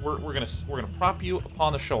 We're gonna prop you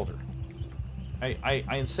upon the shoulder. I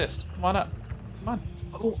insist. Come on up. Come on.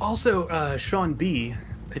 Oh, also, Sean B,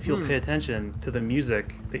 if you'll pay attention to the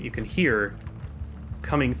music that you can hear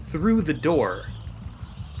coming through the door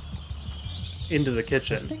into the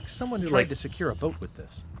kitchen. I think someone tried Like- to secure a boat with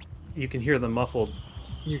this. You can hear the muffled.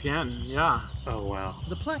 You can, yeah. Oh wow.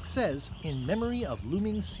 The plaque says, "In memory of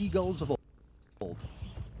looming seagulls of old."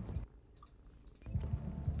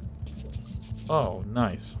 Oh,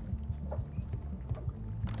 nice.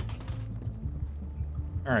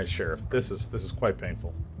 All right, Sheriff. This is quite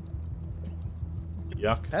painful.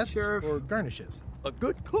 Yuck. Pests or garnishes? A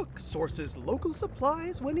good cook sources local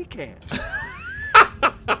supplies when he can.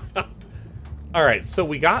 All right, so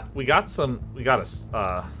we got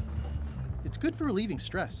a It's good for relieving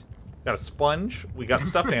stress. got a sponge. We got a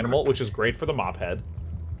stuffed animal, which is great for the mop head.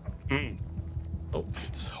 Oh,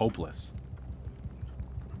 It's hopeless.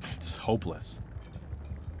 It's hopeless.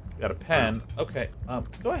 got a pen. Okay,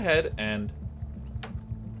 go ahead and.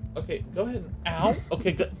 Okay, go ahead and. Ow.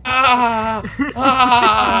 Okay, good. Ah!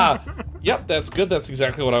 Yep, that's good. That's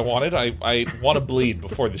exactly what I wanted. I want to bleed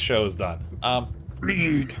before the show is done.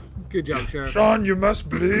 Bleed. Good job, Sheriff. Sean, you must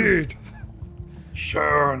bleed.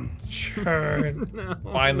 Sean.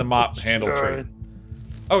 Find the mop handle tree.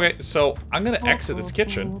 Okay, so I'm gonna exit this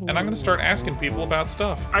kitchen and I'm gonna start asking people about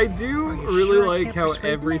stuff. I do really sure I like can't how persuade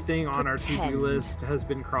you? everything Let's on our to-do pretend. list has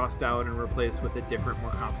been crossed out and replaced with a different,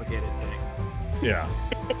 more complicated thing. Yeah.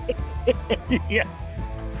 Yes.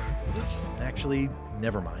 Actually,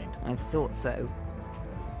 never mind. I thought so.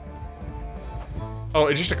 Oh,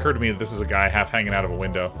 it just occurred to me that this is a guy half hanging out of a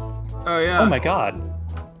window. Oh yeah. Oh my god.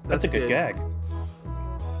 That's a That's good good. gag.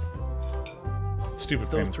 Stupid It's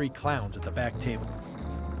those pin. 3 clowns at the back table.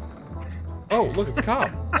 Oh, look, it's Cobb.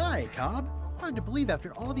 Hi, Cobb. Hard to believe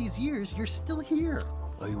after all these years you're still here.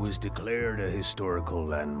 I was declared a historical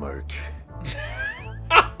landmark.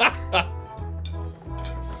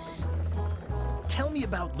 Tell me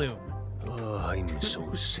about Loom. Oh, I'm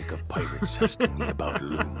so sick of pirates asking me about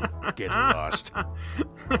Loom. Get lost.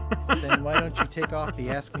 Then why don't you take off the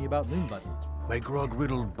Ask Me About Loom button? My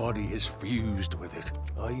grog-riddled body is fused with it.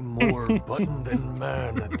 I'm more button than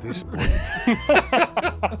man at this point.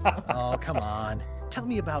 Oh, come on. Tell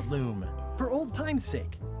me about Loom. For old time's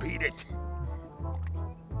sake. Beat it.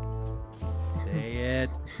 Say it.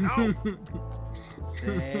 No.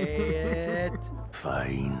 Say it.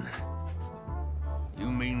 Fine. You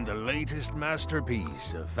mean the latest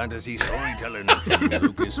masterpiece of fantasy storytelling from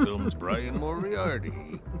Lucasfilm's Brian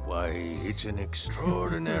Moriarty? Why, it's an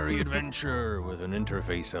extraordinary adventure with an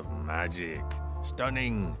interface of magic.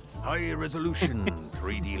 Stunning, high-resolution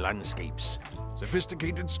 3D landscapes,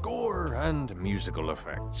 sophisticated score, and musical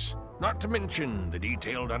effects. Not to mention the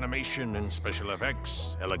detailed animation and special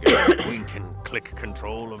effects, elegant point-and-click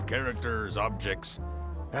control of characters, objects,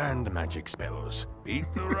 and magic spells.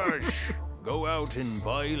 Beat the rush. Go out and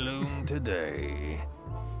buy Loom today.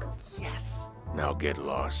 Yes. Now get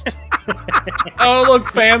lost. Oh, look,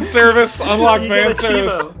 fan service. Unlock You fan got a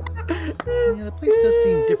service. Chivo. Yeah, the place does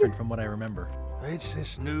seem different from what I remember. It's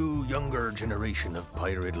this new, younger generation of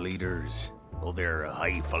pirate leaders. Oh, they're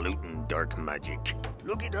highfalutin dark magic.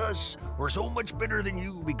 Look at us. We're so much better than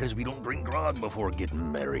you because we don't drink grog before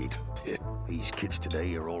getting married. These kids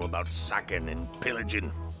today are all about sacking and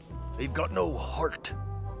pillaging. They've got no heart.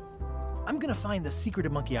 I'm gonna find the secret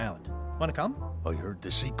of Monkey Island. Wanna come? I heard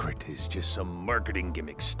the secret is just some marketing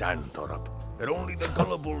gimmick Stan thought up. That only the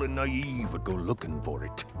gullible and naive would go looking for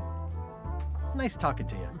it. Nice talking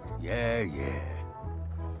to you. Yeah.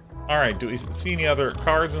 All right, do we see any other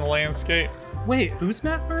cards in the landscape? Wait, who's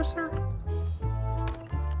Matt Mercer?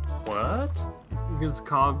 What? Is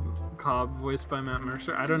Cobb voiced by Matt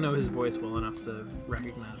Mercer? I don't know his voice well enough to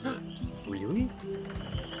recognize it. Really?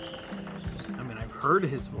 I mean, I've heard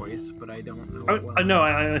his voice, but I don't know it well. No,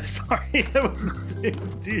 I'm sorry. I wasn't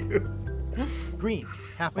saying to you. Green,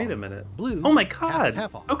 half Wait off. a minute. Blue, Oh my god.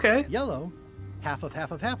 half off. Okay. Yellow, half of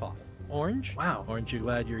half off. Orange, wow. Aren't you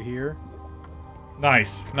glad you're here?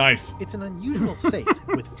 Nice. It's an unusual safe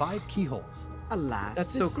with 5 keyholes. Alas,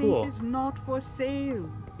 That's the so cool. safe is not for sale.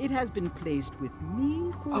 It has been placed with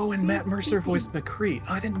me for Oh, and Matt Mercer safekeeping. voiced McCree.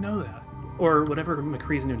 Oh, I didn't know that. Or whatever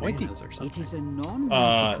McCree's new name is or something. It is a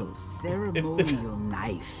non-magical ceremonial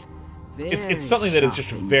knife. It's something that is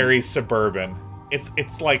just very suburban.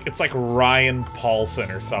 It's like Ryan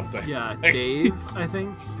Paulson or something. Yeah, Dave, I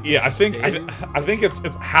think. Yeah, I think Dave?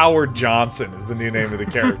 it's Howard Johnson is the new name of the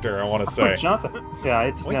character. I want to say. Johnson. Yeah,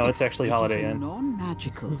 it's actually Holiday It is a Inn.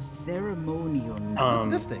 non-magical ceremonial knife.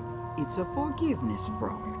 What's this thing? It's a forgiveness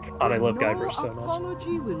frog. God, I love No Guybrush so much.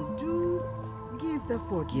 apology will do. Give the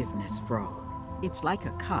forgiveness frog. It's like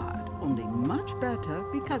a card, only much better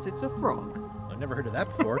because it's a frog. I've never heard of that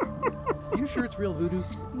before. You sure it's real voodoo?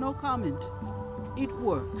 No comment. It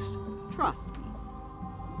works. Trust me.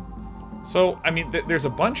 So, I mean, there's a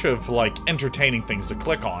bunch of, like, entertaining things to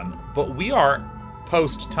click on, but we are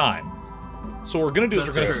post-time. So what we're going to do is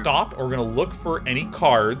we're going to stop, and we're going to look for any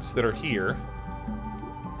cards that are here.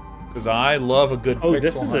 Because I love a good Oh, pixel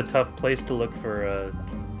this is a hunt. tough place to look for,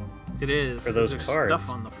 It is. for those There's cards. stuff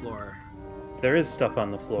on the floor. There is stuff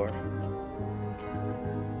on the floor.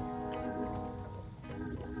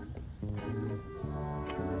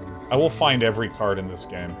 I will find every card in this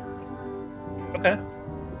game. Okay.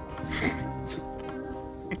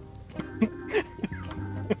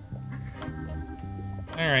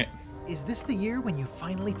 Alright. Is this the year when you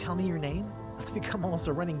finally tell me your name? It's become almost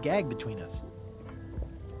a running gag between us.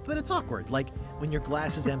 But it's awkward, like when your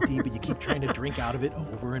glass is empty but you keep trying to drink out of it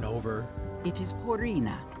over and over. It is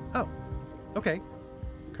Corina. Oh, okay.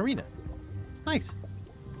 Karina. Nice.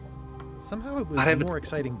 Somehow it was I haven't- more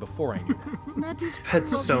exciting before I knew that. That is Had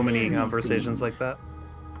so many many conversations like that.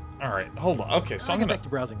 Alright, hold on. Okay, so I'll I'm get gonna... back to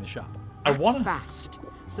browsing the shop. I wanna... Fast.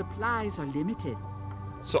 Supplies are limited.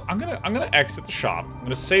 So I'm gonna exit the shop. I'm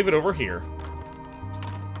gonna save it over here.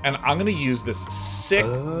 And I'm gonna use this sick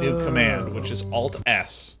new command, which is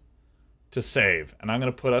Alt-S, to save. And I'm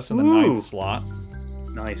gonna put us in the 9th slot.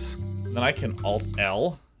 Nice. Then I can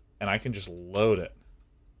Alt-L, and I can just load it.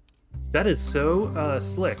 That is so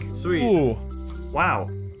slick. Sweet. Ooh. Wow.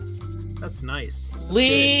 That's nice.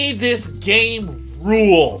 Lee, this game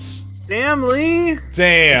rules. Damn, Lee.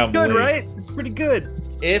 Damn, It's good, Lee. right? It's pretty good.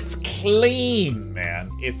 It's clean, man.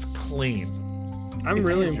 It's clean. I'm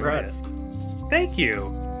really enjoy impressed. Thank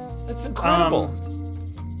you. That's incredible.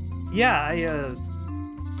 Yeah,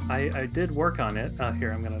 I did work on it.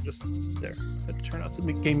 Here, I'm gonna just there. I had to turn off the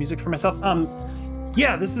game music for myself.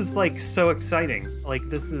 Yeah, this is like so exciting. Like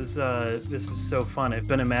this is so fun. I've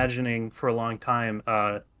been imagining for a long time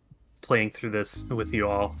playing through this with you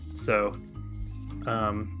all. So,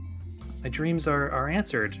 my dreams are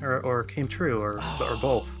answered or came true or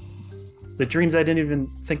both. The dreams I didn't even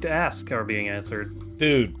think to ask are being answered.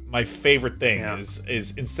 Dude, my favorite thing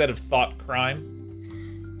is instead of thought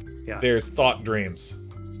crime, there's thought dreams.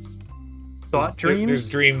 Thought dreams? There's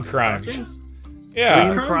dream crimes. Yeah.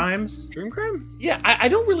 Dream crimes? Dream crime? Yeah, I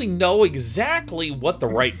don't really know exactly what the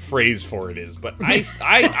right phrase for it is, but I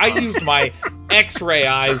used my X-ray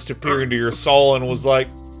eyes to peer into your soul and was like,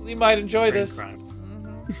 you might enjoy Dream this. crimes.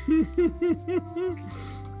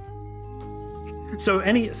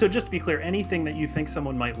 So just to be clear, anything that you think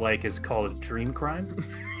someone might like is called a dream crime?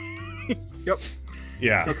 Yep.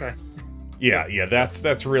 Yeah. Okay. Yeah,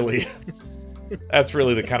 that's really that's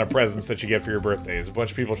really the kind of presents that you get for your birthday, is a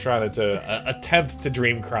bunch of people trying to attempt to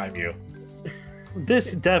dream crime you.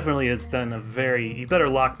 This definitely is then a very... You better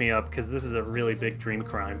lock me up, because this is a really big dream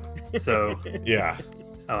crime. So... Yeah.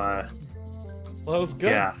 Well, that was good.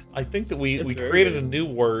 Yeah. I think that we very created good. a new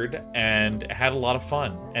word and had a lot of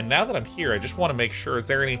fun. And now that I'm here, I just want to make sure, is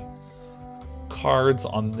there any cards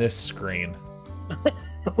on this screen.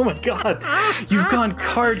 Oh my god, you've gone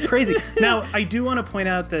card crazy. Now, I do want to point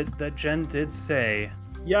out that Jen did say...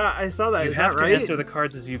 Yeah, I saw that. You Is have that to right? answer the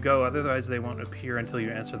cards as you go, otherwise they won't appear until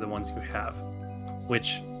you answer the ones you have.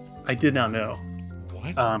 Which I did not know.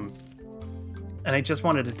 What? And I just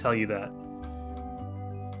wanted to tell you that.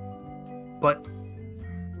 But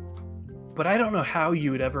I don't know how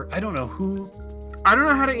you would ever... I don't know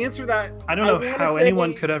how to answer that. I don't know how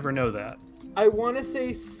anyone could ever know that. I want to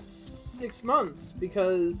say 6 months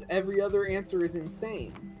because every other answer is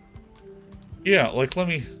insane. Yeah, like, let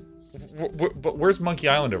me... But where's Monkey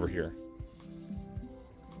Island over here?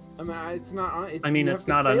 I mean, it's not on. It's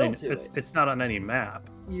not on any. It's not on any map.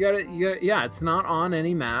 You gotta. Yeah, it's not on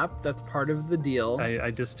any map. That's part of the deal. I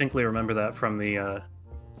distinctly remember that from the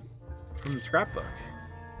scrapbook.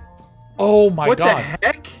 Oh my god! What the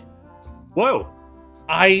heck? Whoa!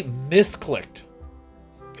 I misclicked.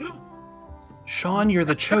 Sean, you're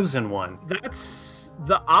the chosen one. That's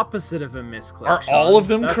the opposite of a misclick. Are Sean. all of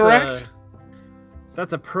them correct?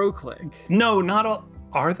 That's a pro click. No, not all.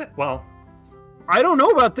 Are they? Well, I don't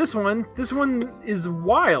know about this one. This one is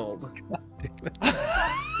wild.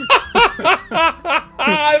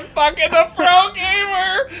 I'm fucking a pro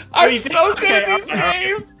gamer. I'm so good at these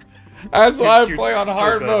games. That's why I play on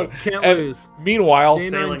hard mode. Can't and lose. Meanwhile,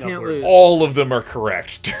 can't lose. all of them are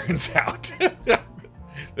correct. Turns out,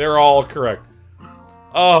 they're all correct.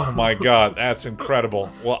 Oh my god, that's incredible.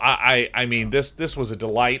 Well, I mean, this was a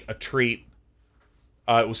delight, a treat.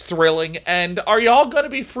 It was thrilling. And are y'all going to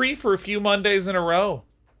be free for a few Mondays in a row?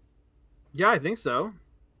 Yeah, I think so.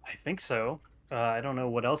 I think so. I don't know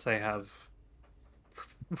what else I have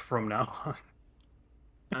from now on.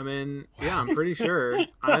 I mean, yeah, I'm pretty sure.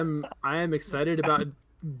 I am excited about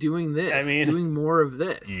doing this. I mean, doing more of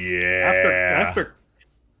this. Yeah.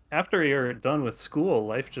 After you're done with school,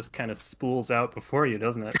 life just kind of spools out before you,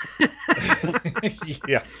 doesn't it?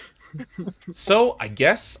 Yeah. So I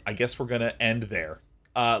guess we're gonna end there.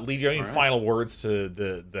 Leigh, do you have any final words to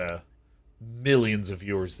the millions of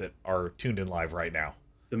viewers that are tuned in live right now?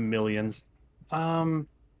 The millions. Play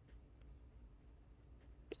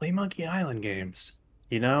Monkey Island games.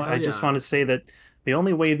 You know, I just want to say that the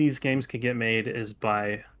only way these games can get made is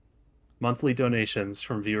by monthly donations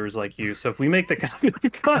from viewers like you. So if we make the kind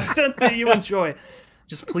of content that you enjoy,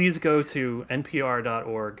 just please go to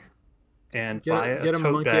npr.org and buy a tote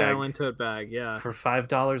Monkey bag Island tote bag, yeah, for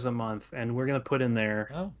 $5 a month, and we're gonna put in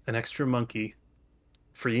there an extra monkey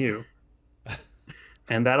for you,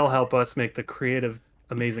 and that'll help us make the creative,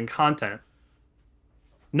 amazing content.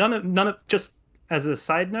 None of just as a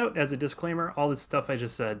side note, as a disclaimer, all this stuff I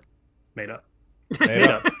just said, made up.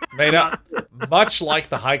 Made up. Much like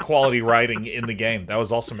the high quality writing in the game, that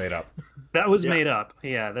was also made up. That was made up.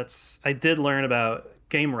 Yeah, I did learn about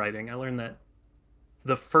game writing. I learned that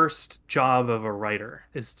the first job of a writer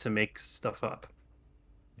is to make stuff up.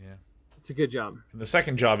 Yeah. It's a good job. And the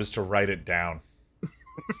second job is to write it down.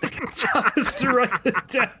 The second job is to write it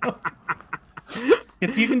down.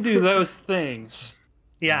 If you can do those things.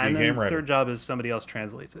 Yeah, and then the third job is somebody else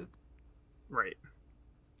translates it. Right.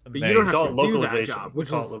 But you don't have to do that job, which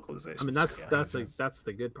is localization. I mean, that's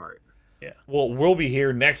the good part. Yeah. Well, we'll be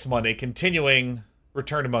here next Monday, continuing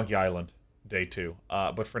Return to Monkey Island, Day 2.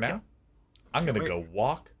 But for now, I'm going to go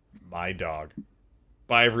walk my dog.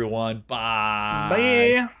 Bye, everyone.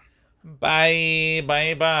 Bye. Bye.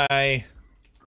 Bye. Bye. Bye.